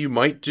other thing you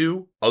might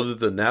do, other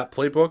than that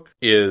playbook,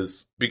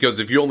 is, because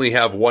if you only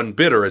have one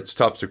bidder, it's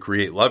tough to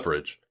create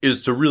leverage,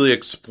 is to really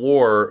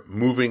explore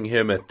moving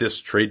him at this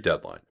trade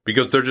deadline.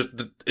 Because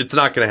it's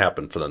not going to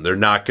happen for them. They're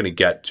not going to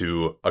get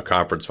to a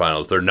conference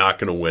finals. They're not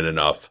going to win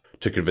enough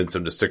to convince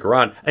him to stick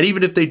around. And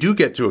even if they do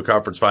get to a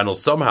conference final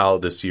somehow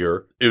this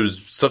year, it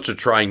was such a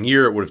trying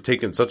year. It would have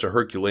taken such a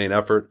Herculean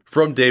effort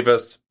from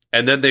Davis.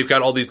 And then they've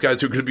got all these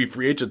guys who are going to be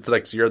free agents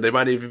next year. They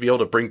might even be able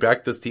to bring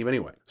back this team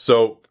anyway.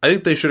 So I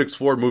think they should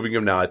explore moving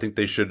him now. I think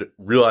they should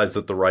realize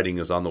that the writing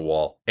is on the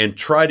wall and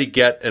try to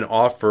get an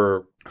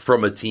offer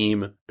from a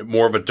team,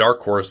 more of a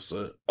dark horse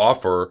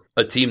offer,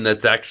 a team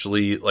that's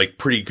actually like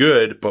pretty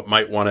good, but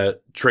might want to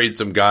trade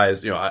some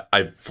guys.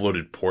 I've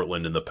floated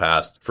Portland in the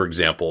past, for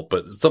example,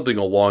 but something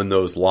along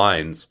those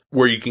lines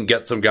where you can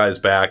get some guys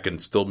back and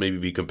still maybe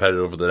be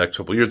competitive over the next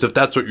couple of years. If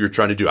that's what you're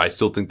trying to do, I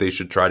still think they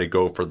should try to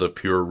go for the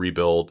pure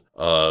rebuild.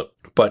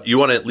 But you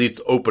want to at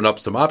least open up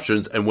some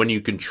options. And when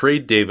you can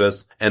trade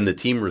Davis and the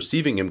team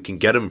receiving him can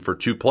get him for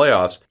 2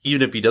 playoffs,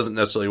 even if he doesn't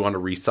necessarily want to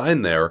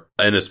re-sign there,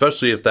 and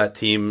especially if that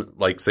team,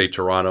 like say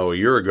Toronto a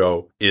year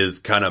ago, is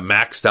kind of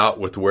maxed out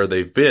with where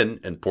they've been,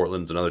 and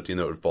Portland's another team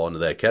that would fall into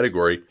that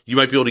category, you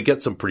might be able to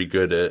get some pretty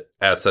good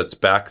assets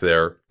back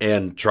there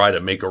and try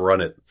to make a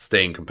run at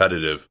staying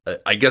competitive.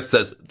 I guess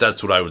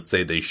that's what I would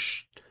say they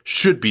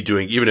should be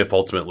doing, even if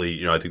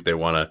ultimately, I think they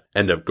want to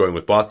end up going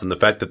with Boston. The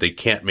fact that they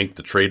can't make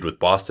the trade with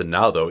Boston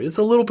now, though, is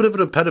a little bit of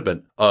an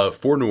impediment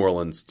for New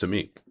Orleans to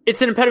me.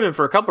 it's an impediment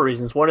for a couple of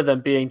reasons. One of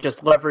them being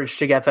just leverage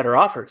to get better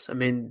offers. I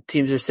mean,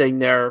 teams are sitting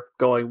there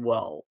going,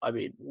 well, I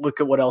mean, look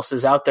at what else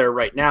is out there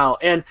right now.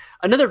 And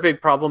another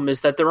big problem is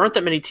that there aren't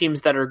that many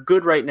teams that are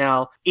good right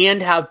now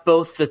and have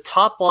both the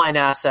top line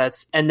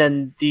assets and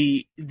then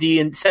the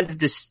incentive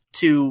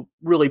to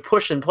really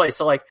push and play.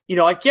 So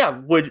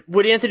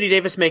would Anthony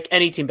Davis make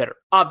any team better?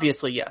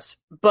 Obviously, yes.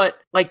 But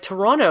like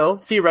Toronto,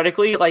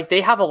 theoretically, like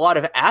they have a lot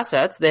of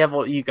assets. They have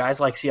you guys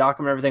like Siakam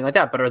and everything like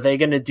that. But are they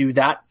going to do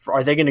that?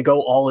 Are they going to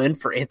go all in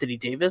for Anthony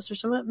Davis or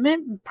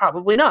something?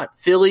 Probably not.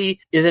 Philly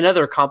is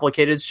another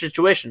complicated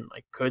situation.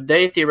 Like, could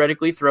they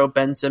theoretically throw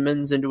Ben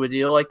Simmons into a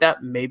deal like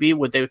that? Maybe.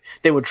 Would they?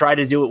 They would try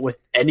to do it with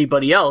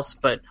anybody else,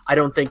 but I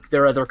don't think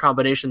their other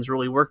combinations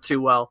really work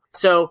too well.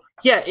 So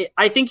yeah,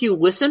 I think you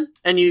listen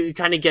and you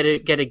kind of get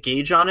a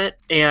gauge on it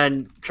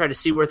and try to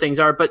see where things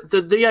are. But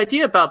the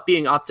idea about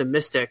being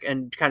optimistic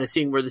and kind of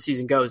seeing where the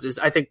season goes is,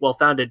 I think,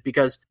 well-founded,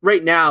 because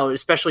right now,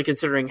 especially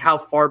considering how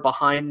far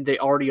behind they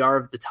already are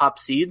of the top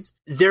seeds,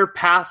 their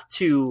path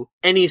to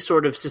any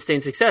sort of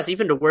sustained success,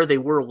 even to where they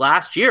were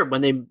last year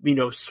when they,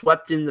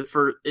 swept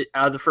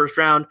out of the first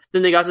round,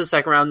 then they got to the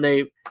second round,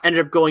 they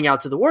ended up going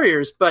out to the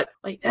Warriors. But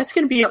like that's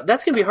going to be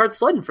hard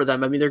sledding for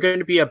them. I mean, they're going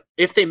to be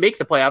if they make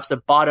the playoffs,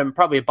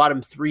 probably a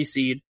bottom 3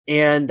 seed,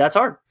 and that's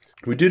hard.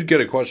 We did get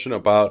a question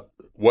about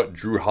what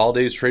Jrue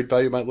Holiday's trade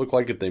value might look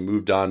like if they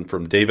moved on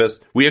from Davis.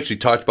 We actually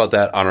talked about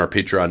that on our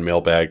Patreon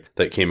mailbag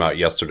that came out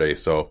yesterday.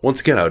 So once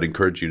again, I would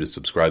encourage you to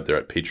subscribe there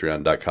at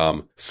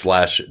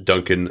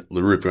patreon.com/Duncan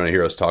LaRue if you want to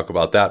hear us talk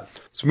about that.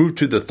 Let's move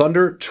to the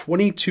Thunder,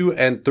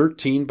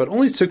 22-13, but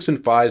only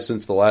 6-5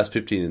 since the last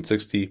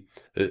 15-60.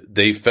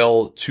 They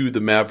fell to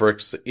the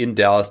Mavericks in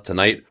Dallas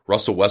tonight.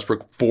 Russell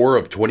Westbrook, 4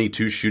 of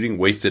 22 shooting,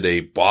 wasted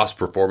a boss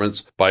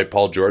performance by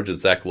Paul George,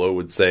 as Zach Lowe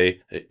would say,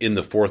 in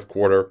the fourth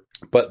quarter.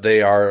 But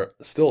they are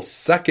still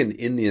second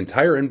in the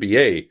entire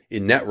NBA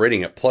in net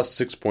rating at plus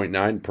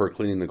 6.9 per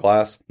cleaning the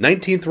glass.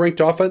 19th ranked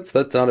offense,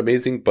 that's not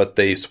amazing, but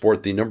they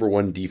sport the number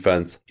 1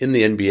 defense in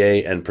the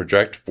NBA and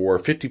project for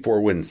 54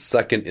 wins,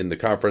 second in the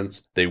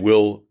conference. They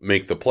will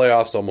make the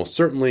playoffs almost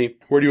certainly.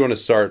 Where do you want to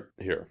start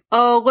here?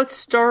 Let's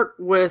start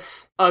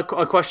with a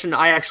question.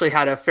 I actually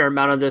had a fair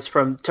amount of this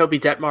from Toby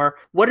Detmar.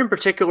 What in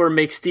particular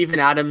makes Steven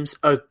Adams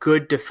a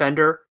good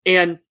defender?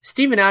 And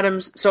Steven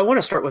Adams, so I want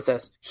to start with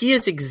this. He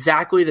is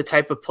exactly the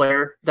type of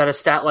player that a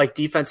stat like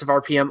defensive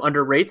RPM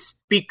underrates,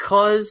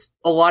 because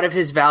a lot of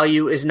his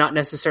value is not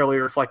necessarily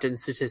reflected in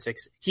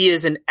statistics. He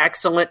is an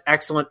excellent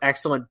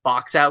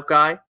box out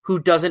guy who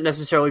doesn't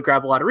necessarily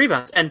grab a lot of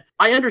rebounds. And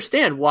I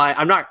understand why.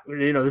 I'm not,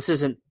 this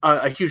isn't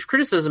a huge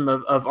criticism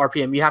of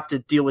RPM. You have to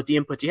deal with the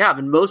inputs you have.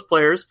 And most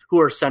players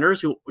who are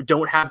centers who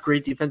don't have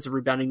great defensive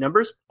rebounding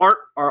numbers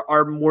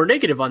are more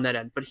negative on that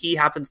end. But he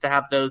happens to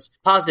have those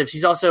positives.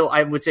 He's also,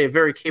 I would say, a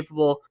very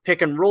capable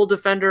pick and roll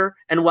defender.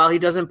 And while he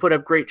doesn't put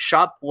up great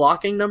shot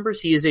blocking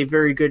numbers, he is a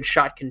very good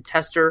shot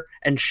contester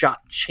and shot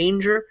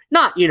changer.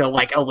 Not,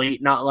 like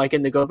elite, not like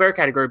in the Gobert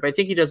category, but I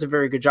think he does a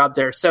very good job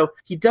there. So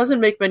he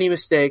doesn't make many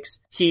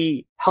mistakes.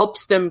 He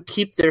helps them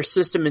keep their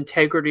system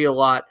integrity a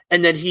lot.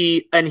 And then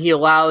he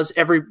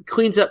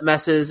cleans up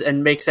messes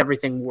and makes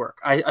everything work.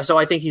 So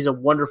I think he's a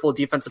wonderful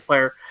defensive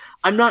player.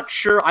 I'm not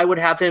sure I would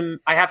have him.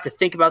 I have to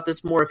think about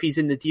this more if he's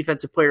in the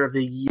defensive player of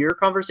the year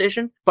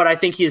conversation, but I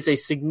think he is a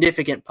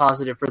significant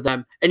positive for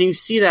them. And you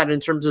see that in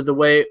terms of the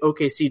way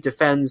OKC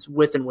defends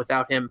with and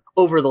without him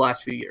over the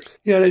last few years.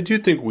 Yeah, and I do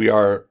think we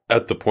are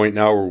at the point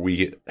now where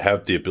we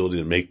have the ability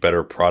to make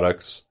better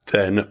products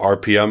than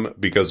RPM,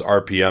 because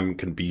RPM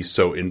can be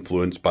so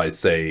influenced by,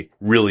 say,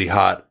 really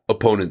hot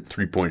opponent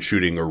 3-point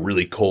shooting or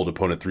really cold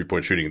opponent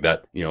 3-point shooting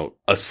that,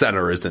 a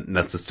center isn't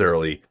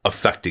necessarily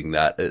affecting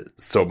that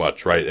so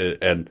much, right?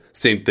 And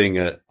same thing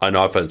on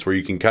offense, where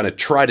you can kind of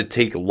try to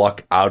take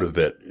luck out of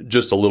it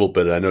just a little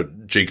bit. I know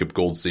Jacob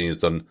Goldstein has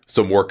done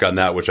some work on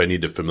that, which I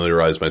need to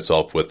familiarize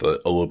myself with a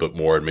little bit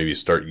more and maybe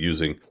start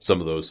using some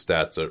of those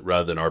stats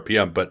rather than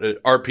RPM. But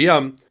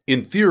RPM,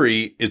 in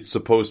theory, it's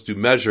supposed to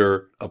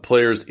measure a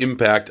player's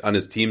impact on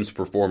his team's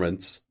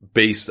performance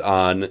based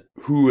on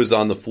who is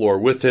on the floor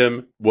with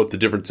him, what the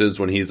difference is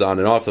when he's on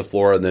and off the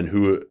floor, and then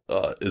who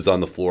is on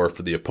the floor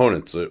for the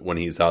opponents when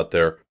he's out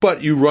there.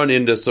 But you run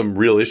into some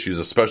real issues,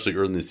 especially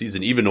early in the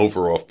season, even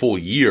over a full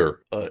year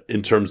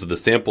in terms of the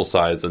sample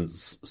size. And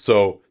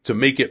so to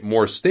make it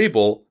more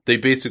stable, they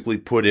basically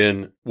put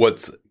in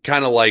what's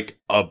kind of like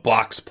a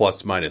box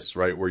plus minus,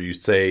 right? Where you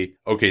say,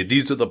 okay,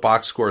 these are the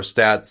box score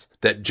stats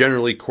that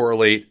generally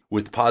correlate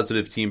with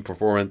positive team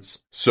performance.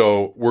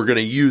 So we're going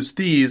to use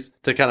these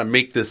to kind of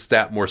make this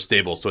stat more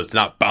stable so it's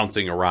not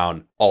bouncing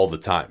around all the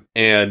time.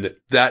 And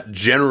that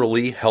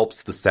generally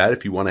helps the stat.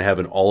 If you want to have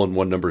an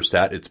all-in-one number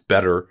stat, it's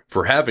better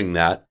for having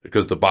that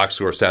because the box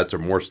score stats are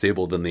more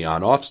stable than the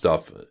on-off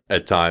stuff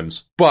at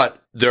times.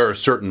 But there are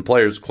certain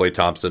players, Klay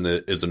Thompson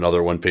is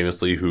another one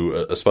famously, who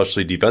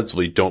especially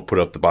defensively don't put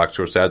up the box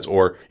score stats,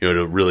 or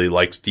really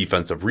likes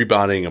defensive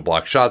rebounding and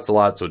block shots a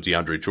lot. So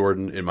DeAndre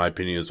Jordan, in my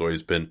opinion, has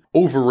always been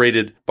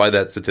overrated by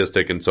that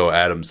statistic. And so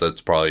Adams,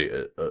 that's probably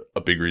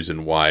a big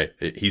reason why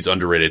he's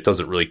underrated. It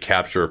doesn't really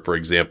capture, for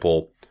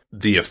example,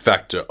 the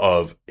effect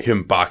of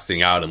him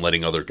boxing out and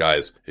letting other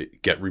guys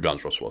get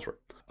rebounds, Russell Westbrook.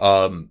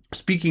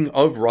 Speaking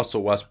of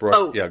Russell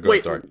Westbrook, go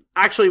ahead, sorry.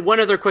 Actually, one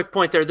other quick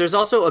point there. There's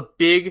also a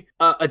big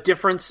a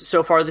difference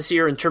so far this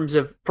year in terms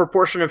of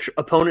proportion of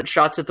opponent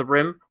shots at the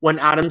rim when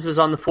Adams is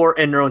on the floor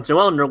and Nerlens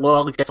Noel.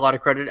 Noel gets a lot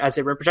of credit as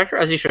a rim protector,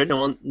 as he should.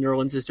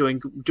 Nerlens is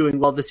doing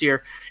well this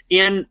year.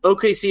 And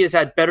OKC has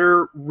had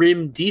better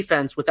rim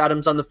defense with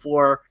Adams on the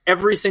floor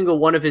every single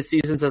one of his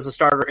seasons as a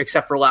starter,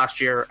 except for last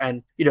year.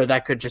 And,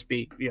 that could just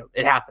be,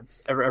 it happens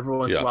every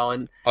once in a while.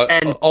 And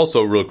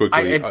also, real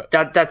quickly,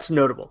 that's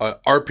notable.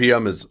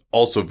 RPM is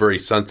also very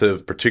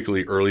sensitive,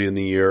 particularly early in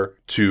the year,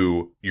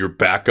 to your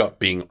backup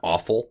being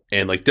awful.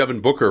 And like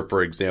Devin Booker,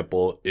 for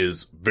example,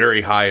 is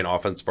very high in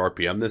offensive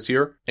RPM this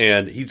year.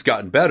 And he's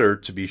gotten better,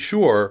 to be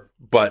sure,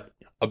 but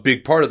a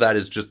big part of that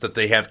is just that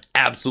they have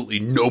absolutely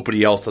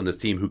nobody else on this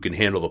team who can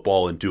handle the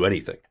ball and do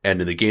anything.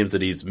 And in the games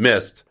that he's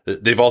missed,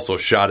 they've also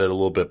shot it a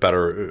little bit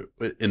better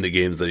in the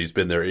games that he's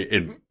been there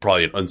in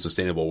probably an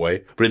unsustainable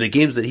way. But in the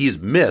games that he's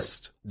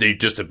missed, they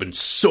just have been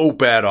so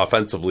bad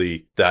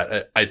offensively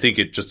that I think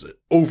it just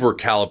over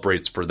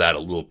calibrates for that a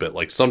little bit.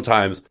 Like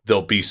sometimes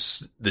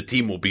the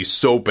team will be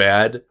so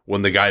bad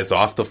when the guy's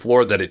off the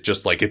floor that it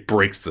just it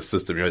breaks the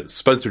system.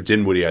 Spencer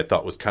Dinwiddie, I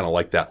thought, was kind of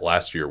like that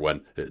last year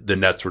when the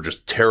Nets were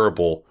just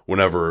terrible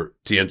whenever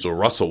D'Angelo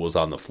Russell was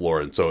on the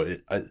floor. And so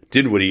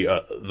Dinwiddie,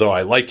 though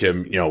I like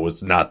him,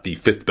 was not the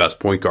fifth best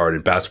point guard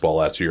in basketball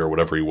last year or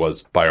whatever he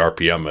was by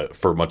RPM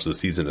for much of the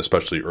season,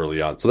 especially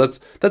early on. So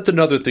that's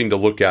another thing to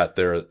look at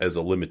there as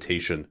a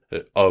limitation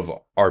of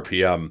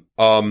RPM.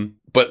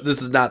 But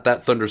this is not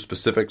that Thunder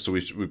specific, so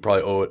we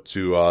probably owe it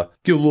to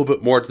give a little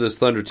bit more to this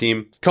Thunder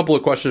team. A couple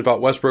of questions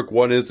about Westbrook.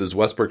 One is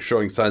Westbrook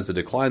showing signs of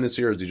decline this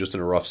year? Is he just in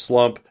a rough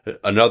slump?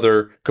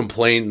 Another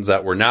complaint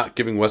that we're not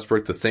giving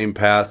Westbrook the same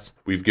pass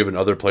we've given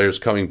other players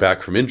coming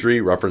back from injury,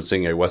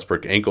 referencing a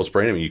Westbrook ankle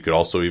sprain. I mean, you could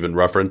also even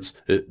reference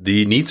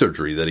the knee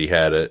surgery that he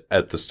had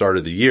at the start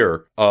of the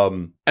year.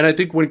 And I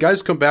think when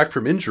guys come back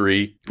from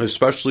injury,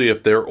 especially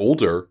if they're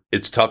older,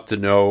 it's tough to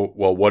know,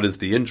 well, what is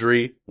the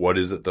injury? What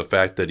is it the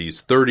fact that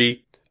he's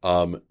 30?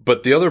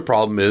 But the other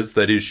problem is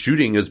that his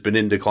shooting has been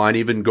in decline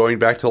even going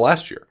back to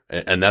last year.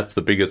 And that's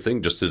the biggest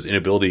thing, just his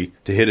inability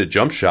to hit a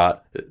jump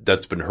shot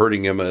that's been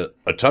hurting him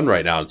a ton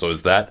right now. And so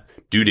is that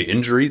due to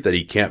injury that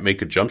he can't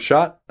make a jump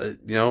shot,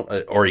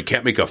 or he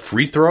can't make a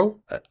free throw?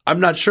 I'm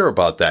not sure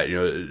about that.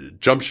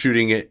 Jump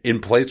shooting in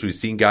place, we've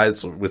seen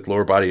guys with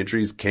lower body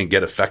injuries can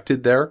get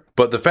affected there.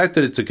 But the fact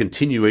that it's a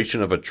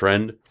continuation of a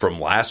trend from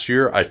last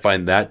year, I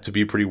find that to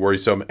be pretty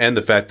worrisome. And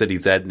the fact that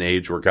he's at an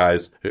age where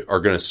guys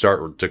are going to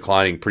start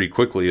declining pretty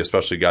quickly,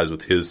 especially guys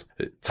with his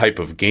type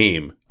of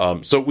game.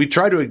 So we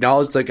try to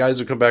acknowledge that guys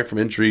who come back from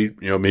injury,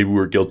 maybe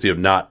we're guilty of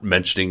not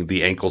mentioning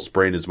the ankle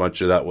sprain as much.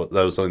 That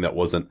was something that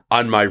wasn't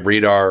on my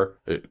radar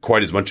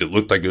quite as much. It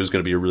looked like it was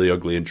going to be a really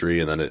ugly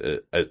injury, and then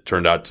it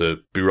turned out to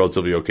be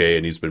relatively okay,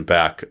 and he's been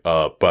back.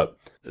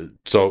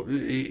 So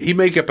he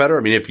may get better. I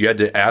mean, if you had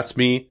to ask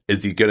me,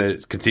 is he going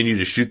to continue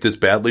to shoot this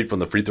badly from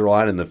the free throw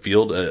line in the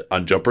field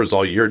on jumpers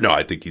all year? No,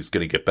 I think he's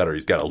going to get better.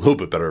 He's got a little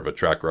bit better of a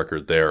track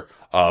record there.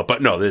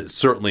 But no,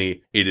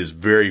 certainly it is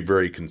very,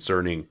 very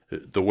concerning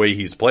the way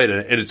he's played.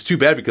 And it's too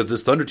bad because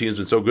this Thunder team has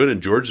been so good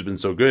and George has been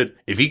so good.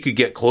 If he could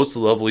get close to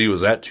the level he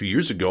was at 2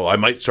 years ago, I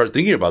might start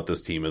thinking about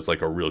this team as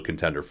like a real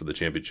contender for the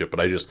championship.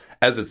 But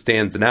as it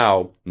stands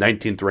now,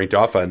 19th ranked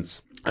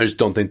offense, I just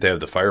don't think they have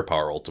the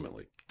firepower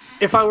ultimately.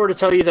 If I were to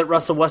tell you that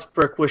Russell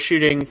Westbrook was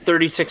shooting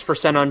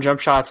 36% on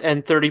jump shots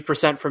and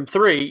 30% from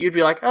three, you'd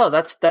be like, oh,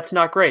 that's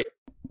not great.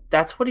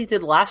 That's what he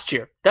did last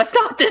year. That's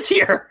not this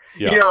year.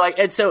 Yeah.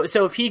 And so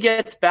if he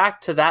gets back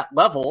to that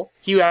level,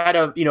 he had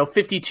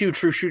 52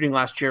 true shooting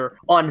last year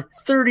on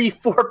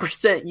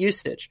 34%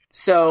 usage.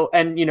 So,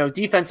 and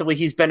defensively,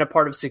 he's been a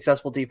part of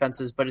successful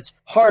defenses, but it's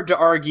hard to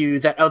argue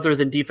that other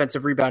than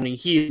defensive rebounding,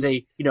 he is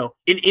an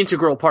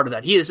integral part of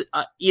that. He is,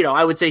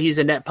 I would say he's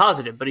a net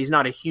positive, but he's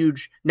not a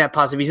huge net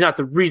positive. He's not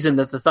the reason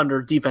that the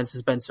Thunder defense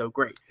has been so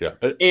great. Yeah.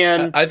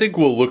 And I think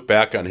we'll look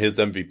back on his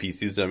MVP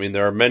season. I mean,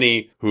 there are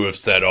many who have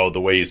said, oh,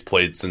 the way he's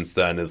played since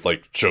then is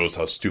shows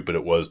how stupid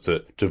it was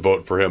to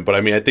vote for him. But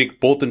I mean, I think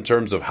both in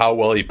terms of how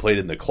well he played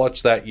in the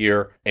clutch that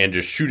year and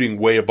just shooting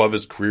way above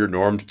his career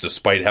norms,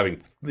 despite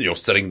having,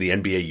 setting the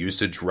NBA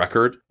usage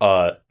record.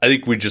 I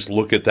think we just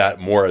look at that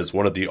more as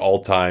one of the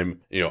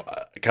all-time,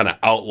 kind of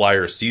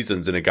outlier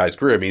seasons in a guy's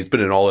career. I mean, he's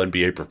been an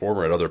all-NBA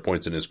performer at other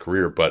points in his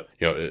career, but,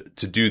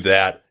 to do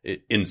that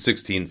in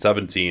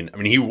 16-17, I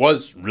mean, he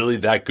was really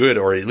that good,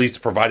 or at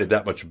least provided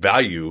that much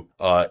value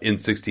in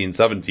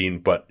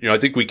 16-17. But, I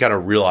think we kind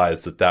of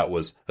realized that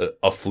was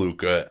a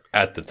fluke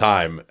at the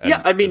time. And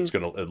yeah, I mean,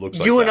 it looks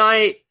you like and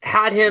I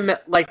had him,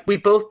 we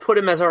both put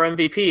him as our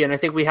MVP, and I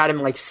think we had him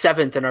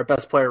 7th in our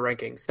best player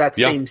rankings that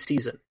same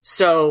season.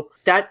 So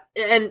that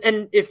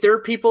And if there are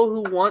people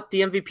who want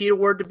the MVP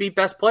award to be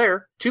best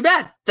player, too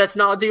bad. That's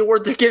not the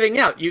award they're giving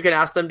out. You can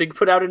ask them to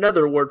put out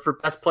another award for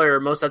best player,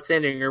 most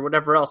outstanding, or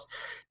whatever else.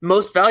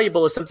 Most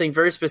valuable is something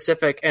very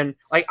specific. And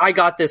I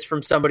got this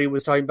from somebody who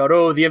was talking about,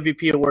 the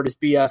MVP award is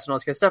BS and all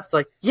this kind of stuff. It's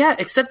like, yeah,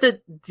 except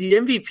that the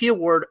MVP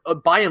award,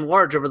 by and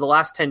large, over the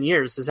last 10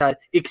 years has had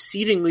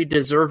exceedingly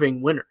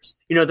deserving winners.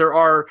 There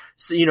are,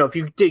 if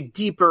you dig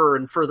deeper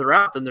and further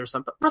out, then there's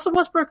some. But Russell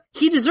Westbrook,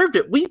 he deserved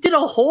it. We did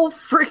a whole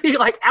freaking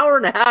hour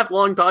and a half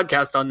long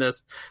podcast on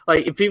this.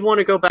 If people want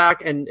to go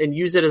back and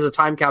use it as a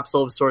time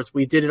capsule of sorts,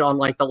 we did it on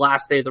the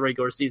last day of the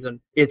regular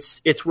season.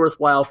 It's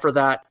worthwhile for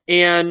that.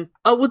 And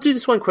we'll do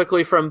this one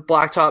quickly from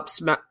Blacktop.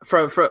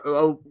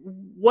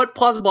 What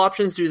plausible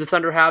options do the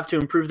Thunder have to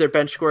improve their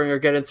bench scoring or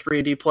get a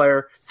 3-and-D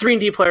player?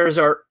 3-and-D players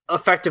are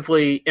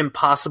effectively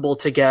impossible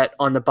to get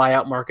on the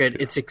buyout market.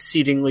 It's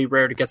exceedingly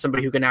rare to get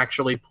somebody who can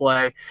actually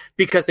play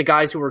because the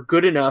guys who are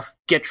good enough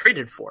get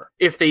traded for,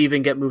 if they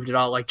even get moved at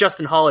all. Like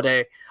Justin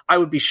Holiday, I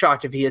would be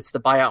shocked if he hits the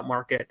buyout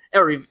market,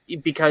 or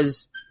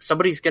because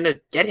somebody's going to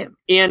get him.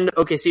 And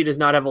OKC does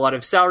not have a lot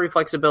of salary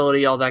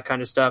flexibility, all that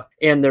kind of stuff,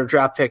 and their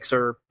draft picks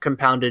are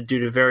compounded due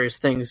to various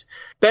things.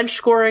 Bench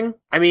scoring,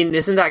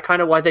 isn't that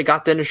kind of why they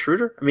got Dennis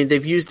Schroeder?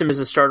 They've used him as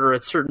a starter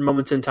at certain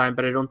moments in time,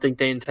 but I don't think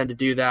they intend to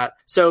do that.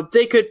 So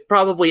they could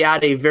probably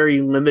add a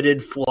very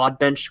limited flawed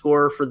bench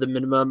score for the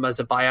minimum as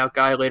a buyout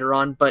guy later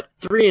on, but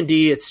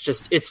 3-and-D,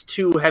 it's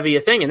too heavy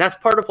a thing. And that's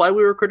part of why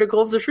we were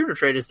critical of the Schroeder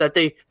trade, is that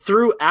they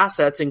threw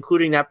assets,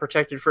 including that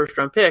protected first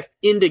round pick,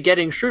 into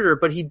getting Schroeder,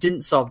 but he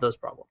didn't solve those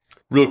problems.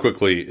 Real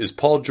quickly, is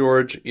Paul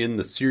George in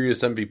the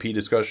serious MVP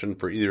discussion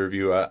for either of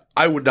you?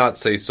 I would not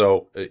say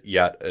so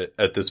yet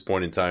at this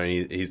point in time.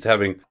 He's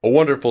having a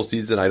wonderful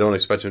season. I don't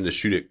expect him to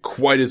shoot it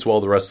quite as well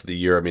the rest of the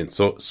year.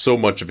 So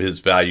much of his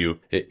value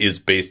is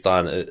based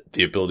on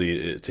the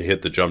ability to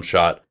hit the jump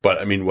shot.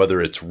 But whether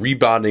it's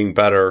rebounding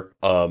better,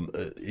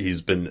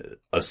 he's been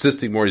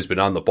assisting more, he's been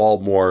on the ball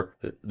more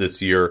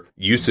this year.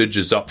 Usage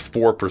is up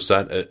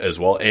 4% as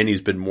well, and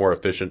he's been more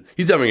efficient.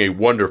 He's having a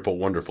wonderful,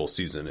 wonderful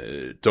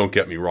season. Don't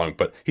get me wrong,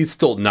 but he's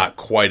still not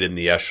quite in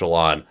the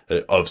echelon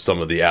of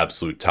some of the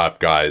absolute top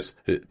guys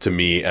to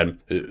me. And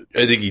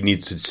I think he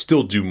needs to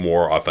still do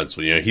more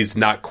offensively. He's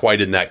not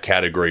quite in that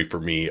category for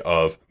me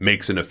of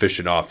makes an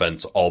efficient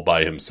offense all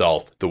by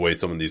himself the way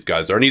some of these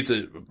guys are. And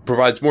he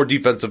provides more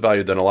defensive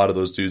value than a lot of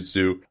those dudes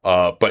do.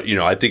 But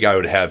I think I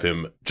would have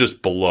him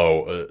just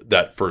below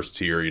that first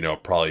tier,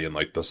 probably in the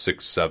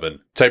 6-7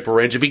 type of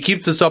range. If he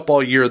keeps this up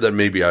all year, then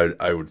maybe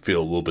I would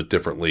feel a little bit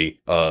differently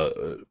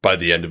by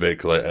the end of it,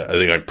 because I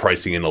think I'm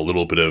pricing in a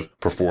little bit of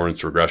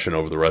performance regression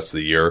over the rest of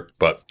the year.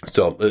 But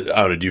so,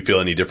 I don't know, do you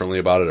feel any differently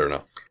about it or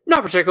no?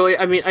 Not particularly.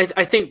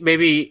 I think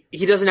maybe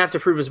he doesn't have to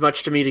prove as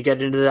much to me to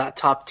get into that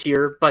top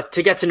tier, but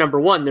to get to number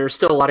one, there's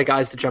still a lot of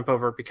guys to jump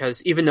over,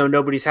 because even though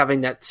nobody's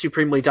having that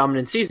supremely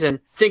dominant season,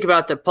 think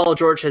about that Paul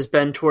George has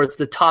been towards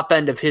the top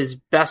end of his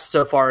best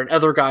so far, and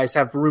other guys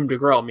have room to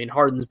grow.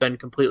 Harden's been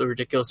completely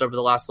ridiculous over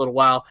the last little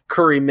while.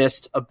 Curry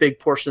missed a big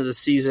portion of the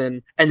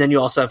season, and then you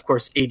also have, of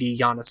course, AD,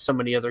 Giannis, so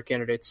many other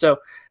candidates. So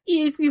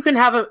you can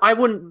have him. I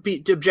wouldn't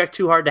object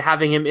too hard to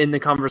having him in the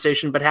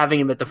conversation, but having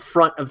him at the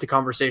front of the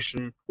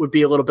conversation would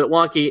be a little bit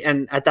wonky.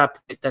 And at that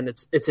point, then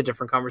it's a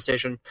different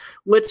conversation.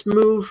 Let's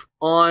move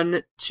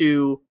on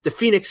to the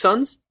Phoenix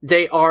Suns.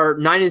 They are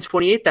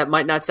 9-28. That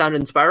might not sound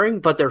inspiring,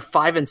 but they're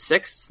 5-6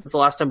 since the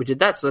last time we did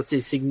that. So that's a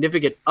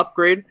significant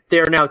upgrade. They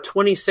are now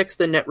 26th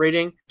in net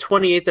rating,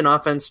 28th in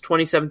offense,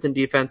 27th in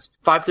defense.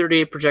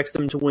 538 projects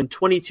them to win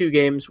 22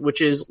 games,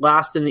 which is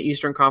last in the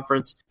Eastern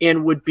Conference,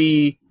 and would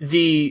be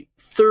the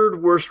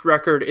third worst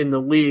record in the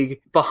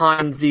league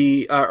behind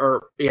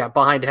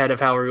behind ahead of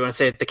however you want to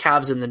say it, the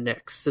Cavs and the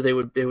Knicks. So they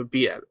would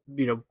be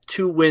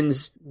 2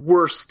 wins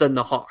worse than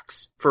the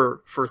Hawks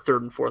for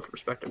third and fourth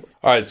respectively.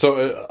 All right, so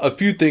a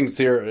few things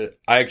here.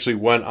 I actually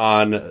went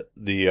on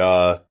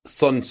the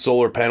Sun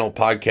Solar Panel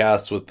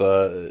podcast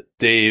with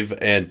Dave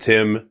and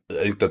Tim. I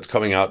think that's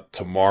coming out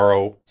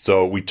tomorrow.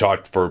 So we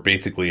talked for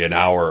basically an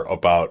hour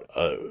about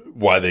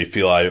why they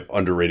feel I've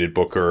underrated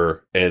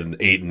Booker and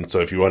Ayton. So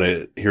if you want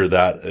to hear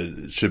that,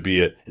 it should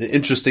be an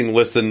interesting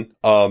listen.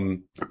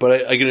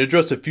 But I can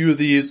address a few of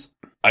these.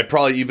 I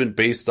probably, even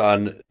based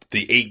on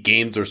the 8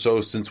 games or so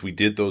since we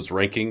did those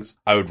rankings,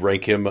 I would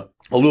rank him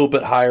a little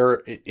bit higher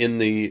in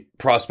the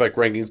prospect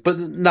rankings, but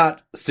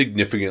not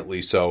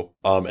significantly so.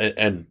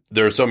 And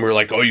there are some who are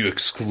like, oh, you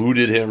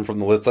excluded him from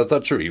the list. That's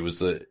not true. He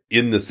was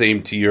in the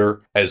same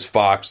tier as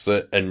Fox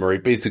and Murray,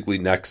 basically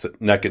neck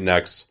and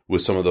neck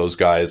with some of those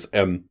guys.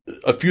 And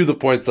a few of the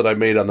points that I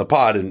made on the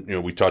pod,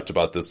 and we talked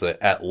about this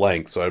at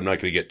length, so I'm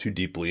not going to get too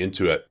deeply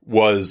into it,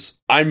 was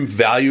I'm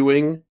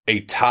valuing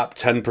a top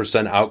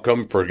 10%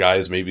 outcome for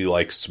guys maybe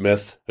like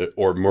Smith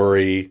or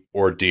Murray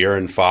or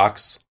De'Aaron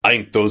Fox I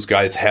think those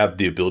guys have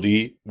the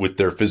ability with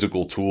their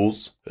physical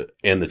tools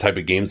and the type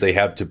of games they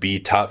have to be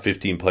top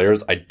 15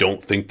 players. I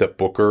don't think that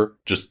Booker,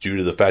 just due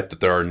to the fact that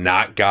there are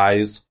not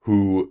guys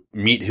who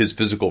meet his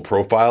physical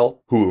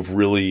profile, who have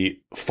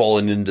really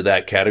fallen into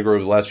that category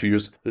over the last few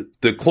years.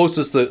 The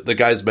closest the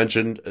guys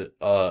mentioned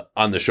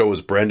on the show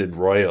was Brandon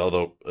Roy,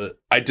 although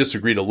I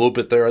disagreed a little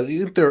bit there. I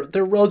think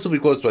they're relatively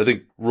close, but I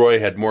think Roy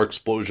had more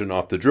explosion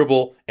off the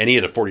dribble, and he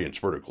had a 40-inch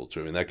vertical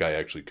too. I mean, that guy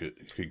actually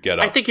could get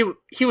up. I think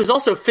he was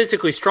also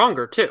physically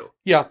stronger too.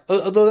 Yeah,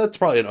 although that's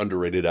probably an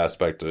underrated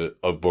aspect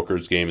of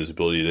Booker's game, his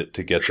ability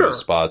to get to the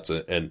spots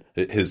and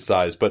his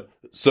size. But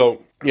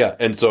so, yeah,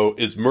 and so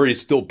is Murray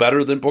still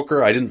better than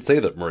Booker? I didn't say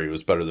that Murray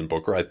was better than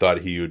Booker. I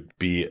thought he would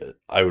be.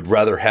 I would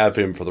rather have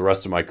him for the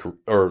rest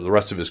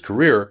of his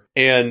career.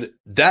 And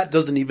that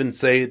doesn't even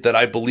say that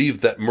I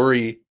believe that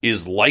Murray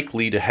is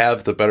likely to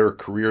have the better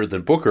career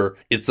than Booker.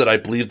 It's that I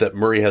believe that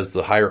Murray has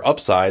the higher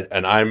upside,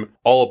 and I'm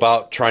all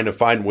about trying to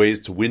find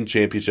ways to win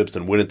championships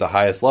and win at the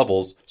highest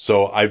levels.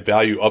 So I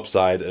value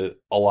upside a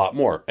lot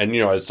more. And,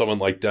 as someone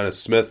like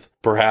Dennis Smith,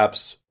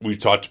 perhaps we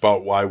talked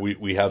about why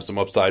we have some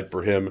upside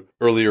for him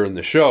earlier in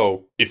the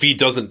show. If he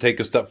doesn't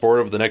take a step forward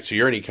over the next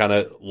year and he kind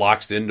of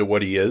locks into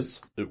what he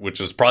is, which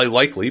is probably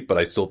likely, but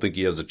I still think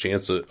he has a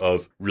chance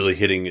of really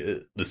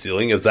hitting the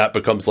ceiling. As that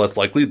becomes less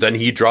likely, then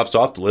he drops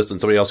off the list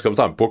and somebody else comes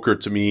on. Booker,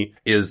 to me,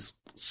 he's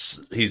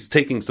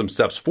taking some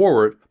steps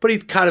forward, but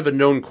he's kind of a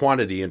known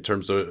quantity in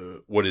terms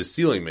of what his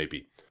ceiling may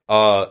be.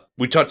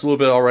 We talked a little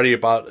bit already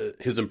about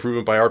his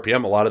improvement by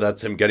RPM. A lot of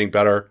that's him getting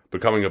better,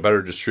 becoming a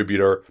better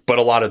distributor. But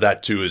a lot of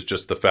that, too, is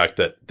just the fact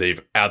that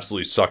they've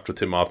absolutely sucked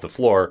with him off the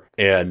floor.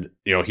 And,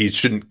 he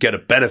shouldn't get a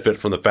benefit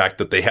from the fact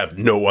that they have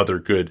no other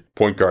good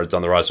point guards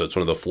on the roster. It's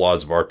one of the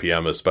flaws of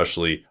RPM,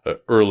 especially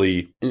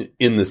early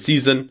in the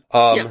season.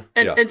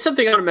 And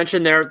something I want to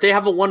mention there, they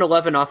have a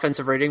 111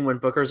 offensive rating when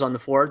Booker's on the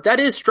floor. That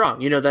is strong.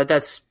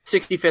 That's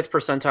 65th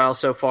percentile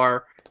so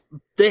far.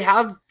 They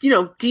have,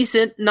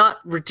 decent, not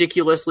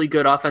ridiculously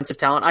good offensive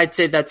talent. I'd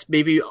say that's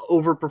maybe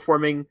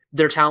overperforming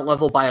their talent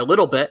level by a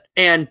little bit.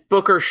 And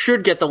Booker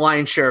should get the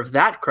lion's share of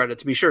that credit,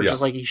 to be sure,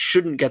 just like he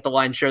shouldn't get the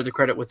lion's share of the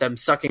credit with them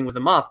sucking with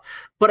him off.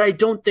 But I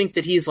don't think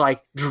that he's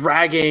like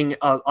dragging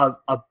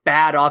a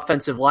bad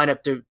offensive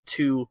lineup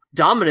to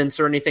dominance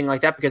or anything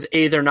like that, because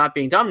A, they're not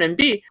being dominant, and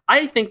B,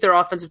 I think their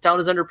offensive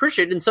talent is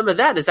underappreciated. And some of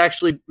that is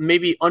actually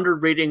maybe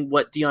underrating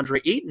what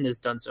DeAndre Ayton has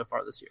done so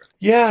far this year.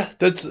 Yeah,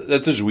 that's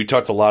interesting. We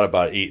talked a lot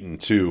about Ayton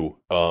too,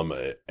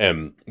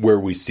 and where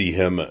we see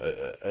him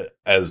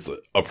as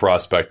a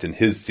prospect in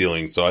his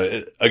ceiling. So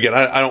I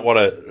don't want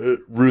to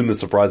ruin the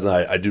surprise, and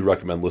I do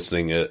recommend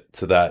listening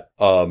to that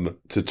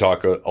to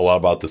talk a lot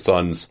about the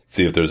Suns.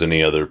 See if there's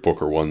any other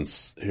Booker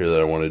ones here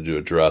that I wanted to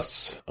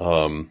address.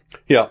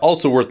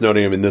 Also worth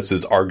noting, this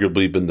has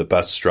arguably been the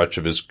best stretch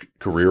of his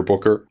career,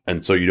 Booker,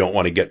 and so you don't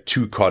want to get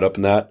too caught up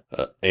in that.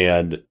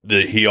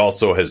 He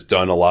also has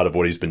done a lot of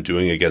what he's been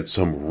doing against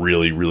some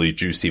really, really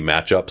juicy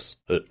matchups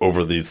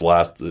over these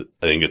last,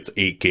 I think it's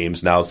 8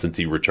 games now since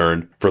he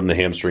returned from the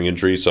hamstring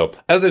injury. So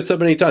as I've said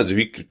many times, if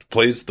he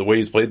plays the way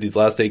he's played these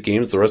last 8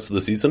 games the rest of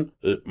the season,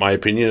 my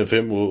opinion of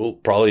him will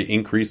probably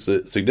increase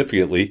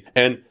significantly.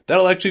 And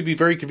that'll actually be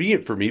very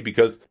convenient for me,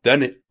 because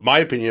then my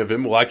opinion of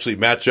him will actually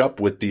match up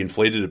with the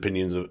inflated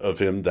opinions of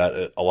him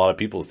that a lot of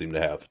people seem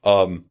to have,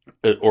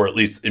 or at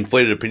least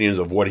inflated opinions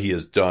of what he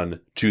has done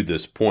to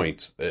this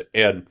point.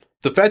 And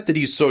the fact that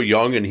he's so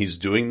young and he's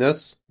doing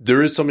this,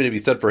 there is something to be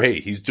said for,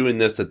 hey, he's doing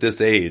this at this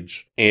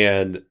age,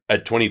 and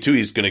at 22,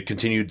 he's going to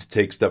continue to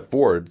take step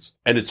forwards.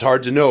 And it's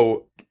hard to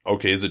know,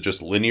 okay, is it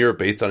just linear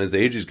based on his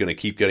age? He's going to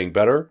keep getting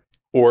better?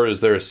 Or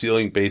is there a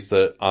ceiling based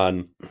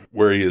on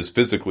where he is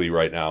physically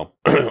right now,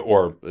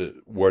 or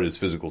what his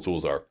physical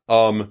tools are?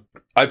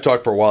 I've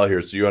talked for a while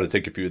here, so you want to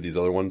take a few of these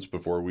other ones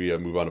before we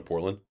move on to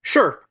Portland?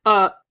 Sure.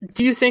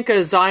 Do you think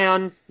a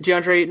Zion,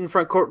 DeAndre Ayton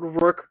front court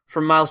would work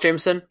for Miles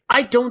Jameson?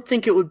 I don't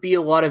think it would be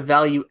a lot of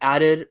value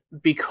added,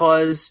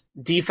 because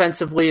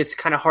defensively it's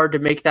kind of hard to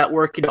make that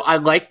work. I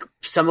like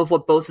some of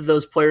what both of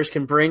those players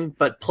can bring,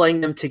 but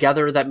playing them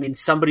together, that means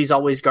somebody's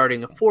always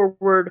guarding a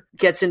forward,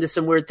 gets into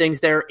some weird things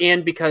there.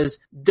 And because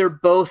they're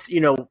both,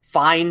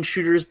 fine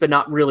shooters, but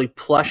not really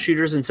plus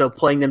shooters. And so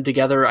playing them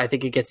together, I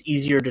think it gets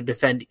easier to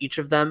defend each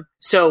of them.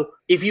 So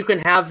if you can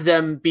have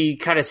them be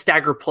kind of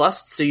stagger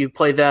plus, so you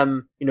play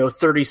them,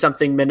 30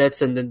 something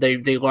minutes, and then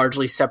they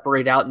largely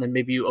separate out, and then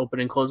maybe you open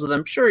and close with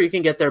them, sure, you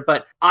can get there.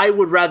 But I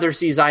would rather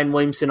see Zion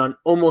Williamson on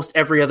almost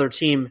every other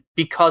team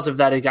because of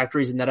that exact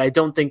reason, that I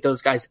don't think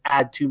those guys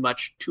add too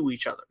much to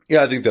each other.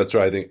 Yeah, I think that's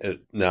right. I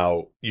think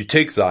now you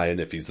take Zion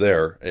if he's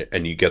there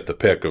and you get the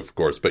pick, of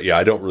course. But yeah,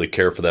 I don't really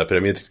care for that.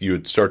 But you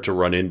would start to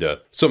run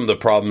into some of the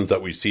problems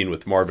that we've seen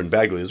with Marvin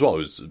Bagley as well,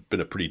 who's been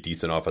a pretty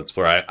decent offensive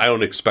player. I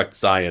don't expect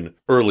Zion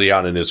early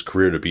on in his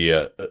career to be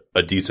a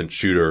decent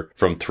shooter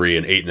from 3,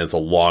 and Ayton has a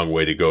long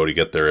way to go to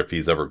get there if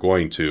he's ever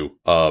going to.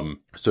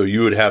 So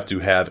you would have to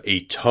have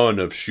a ton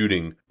of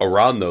shooting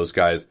around those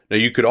guys. Now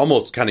you could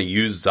almost kind of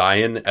use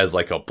Zion as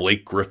like a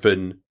Blake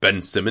Griffin,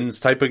 Ben Simmons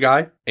type of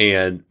guy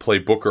and play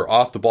Booker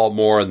off the ball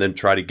more and then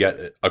try to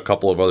get a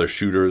couple of other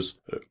shooters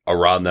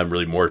around them,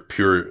 really more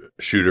pure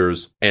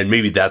shooters. And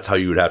maybe that's how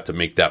you would have to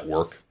make that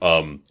work.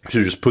 So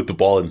just put the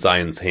ball in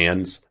Zion's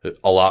hands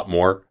a lot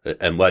more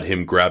and let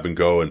him grab and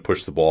go and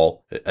push the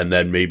ball. And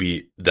then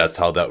maybe that's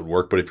how that would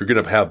work. But if you're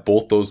going to have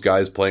both those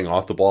guys playing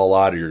off the ball a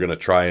lot, or you're going to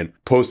try and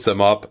post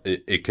them up,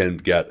 it can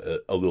get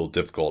a little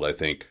difficult, I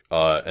think.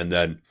 And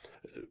then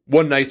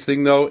one nice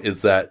thing, though,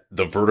 is that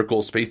the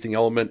vertical spacing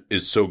element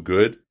is so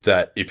good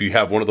that if you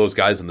have one of those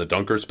guys in the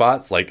dunker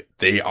spots, like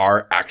they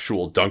are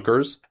actual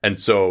dunkers. And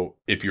so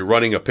if you're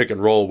running a pick and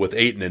roll with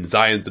Ayton and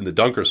Zion's in the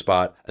dunker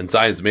spot and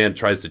Zion's man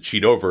tries to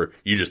cheat over,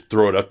 you just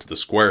throw it up to the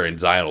square and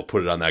Zion will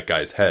put it on that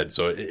guy's head.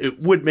 So it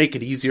would make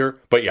it easier.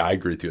 But yeah, I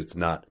agree with you. It's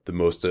not the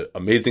most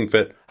amazing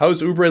fit. How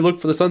does Oubre look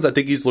for the Suns? I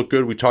think he's looked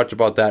good. We talked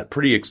about that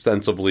pretty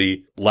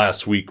extensively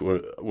last week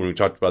when we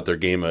talked about their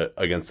game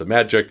against the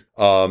Magic.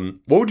 What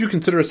would you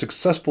consider a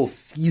successful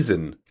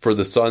season for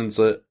the Suns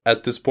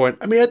at this point?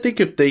 I mean, I think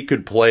if they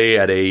could play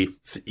at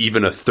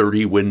even a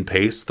 30-win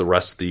pace the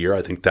rest of the year,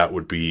 I think that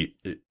would be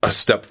a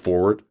step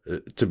forward,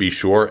 to be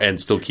sure, and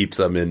still keeps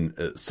them in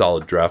a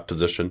solid draft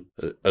position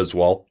as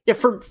well. Yeah,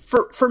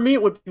 for me,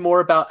 it would be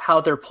more about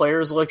how their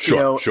players look.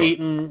 Sure.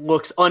 Ayton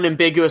looks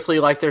unambiguously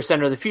like their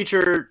center of the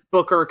future.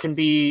 Booker can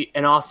be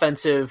an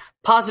offensive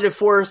positive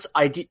force,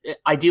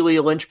 ideally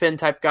a linchpin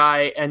type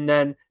guy, and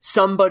then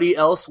somebody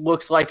else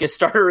looks like a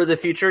starter of the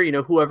future,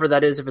 whoever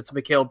that is, if it's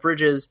Mikal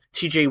Bridges,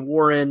 TJ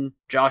Warren,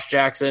 Josh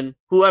Jackson,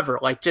 whoever,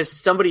 like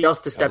just somebody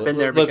else to step in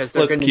there, because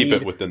they're going to keep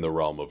it within the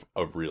realm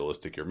of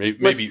realistic here.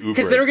 Maybe Oubre,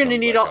 because they're going to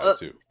need all.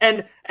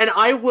 And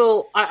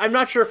I'm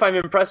not sure if I'm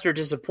impressed or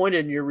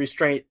disappointed in your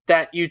restraint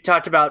that you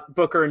talked about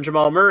Booker and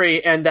Jamal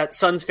Murray, and that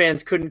Suns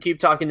fans couldn't keep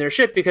talking their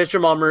shit because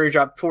Jamal Murray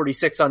dropped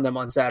 46 on them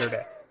on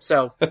Saturday.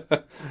 So.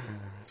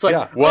 Like,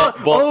 yeah.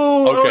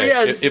 Okay.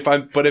 Yeah.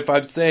 If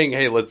I'm saying,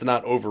 hey, let's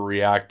not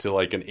overreact to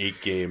like an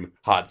 8-game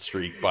hot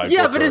streak by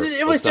Booker, but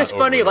it was just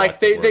funny. Like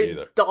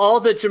all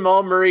the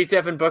Jamal Murray,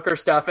 Devin Booker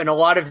stuff, and a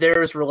lot of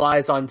theirs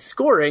relies on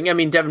scoring. I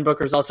mean, Devin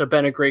Booker's also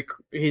been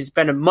he's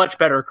been a much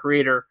better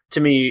creator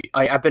to me.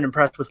 I've been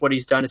impressed with what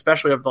he's done,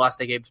 especially over the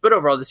last 8 games. But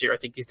overall this year, I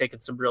think he's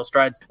taken some real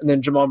strides. And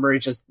then Jamal Murray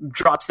just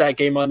drops that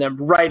game on them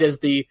right as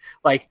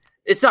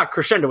it's not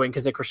crescendoing,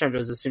 because it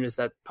crescendos as soon as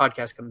that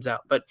podcast comes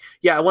out. But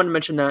yeah, I wanted to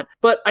mention that.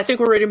 But I think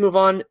we're ready to move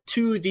on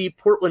to the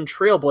Portland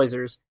Trail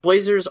Blazers.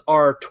 Blazers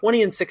are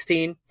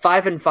 20-16,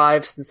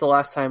 5-5 since the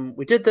last time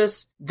we did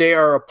this. They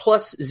are a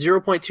plus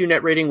 0.2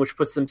 net rating, which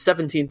puts them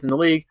 17th in the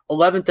league,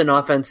 11th in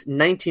offense,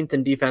 19th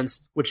in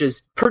defense, which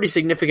is pretty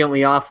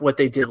significantly off what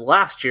they did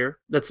last year.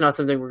 That's not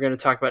something we're going to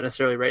talk about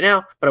necessarily right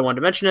now, but I wanted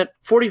to mention it.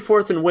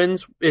 44th in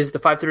wins is the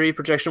 538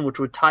 projection, which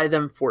would tie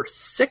them for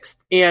 6th,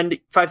 and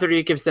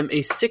 538 gives them a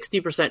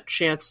 60%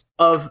 chance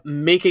of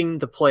making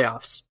the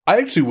playoffs. I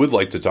actually would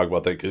like to talk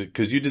about that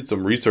because you did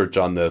some research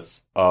on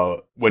this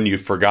when you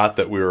forgot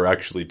that we were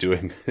actually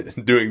doing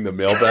the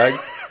mailbag.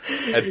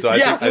 And so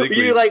I think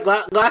you like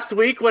last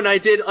week when I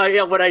did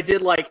I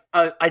did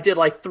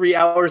like 3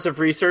 hours of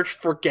research,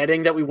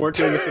 forgetting that we weren't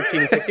doing the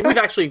 15 and 16. We've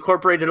actually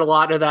incorporated a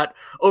lot of that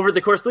over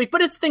the course of the week,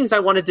 but it's things I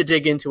wanted to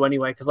dig into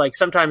anyway, because like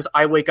sometimes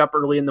I wake up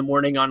early in the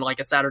morning on like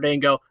a Saturday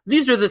and go,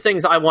 these are the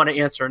things I want to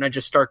answer, and I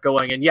just start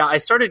going. And yeah, I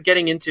started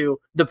getting into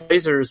the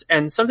Blazers,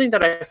 and something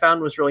that I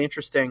found was really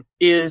interesting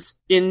is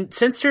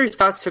since Terry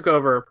Stotts took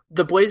over,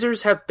 the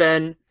Blazers have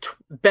been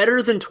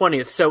better than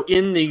 20th. So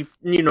in the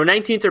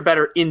 19th or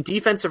better in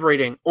defensive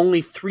rating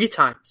only 3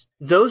 times.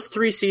 Those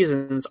 3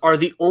 seasons are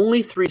the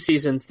only 3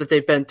 seasons that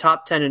they've been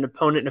top 10 in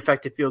opponent and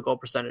effective field goal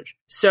percentage.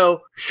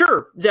 So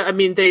sure, I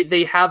mean,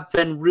 they have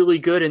been really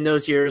good in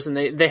those years, and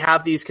they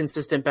have these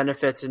consistent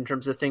benefits in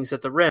terms of things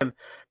at the rim.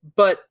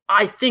 But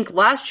I think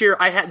last year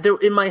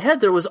in my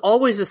head, there was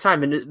always this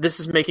time, and this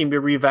is making me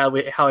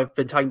reevaluate how I've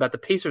been talking about the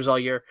Pacers all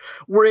year,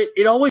 where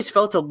it always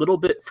felt a little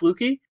bit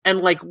fluky. And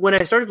like when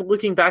I started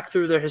looking back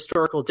through their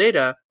historical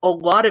data, a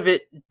lot of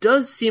it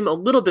does seem a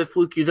little bit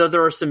fluky, though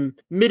there are some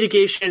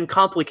mitigation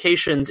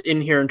complications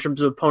in here in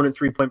terms of opponent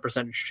 3-point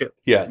percentage too.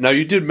 Yeah. Now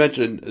you did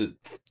mention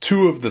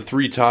 2 of the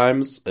 3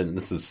 times, and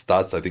this is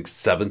Stotts, I think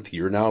 7th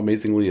year now,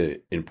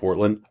 amazingly, in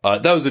Portland.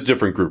 That was a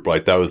different group,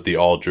 right? That was the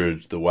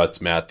Aldridge, the Wes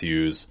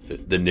Matthews,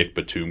 the Nick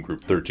Batum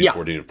group, 13,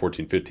 14, and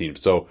 14, 15.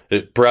 So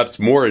perhaps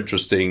more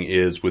interesting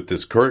is with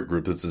this current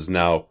group, this is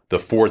now the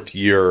 4th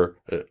year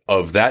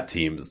of that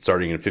team,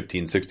 starting in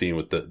 15, 16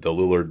 with the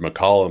Lillard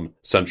McCollum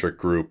centric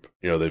group.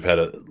 They've had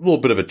a little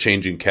bit of a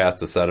changing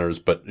cast of centers,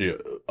 but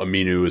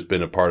Aminu has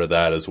been a part of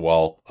that as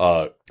well.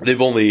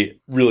 they've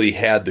only really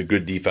had the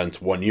good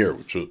defense one year,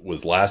 which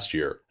was last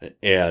year.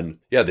 And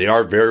yeah, they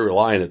are very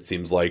reliant, it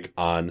seems like,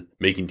 on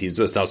making teams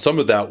miss. Now, some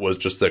of that was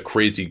just the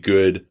crazy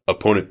good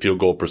opponent field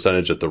goal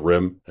percentage at the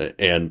rim.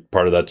 And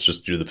part of that's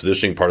just due to the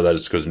positioning. Part of that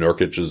is because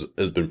Nurkic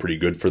has been pretty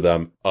good for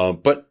them.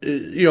 But,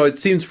 it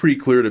seems pretty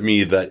clear to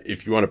me that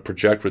if you want to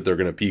project what they're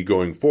going to be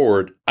going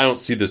forward, I don't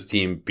see this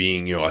team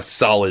being, a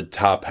solid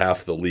top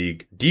half of the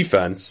league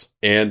defense.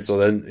 And so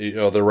then,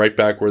 they're right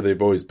back where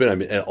they've always been. I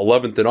mean,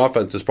 11th in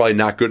offense is probably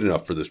not good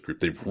enough for this group.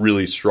 They've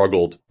really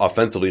struggled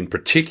offensively, in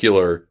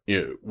particular,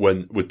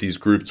 when with these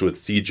groups with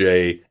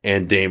CJ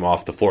and Dame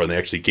off the floor. And they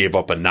actually gave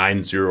up a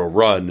 9-0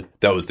 run.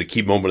 That was the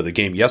key moment of the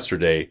game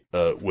yesterday,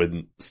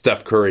 when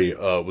Steph Curry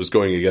was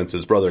going against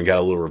his brother and got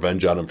a little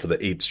revenge on him for the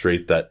 8th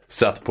straight that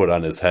Seth put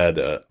on his head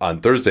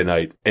on Thursday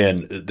night.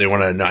 And they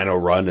went on a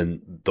 9-0 run,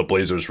 and the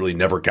Blazers really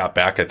never got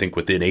back, I think,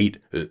 within 8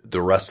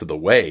 the rest of the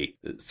way.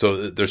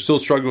 So they're still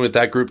struggling with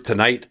that group.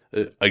 Tonight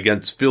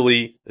against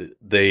Philly,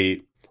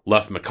 they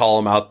left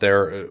McCollum out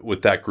there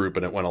with that group,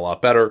 and it went a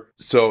lot better.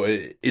 So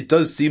it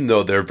does seem,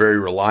 though, they're very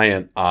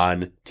reliant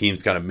on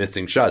teams kind of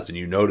missing shots. And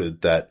you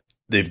noted that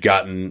they've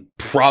gotten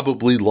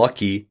probably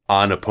lucky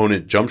on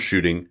opponent jump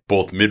shooting,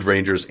 both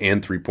mid-rangers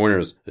and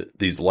three-pointers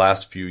these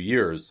last few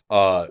years.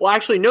 Well,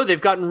 actually, no, they've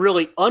gotten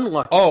really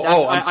unlucky.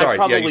 I'm sorry.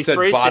 I Yeah, you said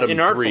bottom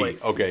inartfully.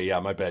 3. Okay, yeah,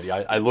 my bad.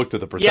 Yeah, I looked at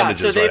the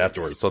percentages right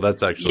afterwards. So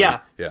that's actually,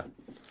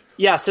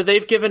 Yeah, so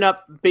they've given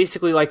up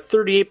basically like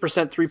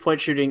 38%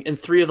 three-point shooting in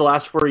 3 of the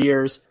last 4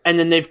 years, and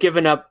then they've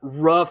given up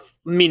rough,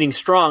 meaning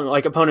strong,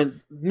 like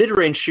opponent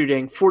mid-range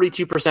shooting,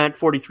 42%,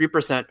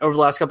 43% over the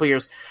last couple of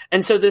years.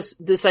 And so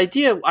this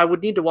idea, I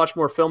would need to watch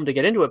more film to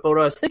get into it, but what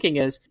I was thinking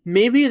is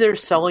maybe they're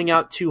selling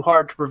out too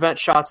hard to prevent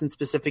shots in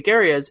specific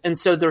areas, and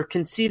so they're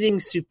conceding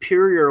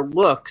superior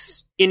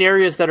looks in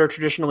areas that are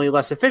traditionally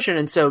less efficient.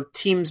 And so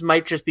teams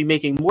might just be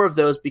making more of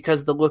those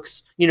because the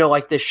looks,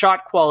 like the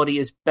shot quality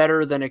is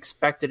better than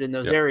expected in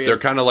those areas. They're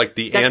kind of like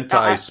the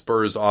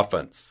anti-Spurs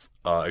offense,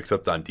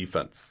 except on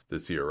defense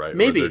this year, right?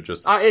 Maybe.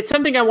 It's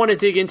something I want to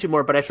dig into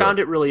more, but I found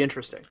it really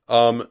interesting.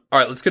 All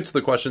right, let's get to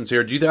the questions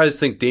here. Do you guys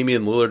think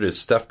Damian Lillard is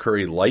Steph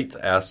Curry light?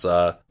 Asks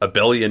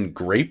Abelian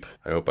Grape.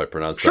 I hope I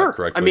pronounced that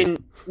correctly. I mean,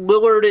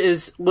 Lillard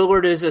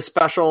is a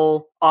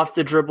special off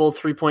the dribble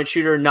 3-point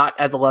shooter, not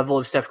at the level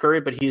of Steph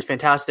Curry, but he's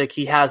fantastic.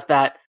 He has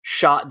that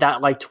shot, that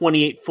like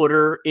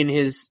 28-footer in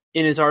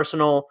his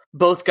arsenal.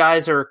 Both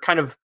guys are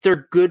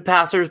they're good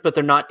passers, but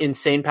they're not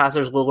insane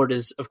passers. Lillard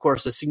is, of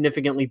course, a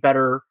significantly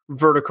better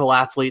vertical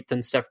athlete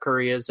than Steph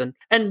Curry is,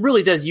 and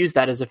really does use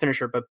that as a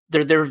finisher, but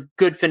they're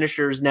good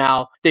finishers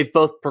now. They've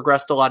both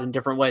progressed a lot in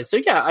different ways. So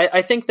yeah,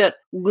 I think that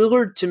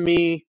Lillard, to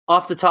me,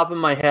 off the top of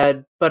my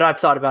head, but I've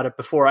thought about it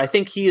before, I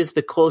think he is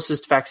the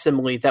closest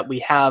facsimile that we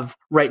have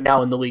right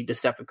now in the league to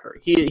Stephen Curry.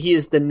 He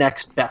is the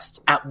next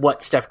best at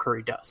what Steph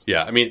Curry does.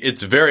 Yeah, I mean,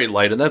 it's very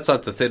light, and that's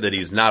not to say that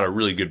he's not a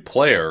really good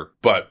player,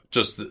 but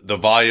just the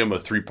volume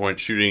of 3-point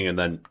shooting, and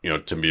then,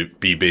 to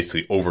be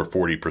basically over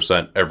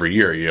 40% every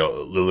year.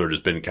 Lillard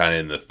has been kind of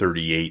in the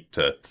 38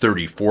 to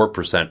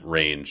 34%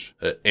 range,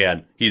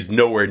 and he's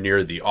nowhere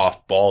near the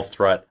off-ball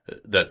threat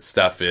that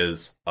Steph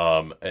is.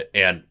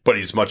 But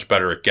he's much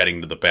better at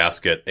getting to the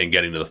basket and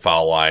getting to the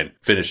foul line,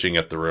 finishing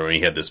at the rim.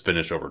 He had this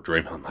finish over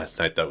Draymond last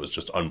night that was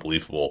just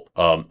unbelievable.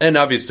 And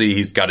obviously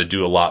he's got to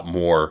do a lot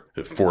more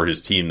for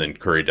his team than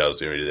Curry does.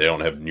 They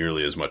don't have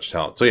nearly as much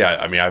talent. So yeah,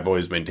 I mean, I've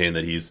always maintained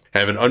that he's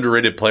kind of an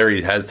underrated player.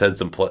 He has had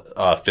some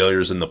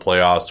failures in the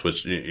playoffs,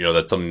 which,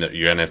 that's something that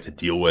you're going to have to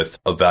deal with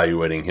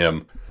evaluating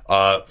him.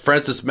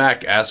 Francis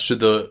Mack asked, should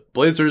the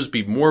Blazers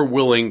be more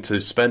willing to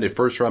spend a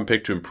first-round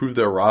pick to improve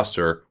their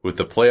roster with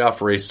the playoff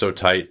race so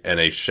tight and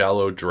a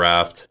shallow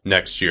draft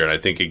next year? And I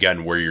think,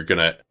 again, where you're going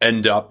to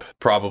end up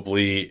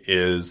probably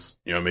is,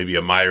 maybe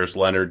a Myers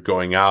Leonard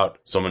going out,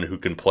 someone who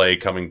can play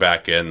coming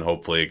back in,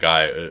 hopefully a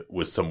guy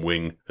with some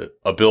wing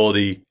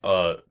ability.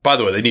 By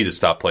the way, they need to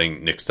stop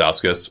playing Nick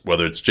Stauskas,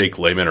 whether it's Jake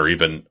Layman or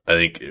even, I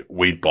think,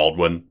 Wade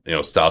Baldwin.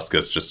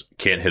 Stauskas just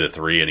can't hit a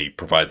 3 and he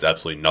provides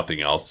absolutely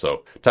nothing else.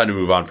 So time to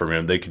move on from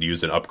him. They could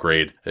use an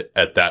upgrade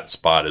at that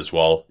spot as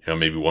well.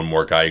 Maybe one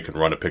more guy who can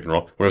run a pick and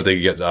roll. What if they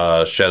could get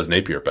Shaz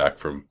Napier back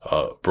from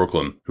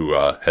Brooklyn, who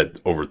had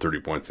over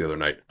 30 points the other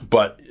night?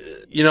 But,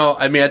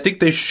 I think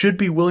they should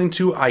be willing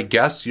to, I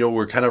guess.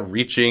 We're kind of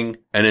reaching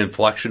an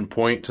inflection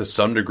point to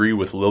some degree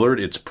with Lillard.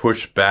 It's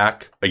pushed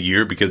back a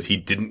year because he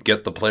didn't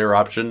get the player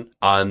option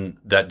on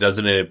that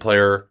designated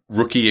player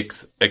rookie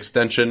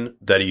extension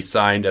that he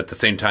signed at the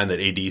same time that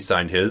AD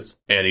signed his.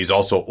 And he's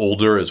also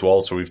older as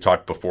well. So we've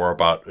talked before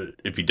about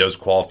if he does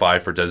qualify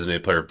for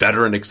designated player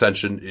veteran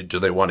extension, do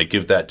they want to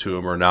give that to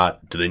him or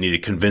not? Do they need to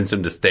convince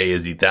him to stay?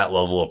 Is he that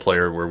level of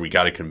player where we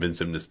got to convince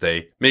him to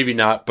stay? Maybe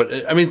not.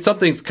 But I mean,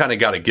 something's kind of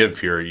got to give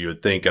here, you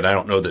would think. And I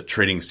don't know that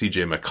trading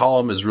CJ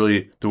McCollum is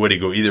really the way to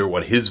go either.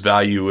 What his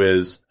value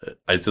is,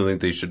 I still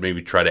think they should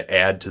maybe try to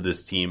add to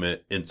this team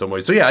in some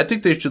way. So yeah, I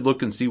think they should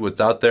look and see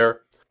what's out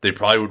there. They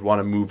probably would want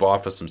to move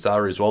off of some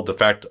salary as well. The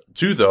fact,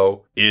 too,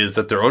 though, is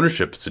that their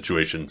ownership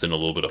situation's in a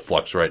little bit of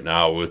flux right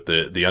now with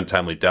the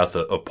untimely death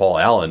of Paul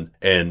Allen.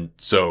 And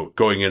so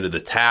going into the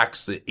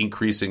tax,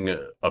 increasing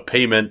a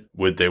payment,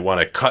 would they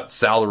want to cut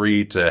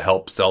salary to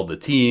help sell the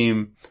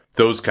team?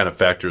 Those kind of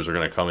factors are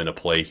going to come into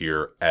play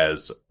here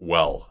as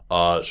well.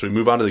 Should we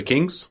move on to the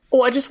Kings?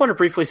 Well, I just want to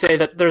briefly say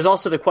that there's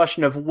also the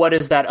question of what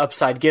does that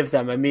upside give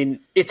them? I mean,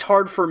 it's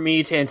hard for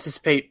me to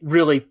anticipate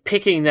really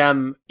picking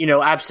them,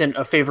 absent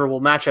a favorable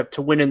matchup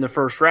to win in the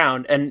first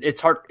round. And it's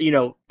hard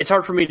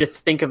for me to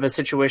think of a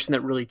situation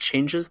that really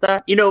changes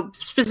that.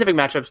 Specific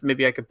matchups,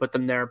 maybe I could put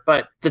them there,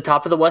 but the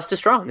top of the West is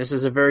strong. This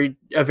is a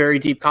very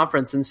deep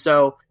conference. And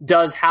so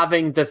does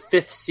having the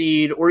 5th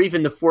seed or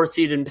even the 4th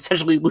seed and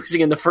potentially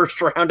losing in the first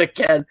round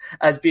again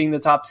as being the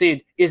top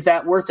seed, is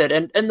that worth it?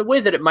 And the way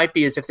that it might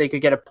be is if they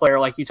could get a player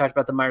like you talked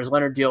about the Myers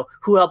Leonard deal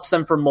who helps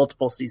them for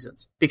multiple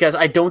seasons, because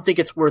I don't think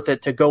it's worth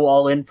it to go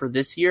all in for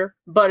this year.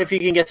 But if you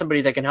can get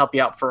somebody that can help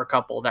you out for a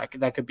couple,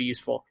 that could be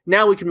useful.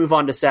 Now we can move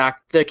on to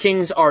SAC. The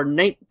Kings are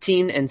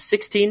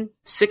 19-16,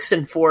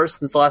 6-4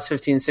 since the last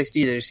 15-60.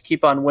 They just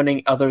keep on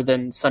winning other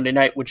than Sunday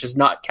night, which is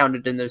not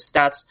counted in those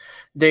stats.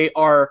 They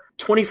are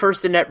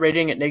 21st in net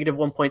rating at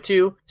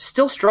 -1.2,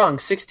 still strong,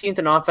 16th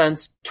in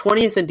offense,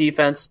 20th in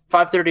defense.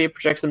 538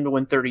 projects them to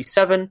win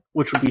 37,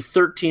 which would be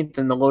 13th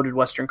in the loaded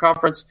Western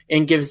Conference,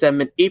 and gives them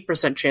an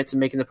 8% chance of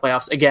making the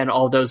playoffs. Again,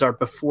 all those are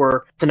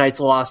before tonight's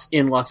loss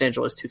in Los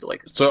Angeles to the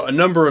Lakers. So a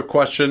number of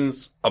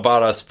questions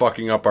about us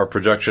fucking up our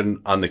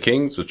projection on the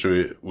Kings, which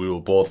we will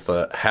both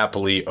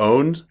happily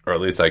own, or at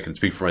least I can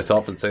speak for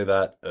myself and say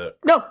that.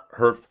 No.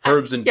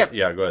 Herbs and...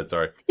 Yeah, go ahead,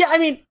 sorry. Yeah, I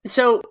mean,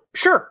 so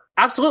sure.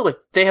 Absolutely.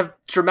 They have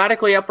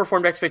dramatically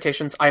outperformed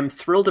expectations. I'm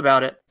thrilled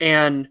about it.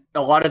 And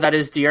a lot of that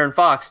is De'Aaron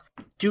Fox.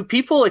 Do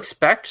people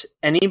expect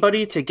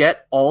anybody to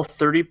get all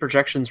 30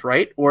 projections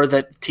right, or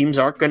that teams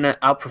aren't going to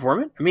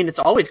outperform it? I mean, it's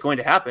always going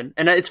to happen.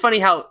 And it's funny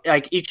how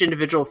each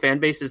individual fan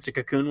base is a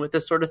cocoon with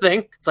this sort of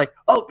thing. It's like,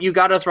 oh, you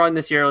got us wrong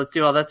this year. Let's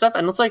do all that stuff.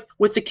 And it's like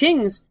with the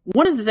Kings,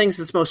 one of the things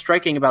that's most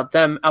striking about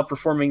them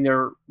outperforming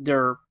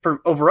their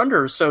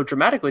over-under so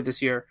dramatically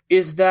this year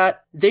is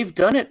that they've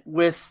done it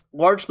with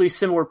largely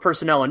similar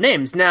personnel and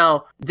names.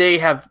 Now, they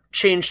have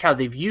changed how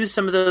they've used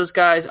some of those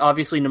guys.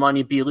 Obviously,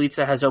 Nemanja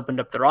Bjelica has opened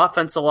up their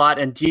offense a lot,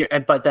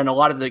 but then a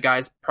lot of the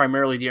guys,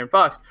 primarily De'Aaron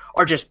Fox,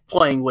 are just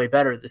playing way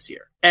better this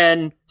year.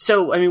 And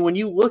so, I mean, when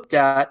you looked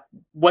at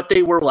what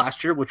they were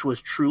last year, which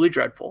was truly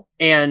dreadful,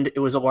 and it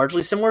was a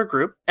largely similar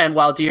group, and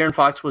while De'Aaron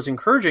Fox was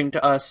encouraging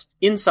to us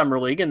in Summer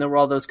League, and there were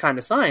all those kind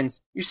of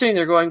signs, you're sitting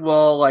there going,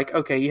 well,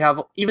 okay, you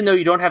have, even though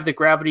you don't have the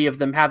gravity of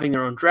them having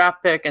their own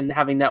draft pick and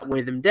having that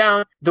weigh them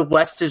down, the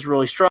West is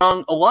really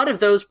strong. A lot of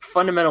those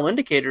fundamental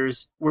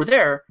indicators were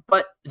there,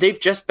 but they've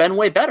just been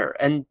way better.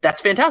 And that's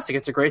fantastic.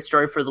 It's a great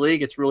story for the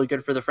league. It's really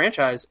good for the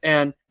franchise.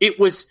 And it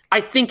was, I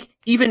think,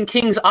 even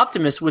Kings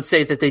optimists would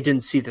say that they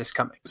didn't see this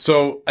coming.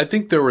 So I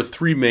think there were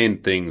 3 main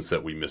things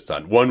that we missed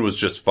on. One was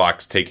just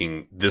Fox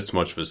taking this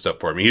much of a step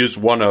forward. I mean, he was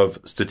one of,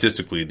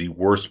 statistically, the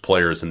worst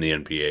players in the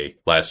NBA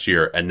last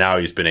year, and now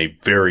he's been a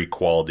very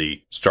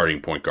quality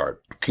starting point guard.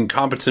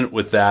 Concomitant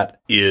with that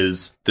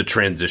is the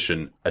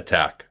transition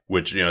attack,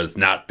 which, has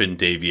not been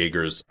Dave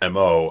Yeager's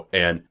MO.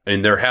 And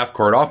in their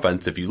half-court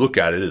offense, if you look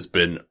at it, has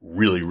been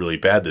really, really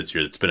bad this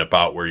year. It's been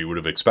about where you would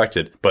have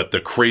expected. But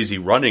the crazy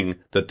running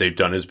that they've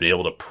done has been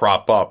able to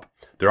prop up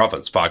their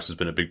offense. Fox has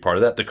been a big part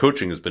of that. The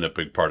coaching has been a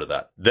big part of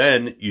that.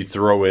 Then you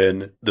throw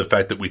in the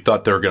fact that we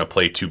thought they were going to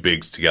play 2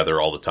 bigs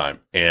together all the time.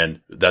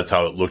 And that's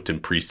how it looked in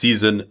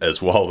preseason as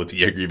well, with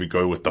Yeager even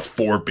going with the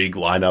 4 big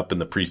lineup in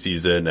the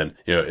preseason. And,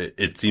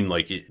 it seemed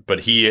like,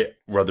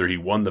 whether he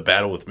won the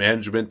battle with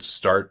management to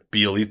start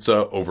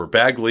Bjelica over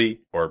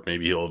Bagley, or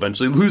maybe he'll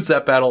eventually lose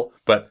that battle,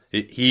 but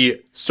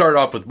he started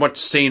off with much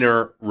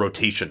saner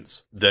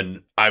rotations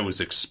than I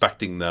was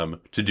expecting them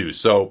to do.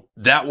 So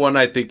that one,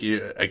 I think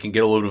I can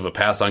get a little bit of a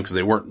pass on because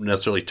they weren't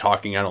necessarily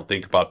talking, I don't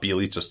think, about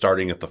Bjelica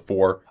starting at the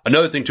 4.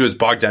 Another thing, too, is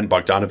Bogdan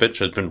Bogdanovic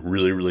has been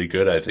really, really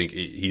good. I think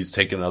he's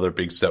taken another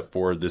big step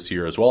forward this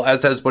year as well,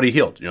 as has Buddy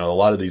Hield. A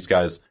lot of these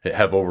guys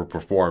have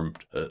overperformed.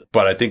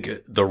 But I think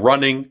the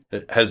running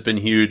has been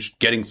huge.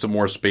 Getting some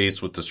more space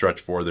with the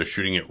stretch 4. They're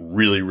shooting it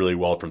really, really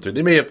well from 3.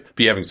 They may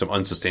be having some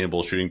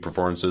unsustainable shooting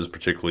performances,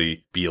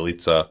 particularly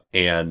Bjelica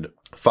and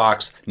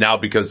Fox. Now,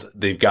 because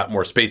they've got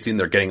more spacing,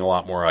 they're getting a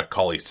lot more out of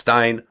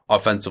Cauley-Stein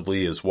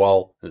offensively as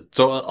well.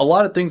 So a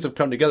lot of things have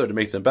come together to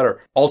make them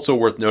better. Also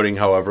worth noting,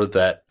 however,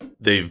 that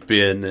they've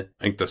been,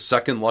 I think, the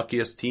second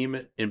luckiest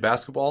team in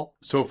basketball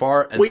so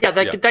far. And,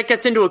 that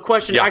gets into a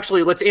question. Yeah.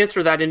 Actually, let's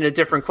answer that in a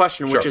different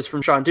question, which is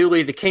from Sean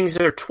Dooley. The Kings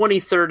are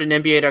 23rd in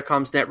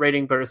NBA.com's net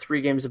rating, but are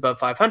 3 games above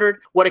 500.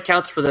 What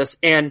accounts for this?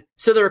 And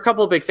so there are a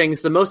couple of big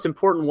things. The most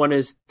important one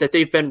is that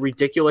they've been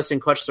ridiculous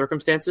in clutch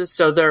circumstances.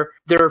 So they're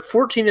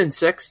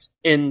 14-6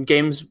 in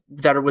games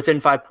that are within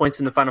 5 points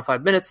in the final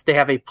 5 minutes. They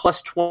have a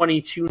plus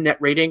 22 net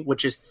rating,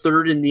 which is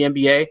third in the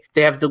NBA.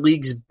 They have the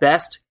league's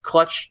best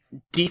clutch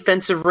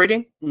defensive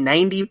rating,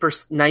 90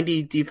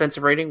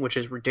 defensive rating, which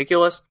is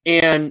ridiculous.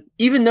 And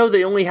even though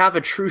they only have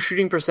a true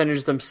shooting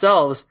percentage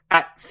themselves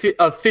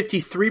of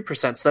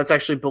 53%, so that's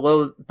actually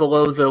below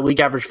the league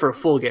average for a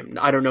full game.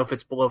 I don't know if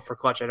it's below for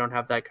clutch. I don't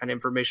have that kind of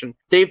information.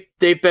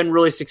 They've been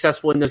really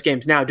successful in those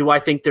games. Now, do I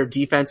think their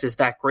defense is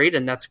that great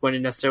and that's going to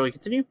necessarily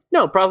continue?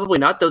 No, probably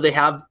not, though they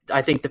have,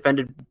 I think,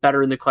 defended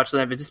better in the clutch than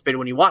I've anticipated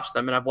when you watch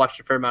them, and I've watched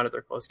a fair amount of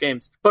their close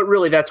games. But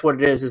really, that's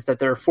what it is that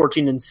they're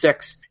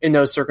 14-6 in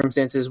those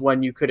circumstances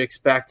when you could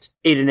expect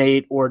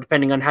 8-8, or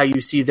depending on how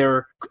you see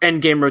their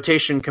end game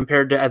rotation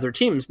compared to other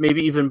teams,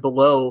 maybe even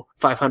below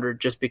 500,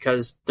 just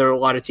because there are a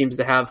lot of teams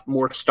that have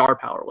more star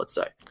power, let's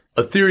say.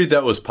 A theory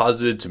that was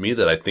posited to me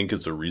that I think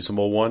is a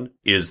reasonable one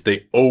is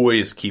they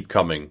always keep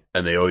coming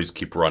and they always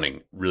keep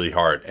running really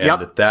hard.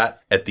 And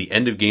that at the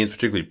end of games,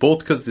 particularly both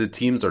because the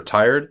teams are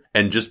tired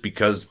and just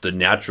because the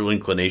natural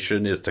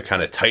inclination is to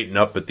kind of tighten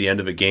up at the end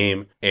of a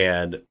game.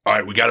 And all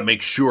right, we got to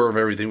make sure of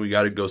everything. We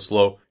got to go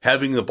slow.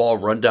 Having the ball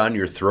run down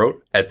your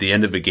throat at the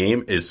end of a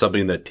game is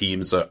something that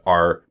teams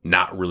are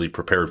not really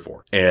prepared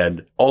for.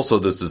 And also,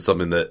 this is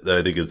something that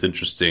I think is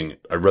interesting.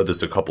 I read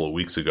this a couple of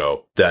weeks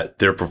ago, that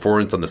their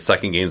performance on the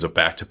second games of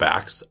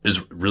back-to-backs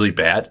is really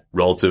bad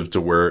relative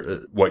to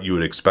what you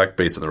would expect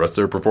based on the rest of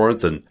their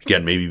performance. And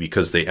again, maybe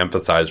because they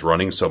emphasize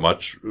running so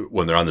much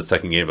when they're on the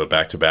second game of a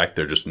back-to-back,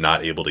 they're just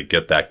not able to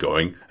get that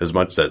going as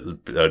much. That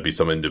would be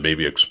something to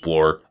maybe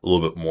explore a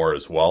little bit more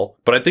as well.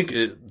 But I think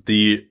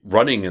the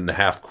running in the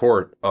half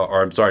court,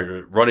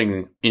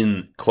 running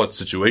in clutch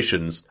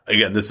situations,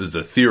 again, this is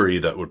a theory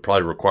that would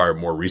probably require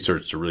more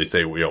research to really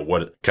say,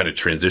 what kind of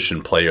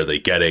transition play are they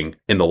getting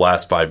in the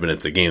last 5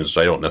 minutes of games, which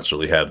I don't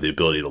necessarily have the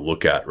ability to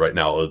look at right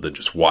now other than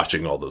just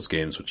watching all those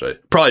games, which I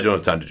probably don't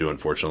have time to do,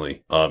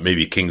 unfortunately.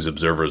 Maybe Kings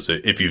observers,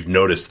 if you've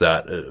noticed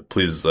that,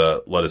 please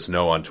let us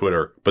know on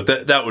Twitter. But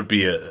that would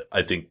be,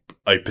 I think,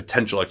 a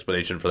potential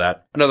explanation for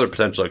that. Another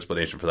potential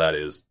explanation for that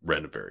is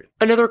random variance.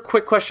 Another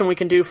quick question we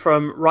can do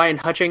from Ryan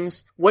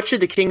Hutchings. What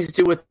should the Kings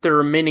do with their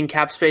remaining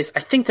cap space? I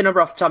think the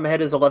number off the top of my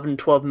head is 11 to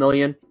 12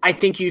 million. I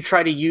think you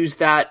try to use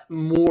that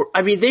more.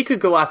 I mean, they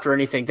could go after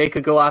anything. They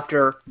could go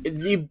after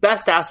the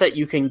best asset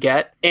you can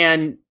get.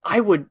 And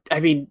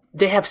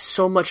they have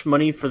so much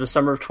money for the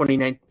summer of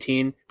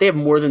 2019. They have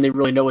more than they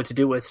really know what to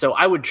do with. So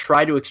I would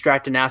try to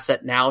extract an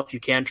asset now if you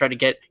can. Try to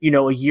get,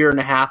 a year and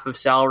a half of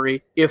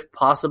salary if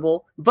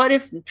possible. But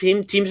if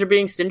teams are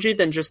being stingy,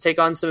 then just take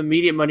on some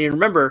immediate money. And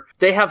remember,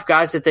 they have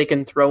guys that they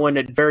can throw in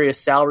at various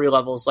salary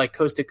levels like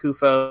Kosta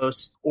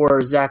Koufos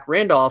or Zach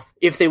Randolph.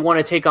 If they want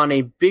to take on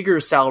a bigger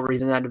salary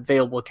than that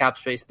available cap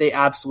space, they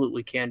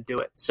absolutely can do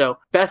it. So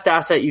best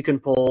asset you can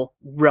pull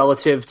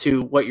relative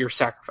to what you're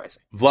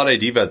sacrificing. Vlade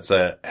Divac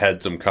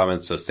had some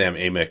comments to Sam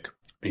Amick.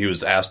 He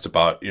was asked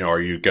about, are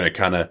you going to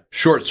kind of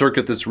short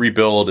circuit this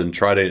rebuild and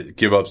try to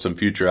give up some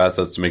future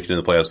assets to make it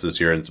into the playoffs this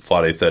year? And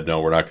Vlade said, no,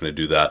 we're not going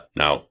to do that.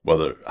 Now,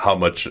 how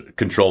much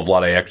control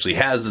Vlade actually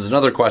has is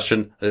another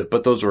question,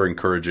 but those are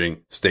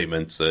encouraging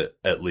statements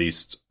at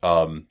least.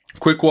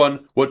 Quick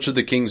one. What should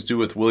the Kings do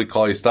with Willie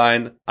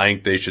Cauley-Stein? I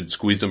think they should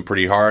squeeze him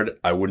pretty hard.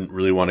 I wouldn't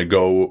really want to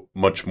go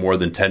much more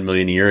than $10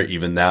 million a year.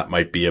 Even that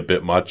might be a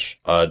bit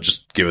much,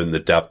 just given the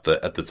depth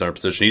at the center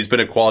position. He's been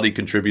a quality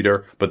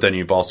contributor, but then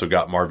you've also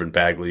got Marvin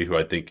Bagley, who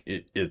I think,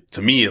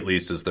 to me at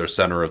least, is their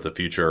center of the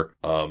future,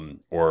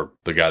 or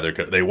the guy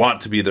they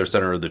want to be their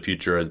center of the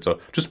future. And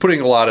so just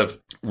putting a lot of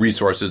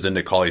resources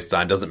into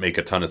Cauley-Stein doesn't make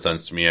a ton of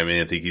sense to me. I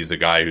mean, I think he's a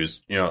guy who's,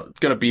 going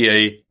to be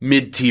a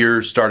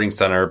mid-tier starting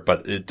center,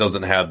 but it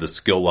doesn't have the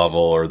skill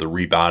level or the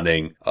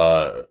rebounding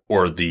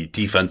or the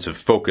defensive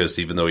focus,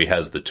 even though he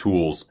has the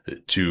tools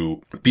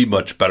to be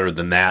much better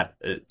than that.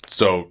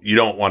 So you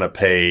don't want to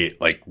pay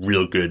like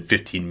real good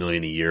 $15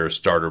 million a year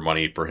starter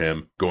money for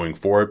him going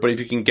forward. But if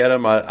you can get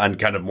him on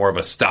kind of more of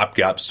a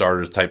stopgap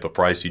starter type of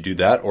price, you do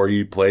that, or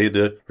you play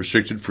the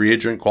restricted free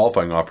agent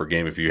qualifying offer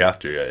game if you have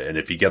to. And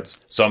if he gets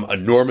some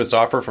enormous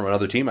offer from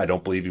another team, I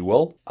don't believe he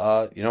will,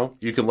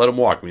 you can let him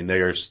walk. I mean,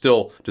 they are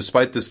still,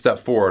 despite this step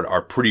forward,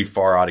 are pretty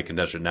far out of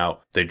contention. Now,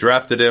 they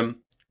drafted him.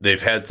 They've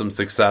had some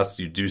success.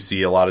 You do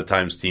see a lot of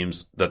times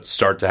teams that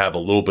start to have a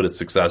little bit of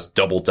success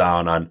double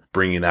down on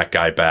bringing that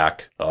guy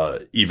back,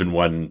 even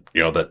when,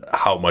 that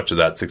how much of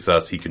that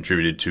success he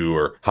contributed to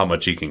or how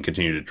much he can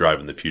continue to drive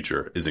in the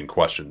future is in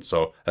question.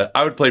 So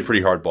I would play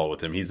pretty hardball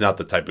with him. He's not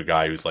the type of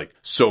guy who's like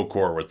so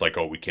core where it's like,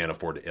 oh, we can't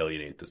afford to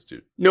alienate this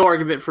dude. No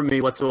argument from me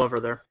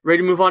whatsoever there.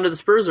 Ready to move on to the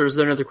Spurs, or is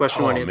there another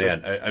question you want to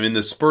answer? Man, I mean,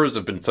 the Spurs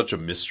have been such a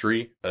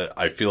mystery.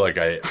 I feel like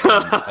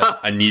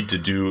I need to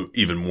do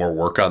even more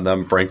work on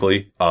them,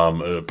 frankly.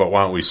 But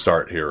why don't we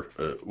start here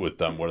with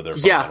them? What are their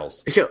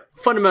fundamentals? Yeah.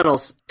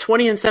 Fundamentals,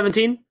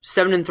 20-17,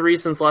 7-3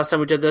 since the last time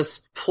we did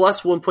this,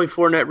 plus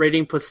 1.4 net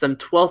rating puts them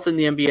 12th in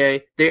the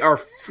NBA. They are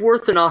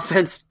 4th in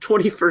offense,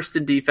 21st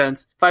in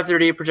defense.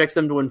 538 projects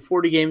them to win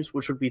 40 games,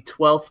 which would be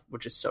 12th,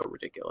 which is so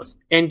ridiculous,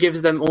 and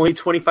gives them only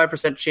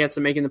 25% chance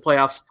of making the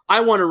playoffs. I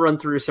want to run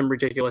through some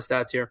ridiculous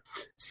stats here.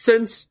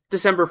 Since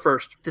December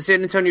 1st, the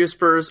San Antonio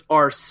Spurs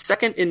are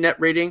 2nd in net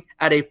rating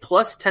at a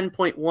plus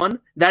 10.1.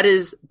 That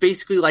is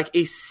basically like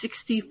a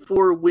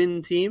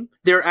 64-win team.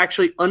 They're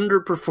actually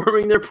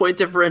underperforming their point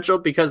differential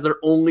because they're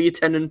only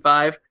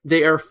 10-5.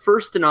 They are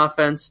 1st in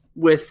offense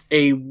with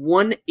a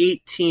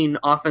 118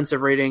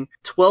 offensive rating,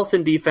 12th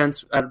in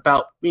defense at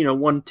about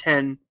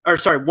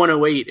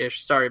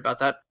 108-ish. Sorry about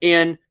that.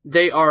 And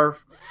they are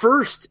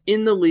 1st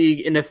in the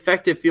league in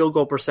effective field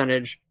goal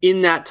percentage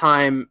in that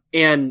time.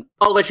 And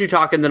I'll let you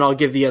talk and then I'll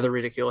give the other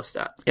ridiculous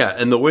stat. Yeah,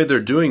 and the way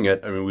they're doing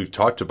it, I mean, we've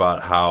talked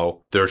about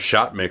how their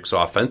shot mix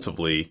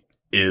offensively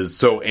is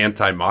so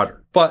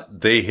anti-modern,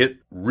 but they hit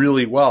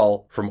really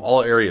well from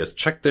all areas.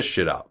 Check this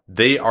shit out.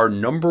 They are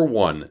number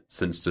 1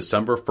 since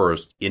December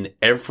 1st in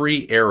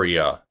every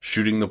area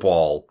shooting the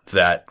ball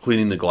that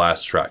cleaning the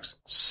glass tracks.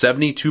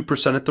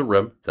 72% at the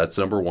rim. That's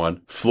number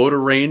 1. Floater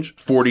range,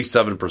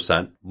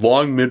 47%.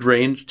 Long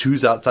mid-range,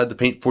 twos outside the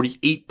paint,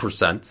 48%.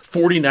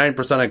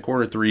 49% on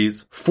corner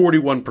threes,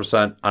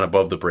 41% on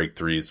above the break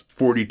threes,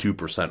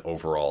 42%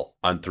 overall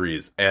on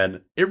threes.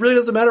 And it really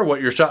doesn't matter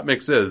what your shot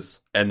mix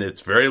is. And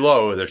it's very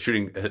low. They're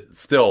shooting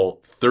still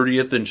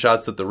 30th in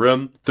shots at the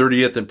rim,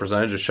 30th in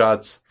percentage of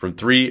shots from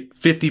three,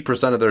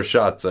 50% of their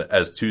shots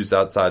as twos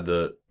outside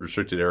the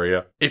restricted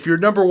area. If you're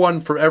number 1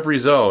 from every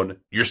zone,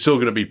 you're still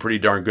going to be pretty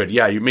darn good.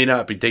 Yeah, you may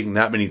not be taking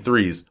that many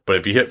threes, but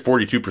if you hit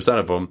 42%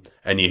 of them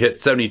and you hit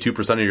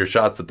 72% of your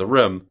shots at the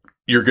rim,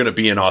 you're going to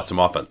be an awesome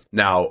offense.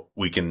 Now,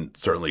 we can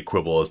certainly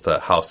quibble as to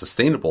how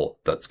sustainable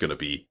that's going to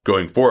be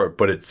going forward,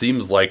 but it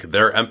seems like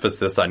their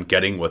emphasis on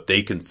getting what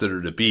they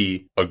consider to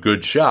be a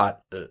good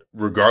shot,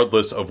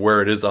 regardless of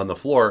where it is on the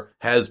floor,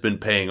 has been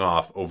paying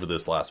off over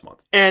this last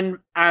month. And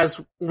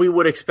as we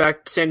would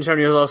expect, San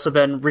Antonio has also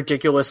been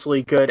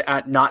ridiculously good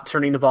at not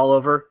turning the ball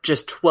over.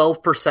 Just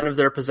 12% of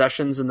their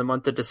possessions in the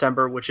month of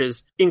December, which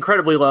is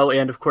incredibly low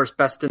and, of course,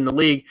 best in the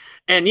league.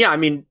 And yeah, I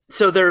mean,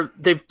 so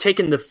they've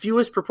taken the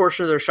fewest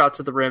proportion of their shots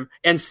at the rim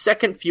and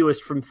second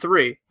fewest from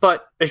three.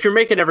 But if you're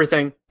making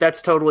everything,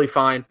 that's totally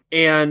fine.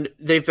 And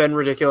they've been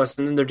ridiculous,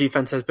 and their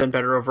defense has been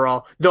better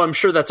overall. Though I'm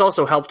sure that's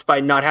also helped by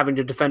not having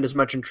to defend as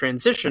much in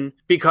transition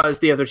because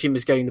the other team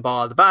is getting the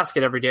ball out of the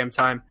basket every damn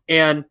time.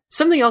 And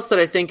something else that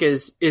I think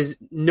is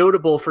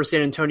notable for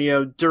San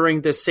Antonio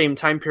during this same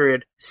time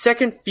period,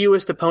 second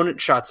fewest opponent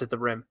shots at the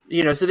rim.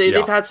 So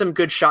they've had some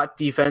good shot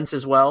defense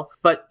as well,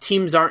 but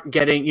teams aren't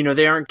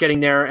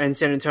getting there. And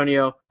San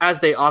Antonio,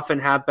 as they often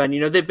have been,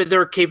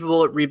 they're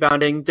capable at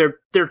rebounding.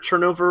 Their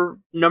turnover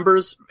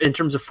numbers in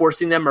terms of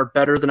forcing them are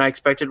better than I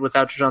expected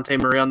without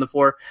DeJounte Murray on the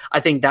floor. I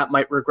think that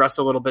might regress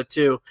a little bit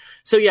too.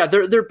 So yeah,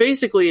 they're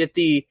basically at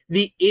the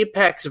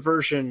apex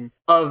version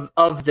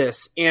of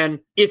this, and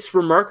it's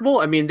remarkable.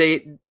 I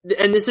mean,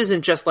 and this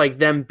isn't just like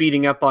them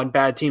beating up on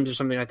bad teams or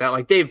something like that.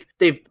 Like they've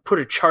put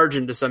a charge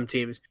into some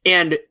teams,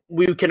 and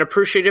we can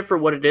appreciate it for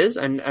what it is.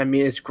 And I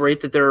mean, it's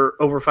great that they're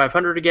over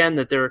 500 again,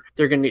 that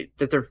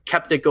they've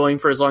kept it going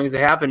for as long as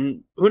they have,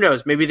 and who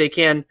knows, maybe they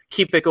can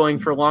keep it going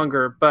for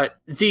longer. But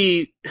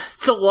the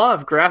law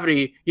of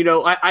gravity,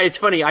 it's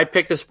funny. I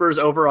picked the Spurs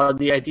over on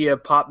the idea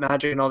of pop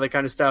magic and all that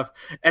kind of stuff,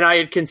 and I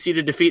had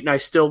conceded defeat, and I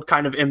still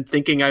kind of am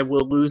thinking I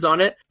will lose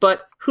on it, but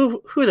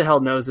who the hell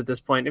knows at this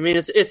point? I mean,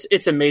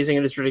 it's amazing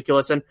and it's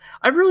ridiculous, and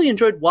I've really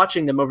enjoyed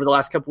watching them over the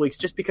last couple weeks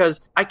just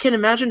because I can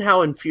imagine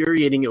how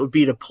infuriating it would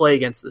be to play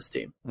against this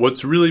team.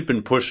 What's really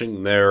been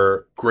pushing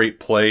their great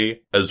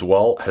play as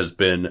well has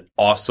been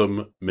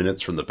awesome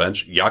minutes from the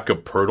bench.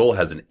 Jakob Poeltl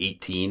has an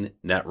 18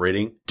 net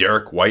rating.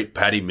 Derek White,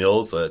 Patty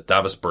Mills,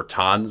 Davis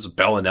Bertans,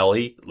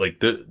 Bellinelli, like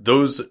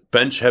those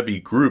bench-heavy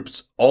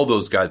groups, all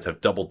those guys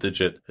have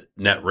double-digit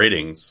net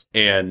ratings,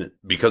 and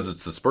because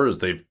it's the Spurs,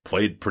 they've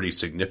played pretty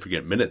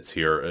significant minutes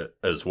here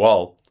as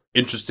well.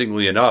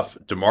 Interestingly enough,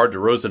 DeMar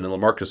DeRozan and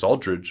LaMarcus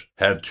Aldridge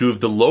have two of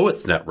the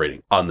lowest net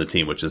rating on the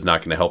team, which is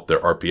not going to help their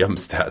RPM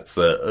stats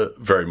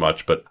very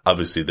much, but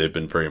obviously they've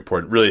been very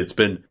important. Really, it's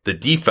been the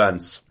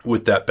defense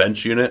with that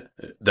bench unit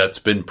that's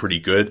been pretty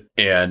good,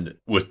 and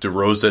with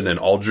DeRozan and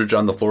Aldridge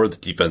on the floor, the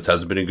defense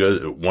hasn't been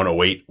good.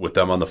 108 with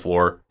them on the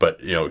floor,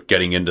 but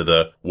getting into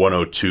the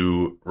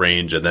 102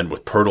 range, and then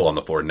with Poeltl on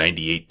the floor,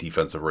 98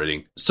 defensive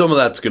rating. Some of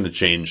that's going to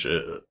change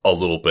a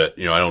little bit.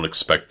 I don't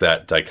expect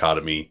that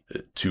dichotomy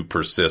to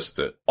persist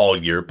all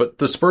year, but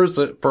the Spurs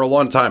for a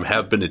long time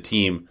have been a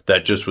team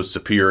that just with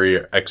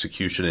superior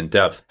execution and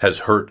depth has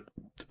hurt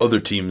other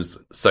teams'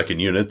 second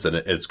units. And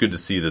it's good to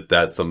see that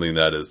that's something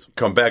that has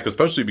come back,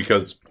 especially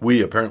because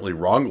we apparently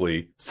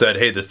wrongly said,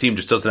 hey, this team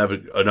just doesn't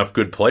have enough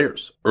good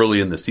players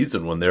early in the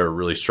season when they're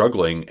really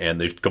struggling,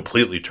 and they've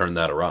completely turned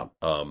that around.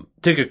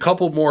 Take a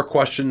couple more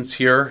questions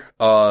here.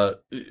 I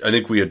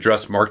think we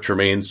addressed Mark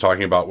Tremaine's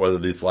talking about whether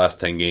these last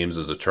 10 games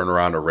is a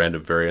turnaround or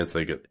random variance.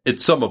 I think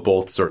it's some of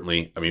both,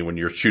 certainly. I mean, when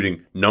you're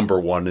shooting number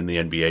one in the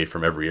NBA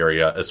from every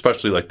area,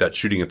 especially like that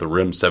shooting at the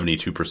rim,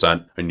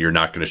 72%, and you're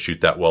not going to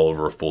shoot that well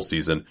over a full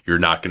season. You're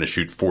not going to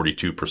shoot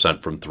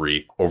 42% from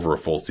three over a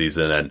full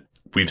season. And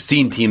we've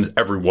seen teams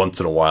every once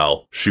in a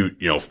while shoot,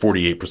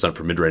 48%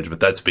 from mid-range, but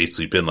that's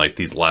basically been like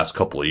these last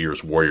couple of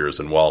years, Warriors.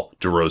 And while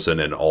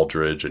DeRozan and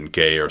Aldridge and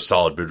Gay are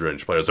solid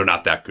mid-range players, they're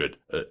not that good,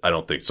 I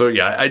don't think. So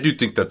yeah, I do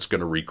think that's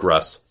going to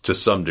regress to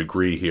some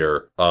degree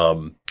here.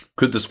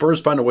 Could the Spurs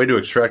find a way to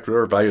extract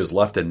whatever value is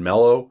left in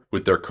Melo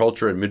with their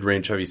culture and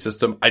mid-range heavy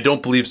system? I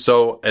don't believe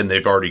so, and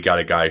they've already got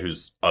a guy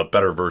who's a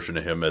better version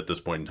of him at this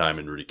point in time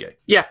in Rudy Gay.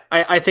 Yeah,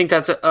 I think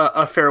that's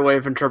a fair way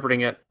of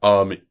interpreting it.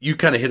 You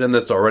kind of hit on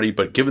this already,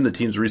 but given the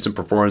team's recent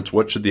performance,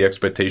 what should the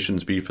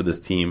expectations be for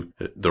this team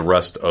the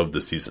rest of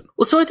the season?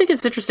 Well, so I think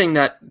it's interesting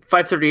that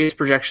 538's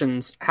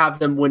projections have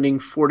them winning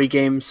 40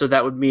 games, so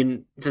that would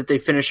mean that they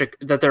finish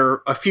that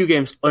they're a few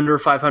games under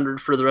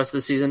 500 for the rest of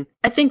the season.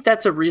 I think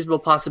that's a reasonable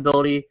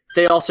possibility.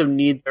 They also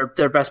need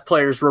their best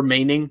players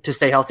remaining to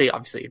stay healthy.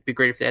 Obviously, it'd be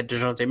great if they had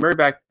DeJounte Murray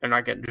back. They're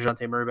not getting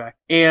DeJounte Murray back.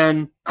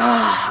 And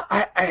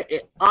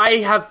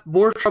I have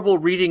more trouble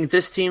reading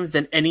this team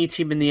than any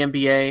team in the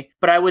NBA.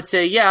 But I would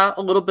say, yeah,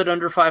 a little bit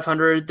under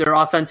 500. Their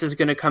offense is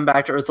going to come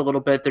back to earth a little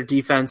bit. Their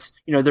defense,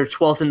 they're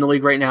 12th in the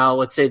league right now.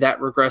 Let's say that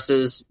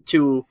regresses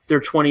to their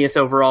 20th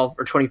overall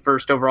or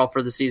 21st overall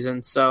for the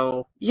season.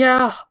 So,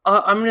 yeah,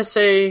 I'm going to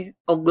say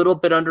a little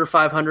bit under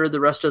 500 the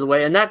rest of the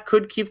way. And that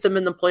could keep them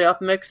in the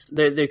playoff mix.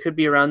 They could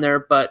be around there.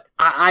 But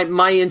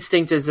my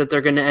instinct is that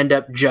they're going to end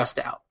up just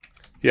out.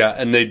 Yeah,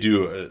 and they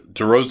do.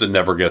 DeRozan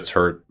never gets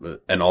hurt,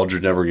 and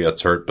Aldridge never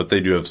gets hurt, but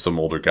they do have some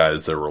older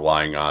guys they're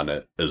relying on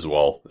it as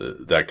well.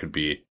 That could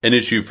be an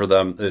issue for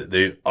them.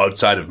 They,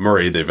 outside of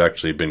Murray, they've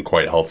actually been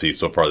quite healthy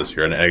so far this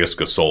year, and I guess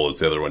Gasol is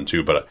the other one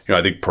too. But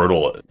I think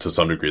Poeltl to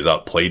some degree has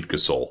outplayed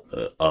Gasol.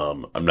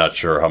 I'm not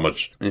sure how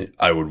much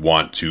I would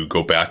want to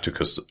go back to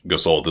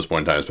Gasol at this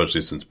point in time,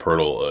 especially since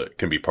Poeltl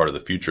can be part of the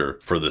future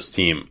for this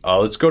team.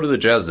 Let's go to the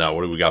Jazz now.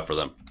 What do we got for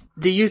them?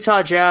 The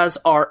Utah Jazz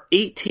are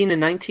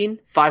 18-19,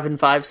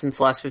 5-5 since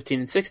the last 15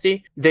 and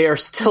 60. They are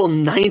still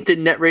 9th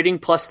in net rating,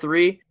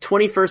 +3,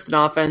 21st in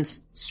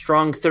offense,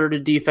 strong third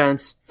in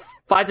defense.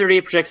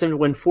 538 projects them to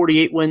win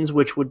 48 wins,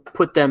 which would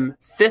put them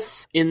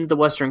 5th in the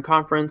Western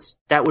Conference.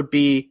 That would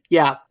be,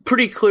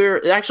 pretty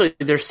clear. Actually,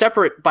 they're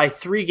separate by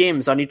 3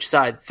 games on each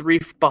side, 3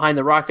 behind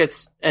the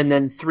Rockets and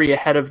then 3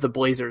 ahead of the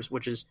Blazers,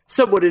 which is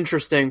somewhat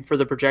interesting for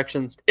the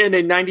projections, and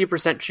a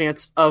 90%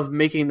 chance of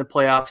making the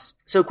playoffs.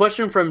 So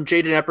question from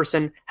Jaden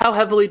Epperson, how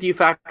heavily do you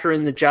factor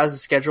in the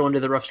Jazz's schedule into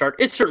the rough start?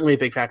 It's certainly a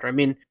big factor. I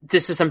mean,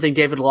 this is something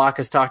David Locke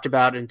has talked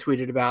about and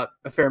tweeted about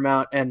a fair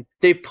amount, and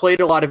they've played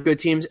a lot of good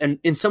teams, and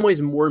in some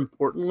ways, more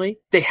importantly,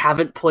 they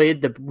haven't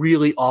played the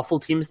really awful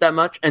teams that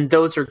much, and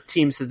those are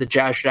teams that the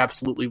Jazz should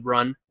absolutely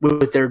run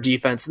with their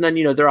defense. And then,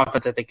 their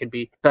offense, I think, could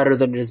be better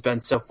than it has been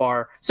so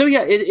far. So,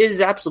 yeah, it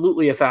is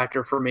absolutely a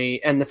factor for me.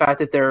 And the fact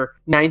that they're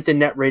 9th in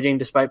net rating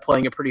despite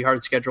playing a pretty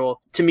hard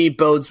schedule, to me,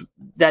 bodes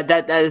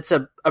that it's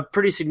a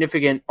pretty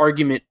significant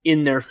argument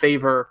in their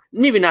favor.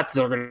 Maybe not that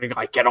they're going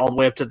to get all the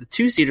way up to the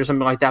 2 seed or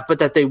something like that, but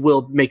that they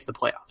will make the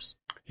playoffs.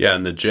 Yeah,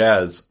 and the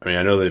Jazz,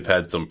 I know they've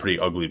had some pretty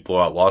ugly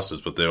blowout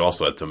losses, but they've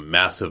also had some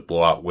massive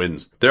blowout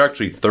wins. They're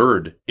actually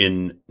 3rd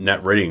in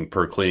net rating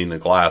per cleaning the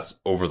glass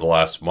over the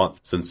last month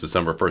since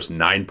December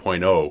 1st,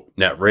 9.0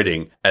 net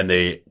rating. And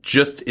they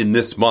just in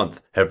this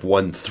month have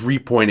won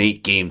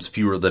 3.8 games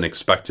fewer than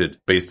expected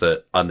based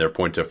on their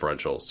point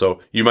differential. So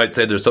you might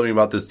say there's something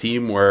about this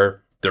team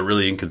where they're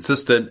really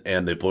inconsistent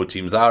and they blow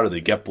teams out or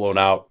they get blown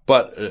out.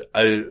 But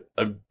I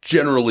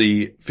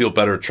generally feel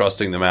better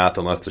trusting the math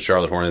unless the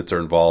Charlotte Hornets are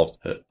involved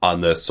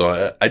on this.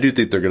 So I do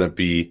think they're going to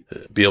be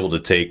able to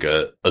take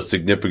a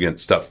significant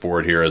step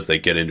forward here as they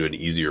get into an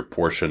easier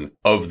portion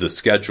of the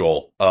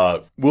schedule.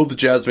 Will the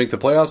Jazz make the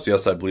playoffs?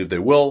 Yes, I believe they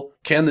will.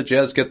 Can the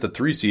Jazz get the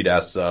 3 seed?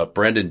 Asks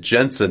Brandon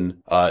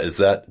Jensen. Is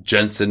that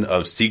Jensen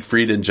of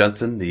Siegfried and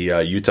Jensen,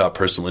 the Utah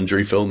personal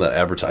injury film that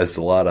advertised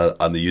a lot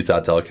on the Utah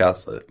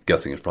telecast? I'm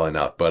guessing it's probably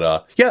not.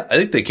 But yeah, I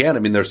think they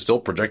can. They're still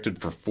projected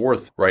for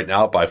 4th right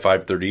now by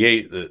 538.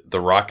 The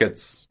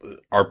Rockets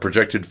are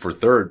projected for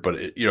 3rd, but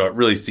it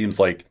really seems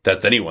like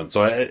that's anyone.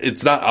 So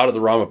it's not out of the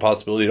realm of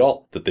possibility at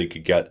all that they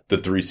could get the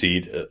 3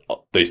 seed.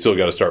 They still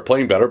got to start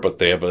playing better, but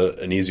they have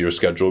an easier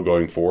schedule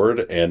going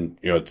forward. And,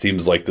 it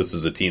seems like this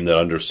is a team that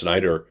under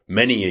Snyder,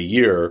 many a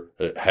year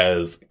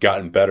has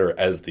gotten better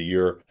as the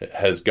year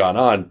has gone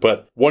on.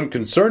 But one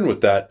concern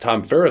with that,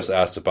 Tom Ferris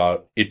asked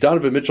about, if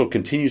Donovan Mitchell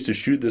continues to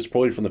shoot this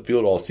poorly from the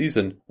field all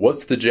season,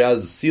 what's the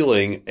Jazz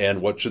ceiling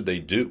and what should they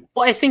do?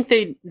 Well, I think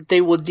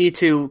they will need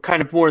to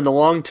kind of more in the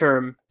long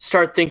term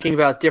start thinking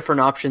about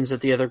different options at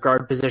the other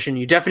guard position.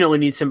 You definitely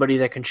need somebody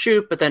that can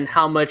shoot, but then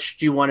how much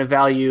do you want to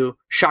value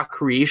shot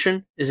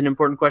creation is an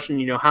important question.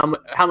 You know,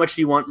 how much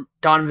do you want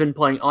Donovan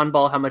playing on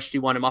ball? How much do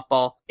you want him up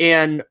ball?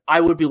 And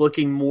I would be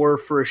looking more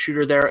for a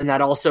shooter there, and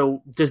that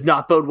also does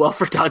not bode well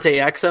for Dante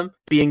Exum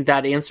being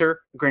that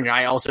answer. Granted,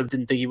 I also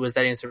didn't think he was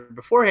that answer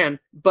beforehand,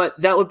 but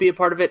that would be a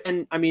part of it.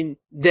 And I mean,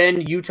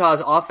 then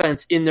Utah's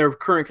offense in their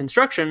current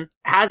construction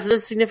has a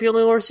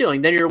significantly lower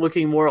ceiling. Then you're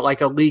looking more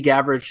like a league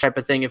average type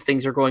of thing if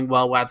things are going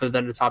well rather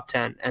than a top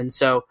 10. And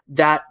so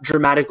that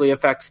dramatically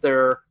affects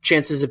their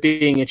chances of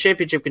being a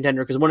championship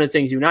contender, because one of the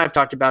things you and I have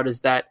talked about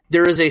is that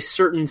there is a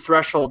certain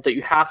threshold that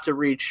you have to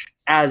reach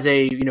as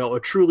a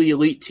truly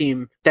elite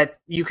team that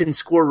you can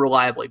score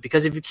reliably.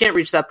 Because if you can't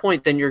reach that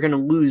point, then you're going to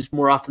lose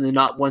more often than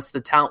not once the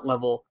talent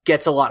level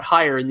gets a lot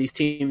higher. And these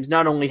teams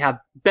not only have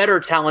better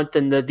talent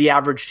than the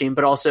average team,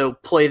 but also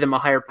play them a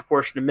higher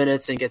proportion of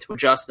minutes and get to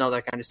adjust and all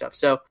that kind of stuff.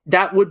 So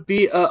that would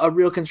be a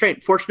real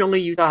constraint.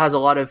 Fortunately, Utah has a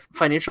lot of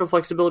financial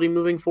flexibility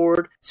moving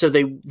forward, so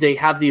they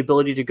have the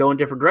ability to go in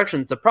different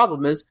directions. The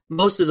problem is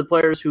most of the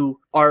players who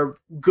are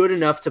good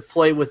enough to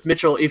play with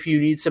Mitchell, if you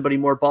need somebody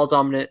more ball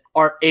dominant,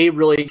 are A,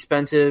 really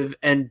expensive,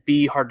 and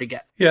B, hard to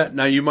get. Yeah,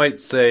 now you might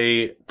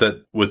say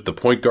that with the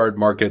point guard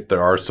market,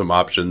 there are some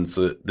options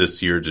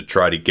this year to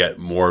try to get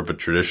more of a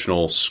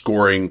traditional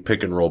scoring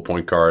pick and roll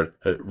point guard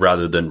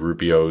rather than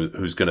Rubio,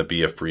 who's going to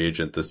be a free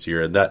agent this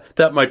year. And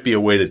that might be a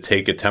way to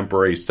take a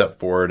temporary step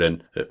forward.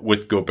 And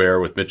with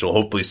Gobert, with Mitchell,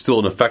 hopefully still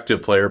an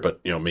effective player, but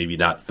maybe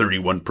not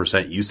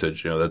 31%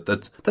 usage.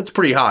 That's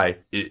pretty high.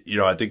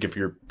 I think if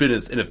you're been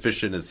as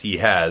inefficient as he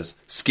has,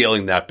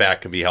 scaling that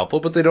back can be helpful,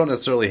 but they don't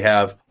necessarily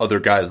have other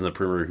guys in the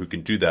perimeter who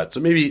can do that. So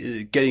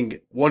maybe getting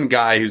one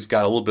guy who's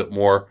got a little bit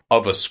more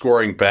of a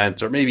scoring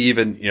bent, or maybe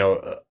even,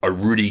 a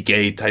Rudy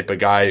Gay type of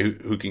guy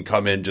who can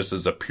come in just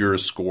as a pure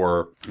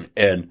scorer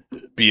and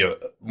be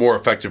more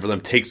effective for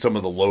them, take some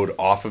of the load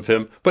off of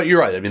him. But you're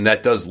right. I mean,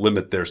 that does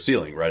limit their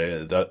ceiling,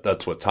 right?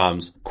 That's what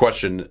Tom's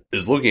question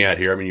is looking at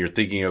here. I mean, you're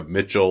thinking of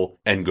Mitchell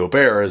and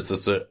Gobert as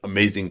this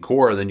amazing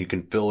core, and then you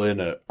can fill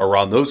in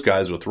around those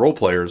guys with role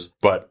players.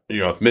 But,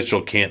 if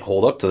Mitchell can't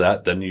hold up to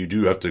that, then you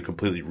do have to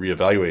completely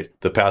reevaluate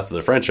the path of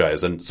the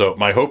franchise. And so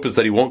my hope is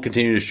that he won't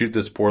continue to shoot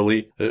this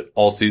poorly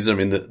all season. I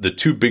mean, the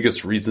two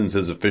biggest reasons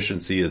his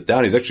efficiency is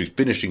down, he's actually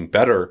finishing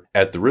better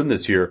at the rim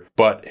this year,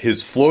 but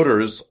his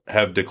floaters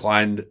have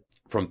declined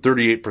from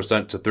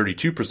 38% to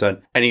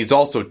 32%, and he's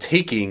also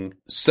taking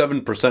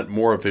 7%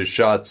 more of his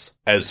shots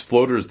as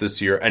floaters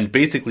this year, and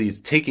basically he's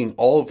taking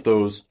all of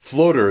those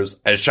floaters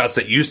as shots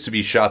that used to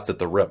be shots at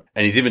the rim.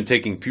 And he's even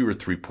taking fewer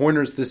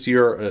three-pointers this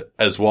year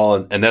as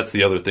well, and that's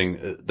the other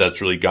thing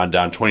that's really gone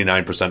down,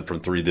 29% from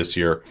three this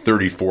year,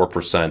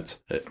 34%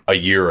 a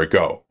year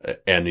ago.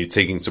 And he's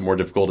taking some more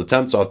difficult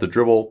attempts off the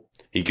dribble.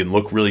 He can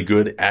look really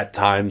good at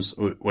times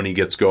when he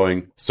gets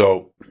going.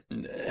 So,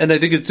 and I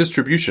think his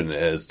distribution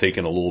has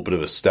taken a little bit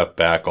of a step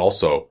back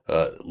also.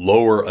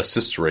 Lower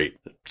assist rate.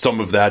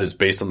 Some of that is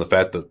based on the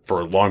fact that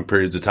for long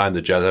periods of time,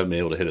 the Jazz haven't been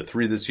able to hit a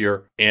three this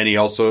year. And he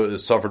also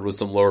suffered with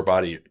some lower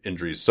body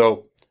injuries.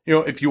 So,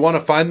 if you want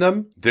to find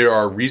them, there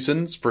are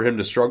reasons for him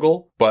to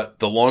struggle, but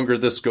the longer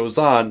this goes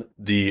on,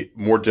 the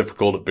more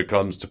difficult it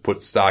becomes to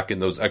put stock in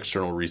those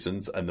external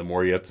reasons, and the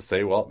more you have to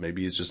say, well,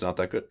 maybe he's just not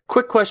that good.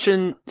 Quick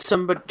question.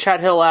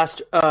 Chad Hill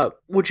asked,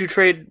 would you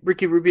trade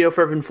Ricky Rubio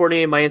for Evan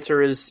Fournier? My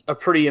answer is a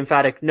pretty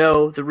emphatic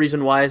no. The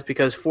reason why is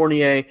because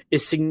Fournier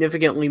is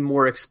significantly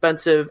more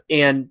expensive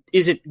and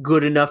isn't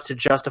good enough to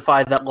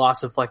justify that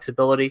loss of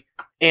flexibility.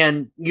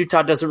 And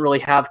Utah doesn't really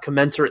have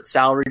commensurate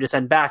salary to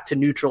send back to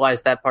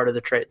neutralize that part of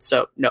the trade.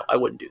 So, no, I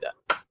wouldn't do that.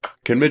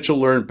 Can Mitchell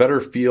learn better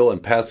feel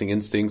and passing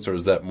instincts, or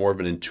is that more of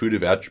an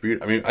intuitive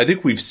attribute? I mean, I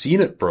think we've seen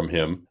it from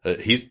him.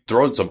 He's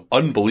thrown some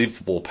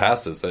unbelievable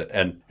passes.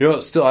 And,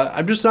 still,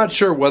 I'm just not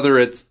sure whether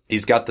it's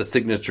he's got the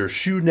signature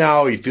shoe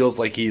now. He feels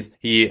like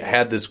he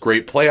had this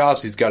great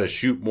playoffs. He's got to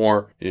shoot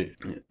more.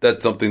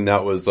 That's something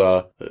that was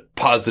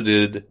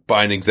posited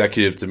by an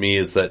executive to me,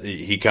 is that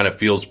he kind of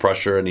feels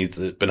pressure and he's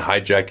been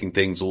hijacking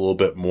things a little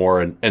bit more.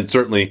 And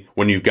certainly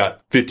when you've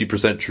got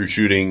 50% true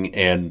shooting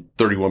and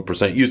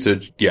 31%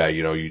 usage, yeah,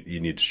 you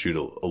need to shoot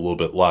a little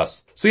bit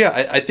less. So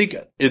yeah, I think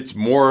it's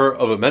more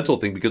of a mental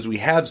thing, because we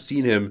have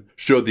seen him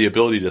show the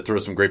ability to throw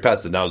some great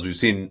passes. Now, as we've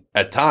seen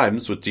at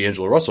times with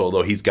D'Angelo Russell,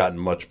 although he's gotten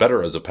much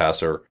better as a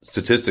passer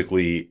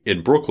statistically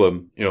in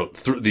Brooklyn,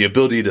 the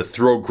ability to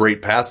throw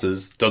great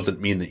passes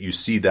doesn't mean that you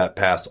see that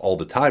pass all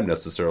the time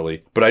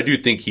necessarily. But I do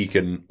think he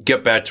can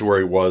get back to where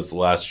he was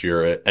last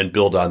year and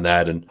build on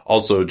that. And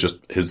also just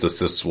his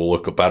assists will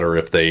look better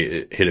if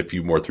they hit a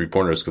few more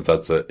three-pointers, because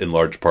that's in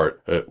large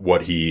part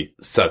what he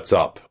sets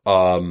up.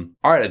 All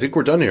right, I think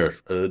we're done here.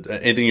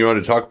 Anything you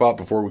want to talk about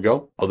before we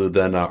go, other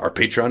than our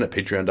Patreon at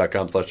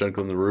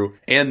patreon.com/JohnClintonLaRue,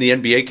 and the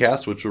NBA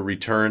cast, which will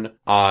return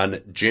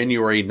on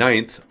January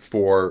 9th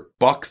for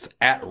Bucks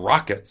at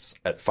Rockets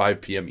at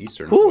 5 p.m.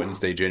 Eastern,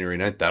 Wednesday, January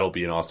 9th. That'll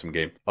be an awesome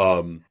game.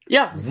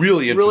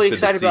 Really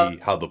interested to see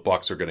how the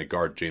Bucks are going to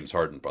guard James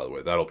Harden, by the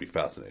way. That'll be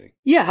fascinating.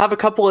 Yeah, have a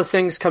couple of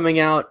things coming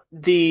out.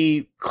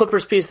 The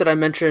Clippers piece that I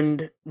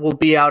mentioned will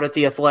be out at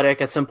The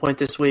Athletic at some point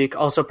this week.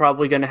 Also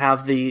probably going to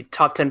have the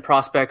top 10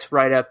 prospects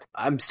write-up.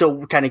 I'm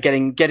still kind of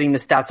getting the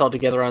stats all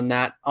together on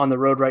that on the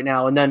road right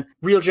now. And then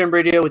Real Gym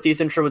Radio with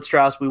Ethan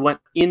Sherwood-Strauss. We went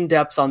in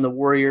depth on the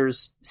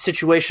Warriors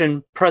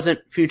situation, present,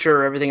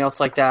 future, everything else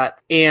like that.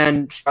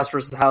 And Strauss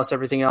versus the House,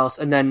 everything else.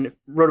 And then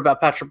wrote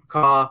about Patrick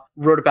McCaw,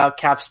 wrote about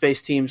cap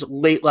space teams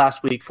late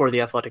last week for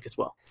The Athletic as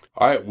well.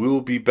 All right, we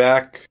will be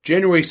back.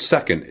 January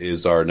 2nd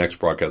is our next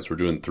broadcast. We're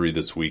doing 3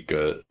 this week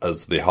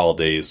as the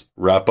holidays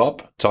wrap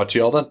up. Talk to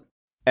you all then.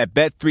 At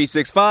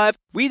Bet365,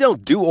 we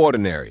don't do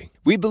ordinary.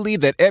 We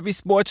believe that every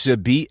sport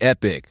should be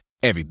epic.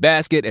 Every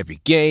basket, every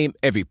game,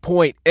 every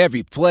point,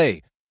 every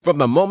play. From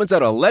the moments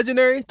that are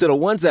legendary to the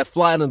ones that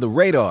fly under the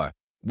radar.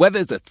 Whether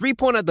it's a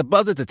three-pointer at the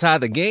buzzer to tie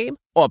the game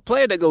or a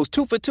player that goes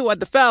 2 for 2 at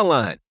the foul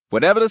line.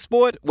 Whatever the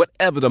sport,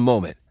 whatever the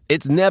moment.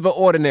 It's never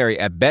ordinary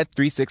at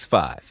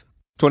Bet365.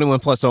 21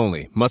 plus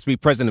only. Must be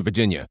present in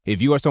Virginia.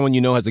 If you or someone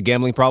you know has a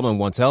gambling problem and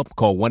wants help,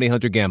 call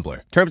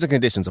 1-800-GAMBLER. Terms and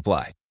conditions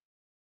apply.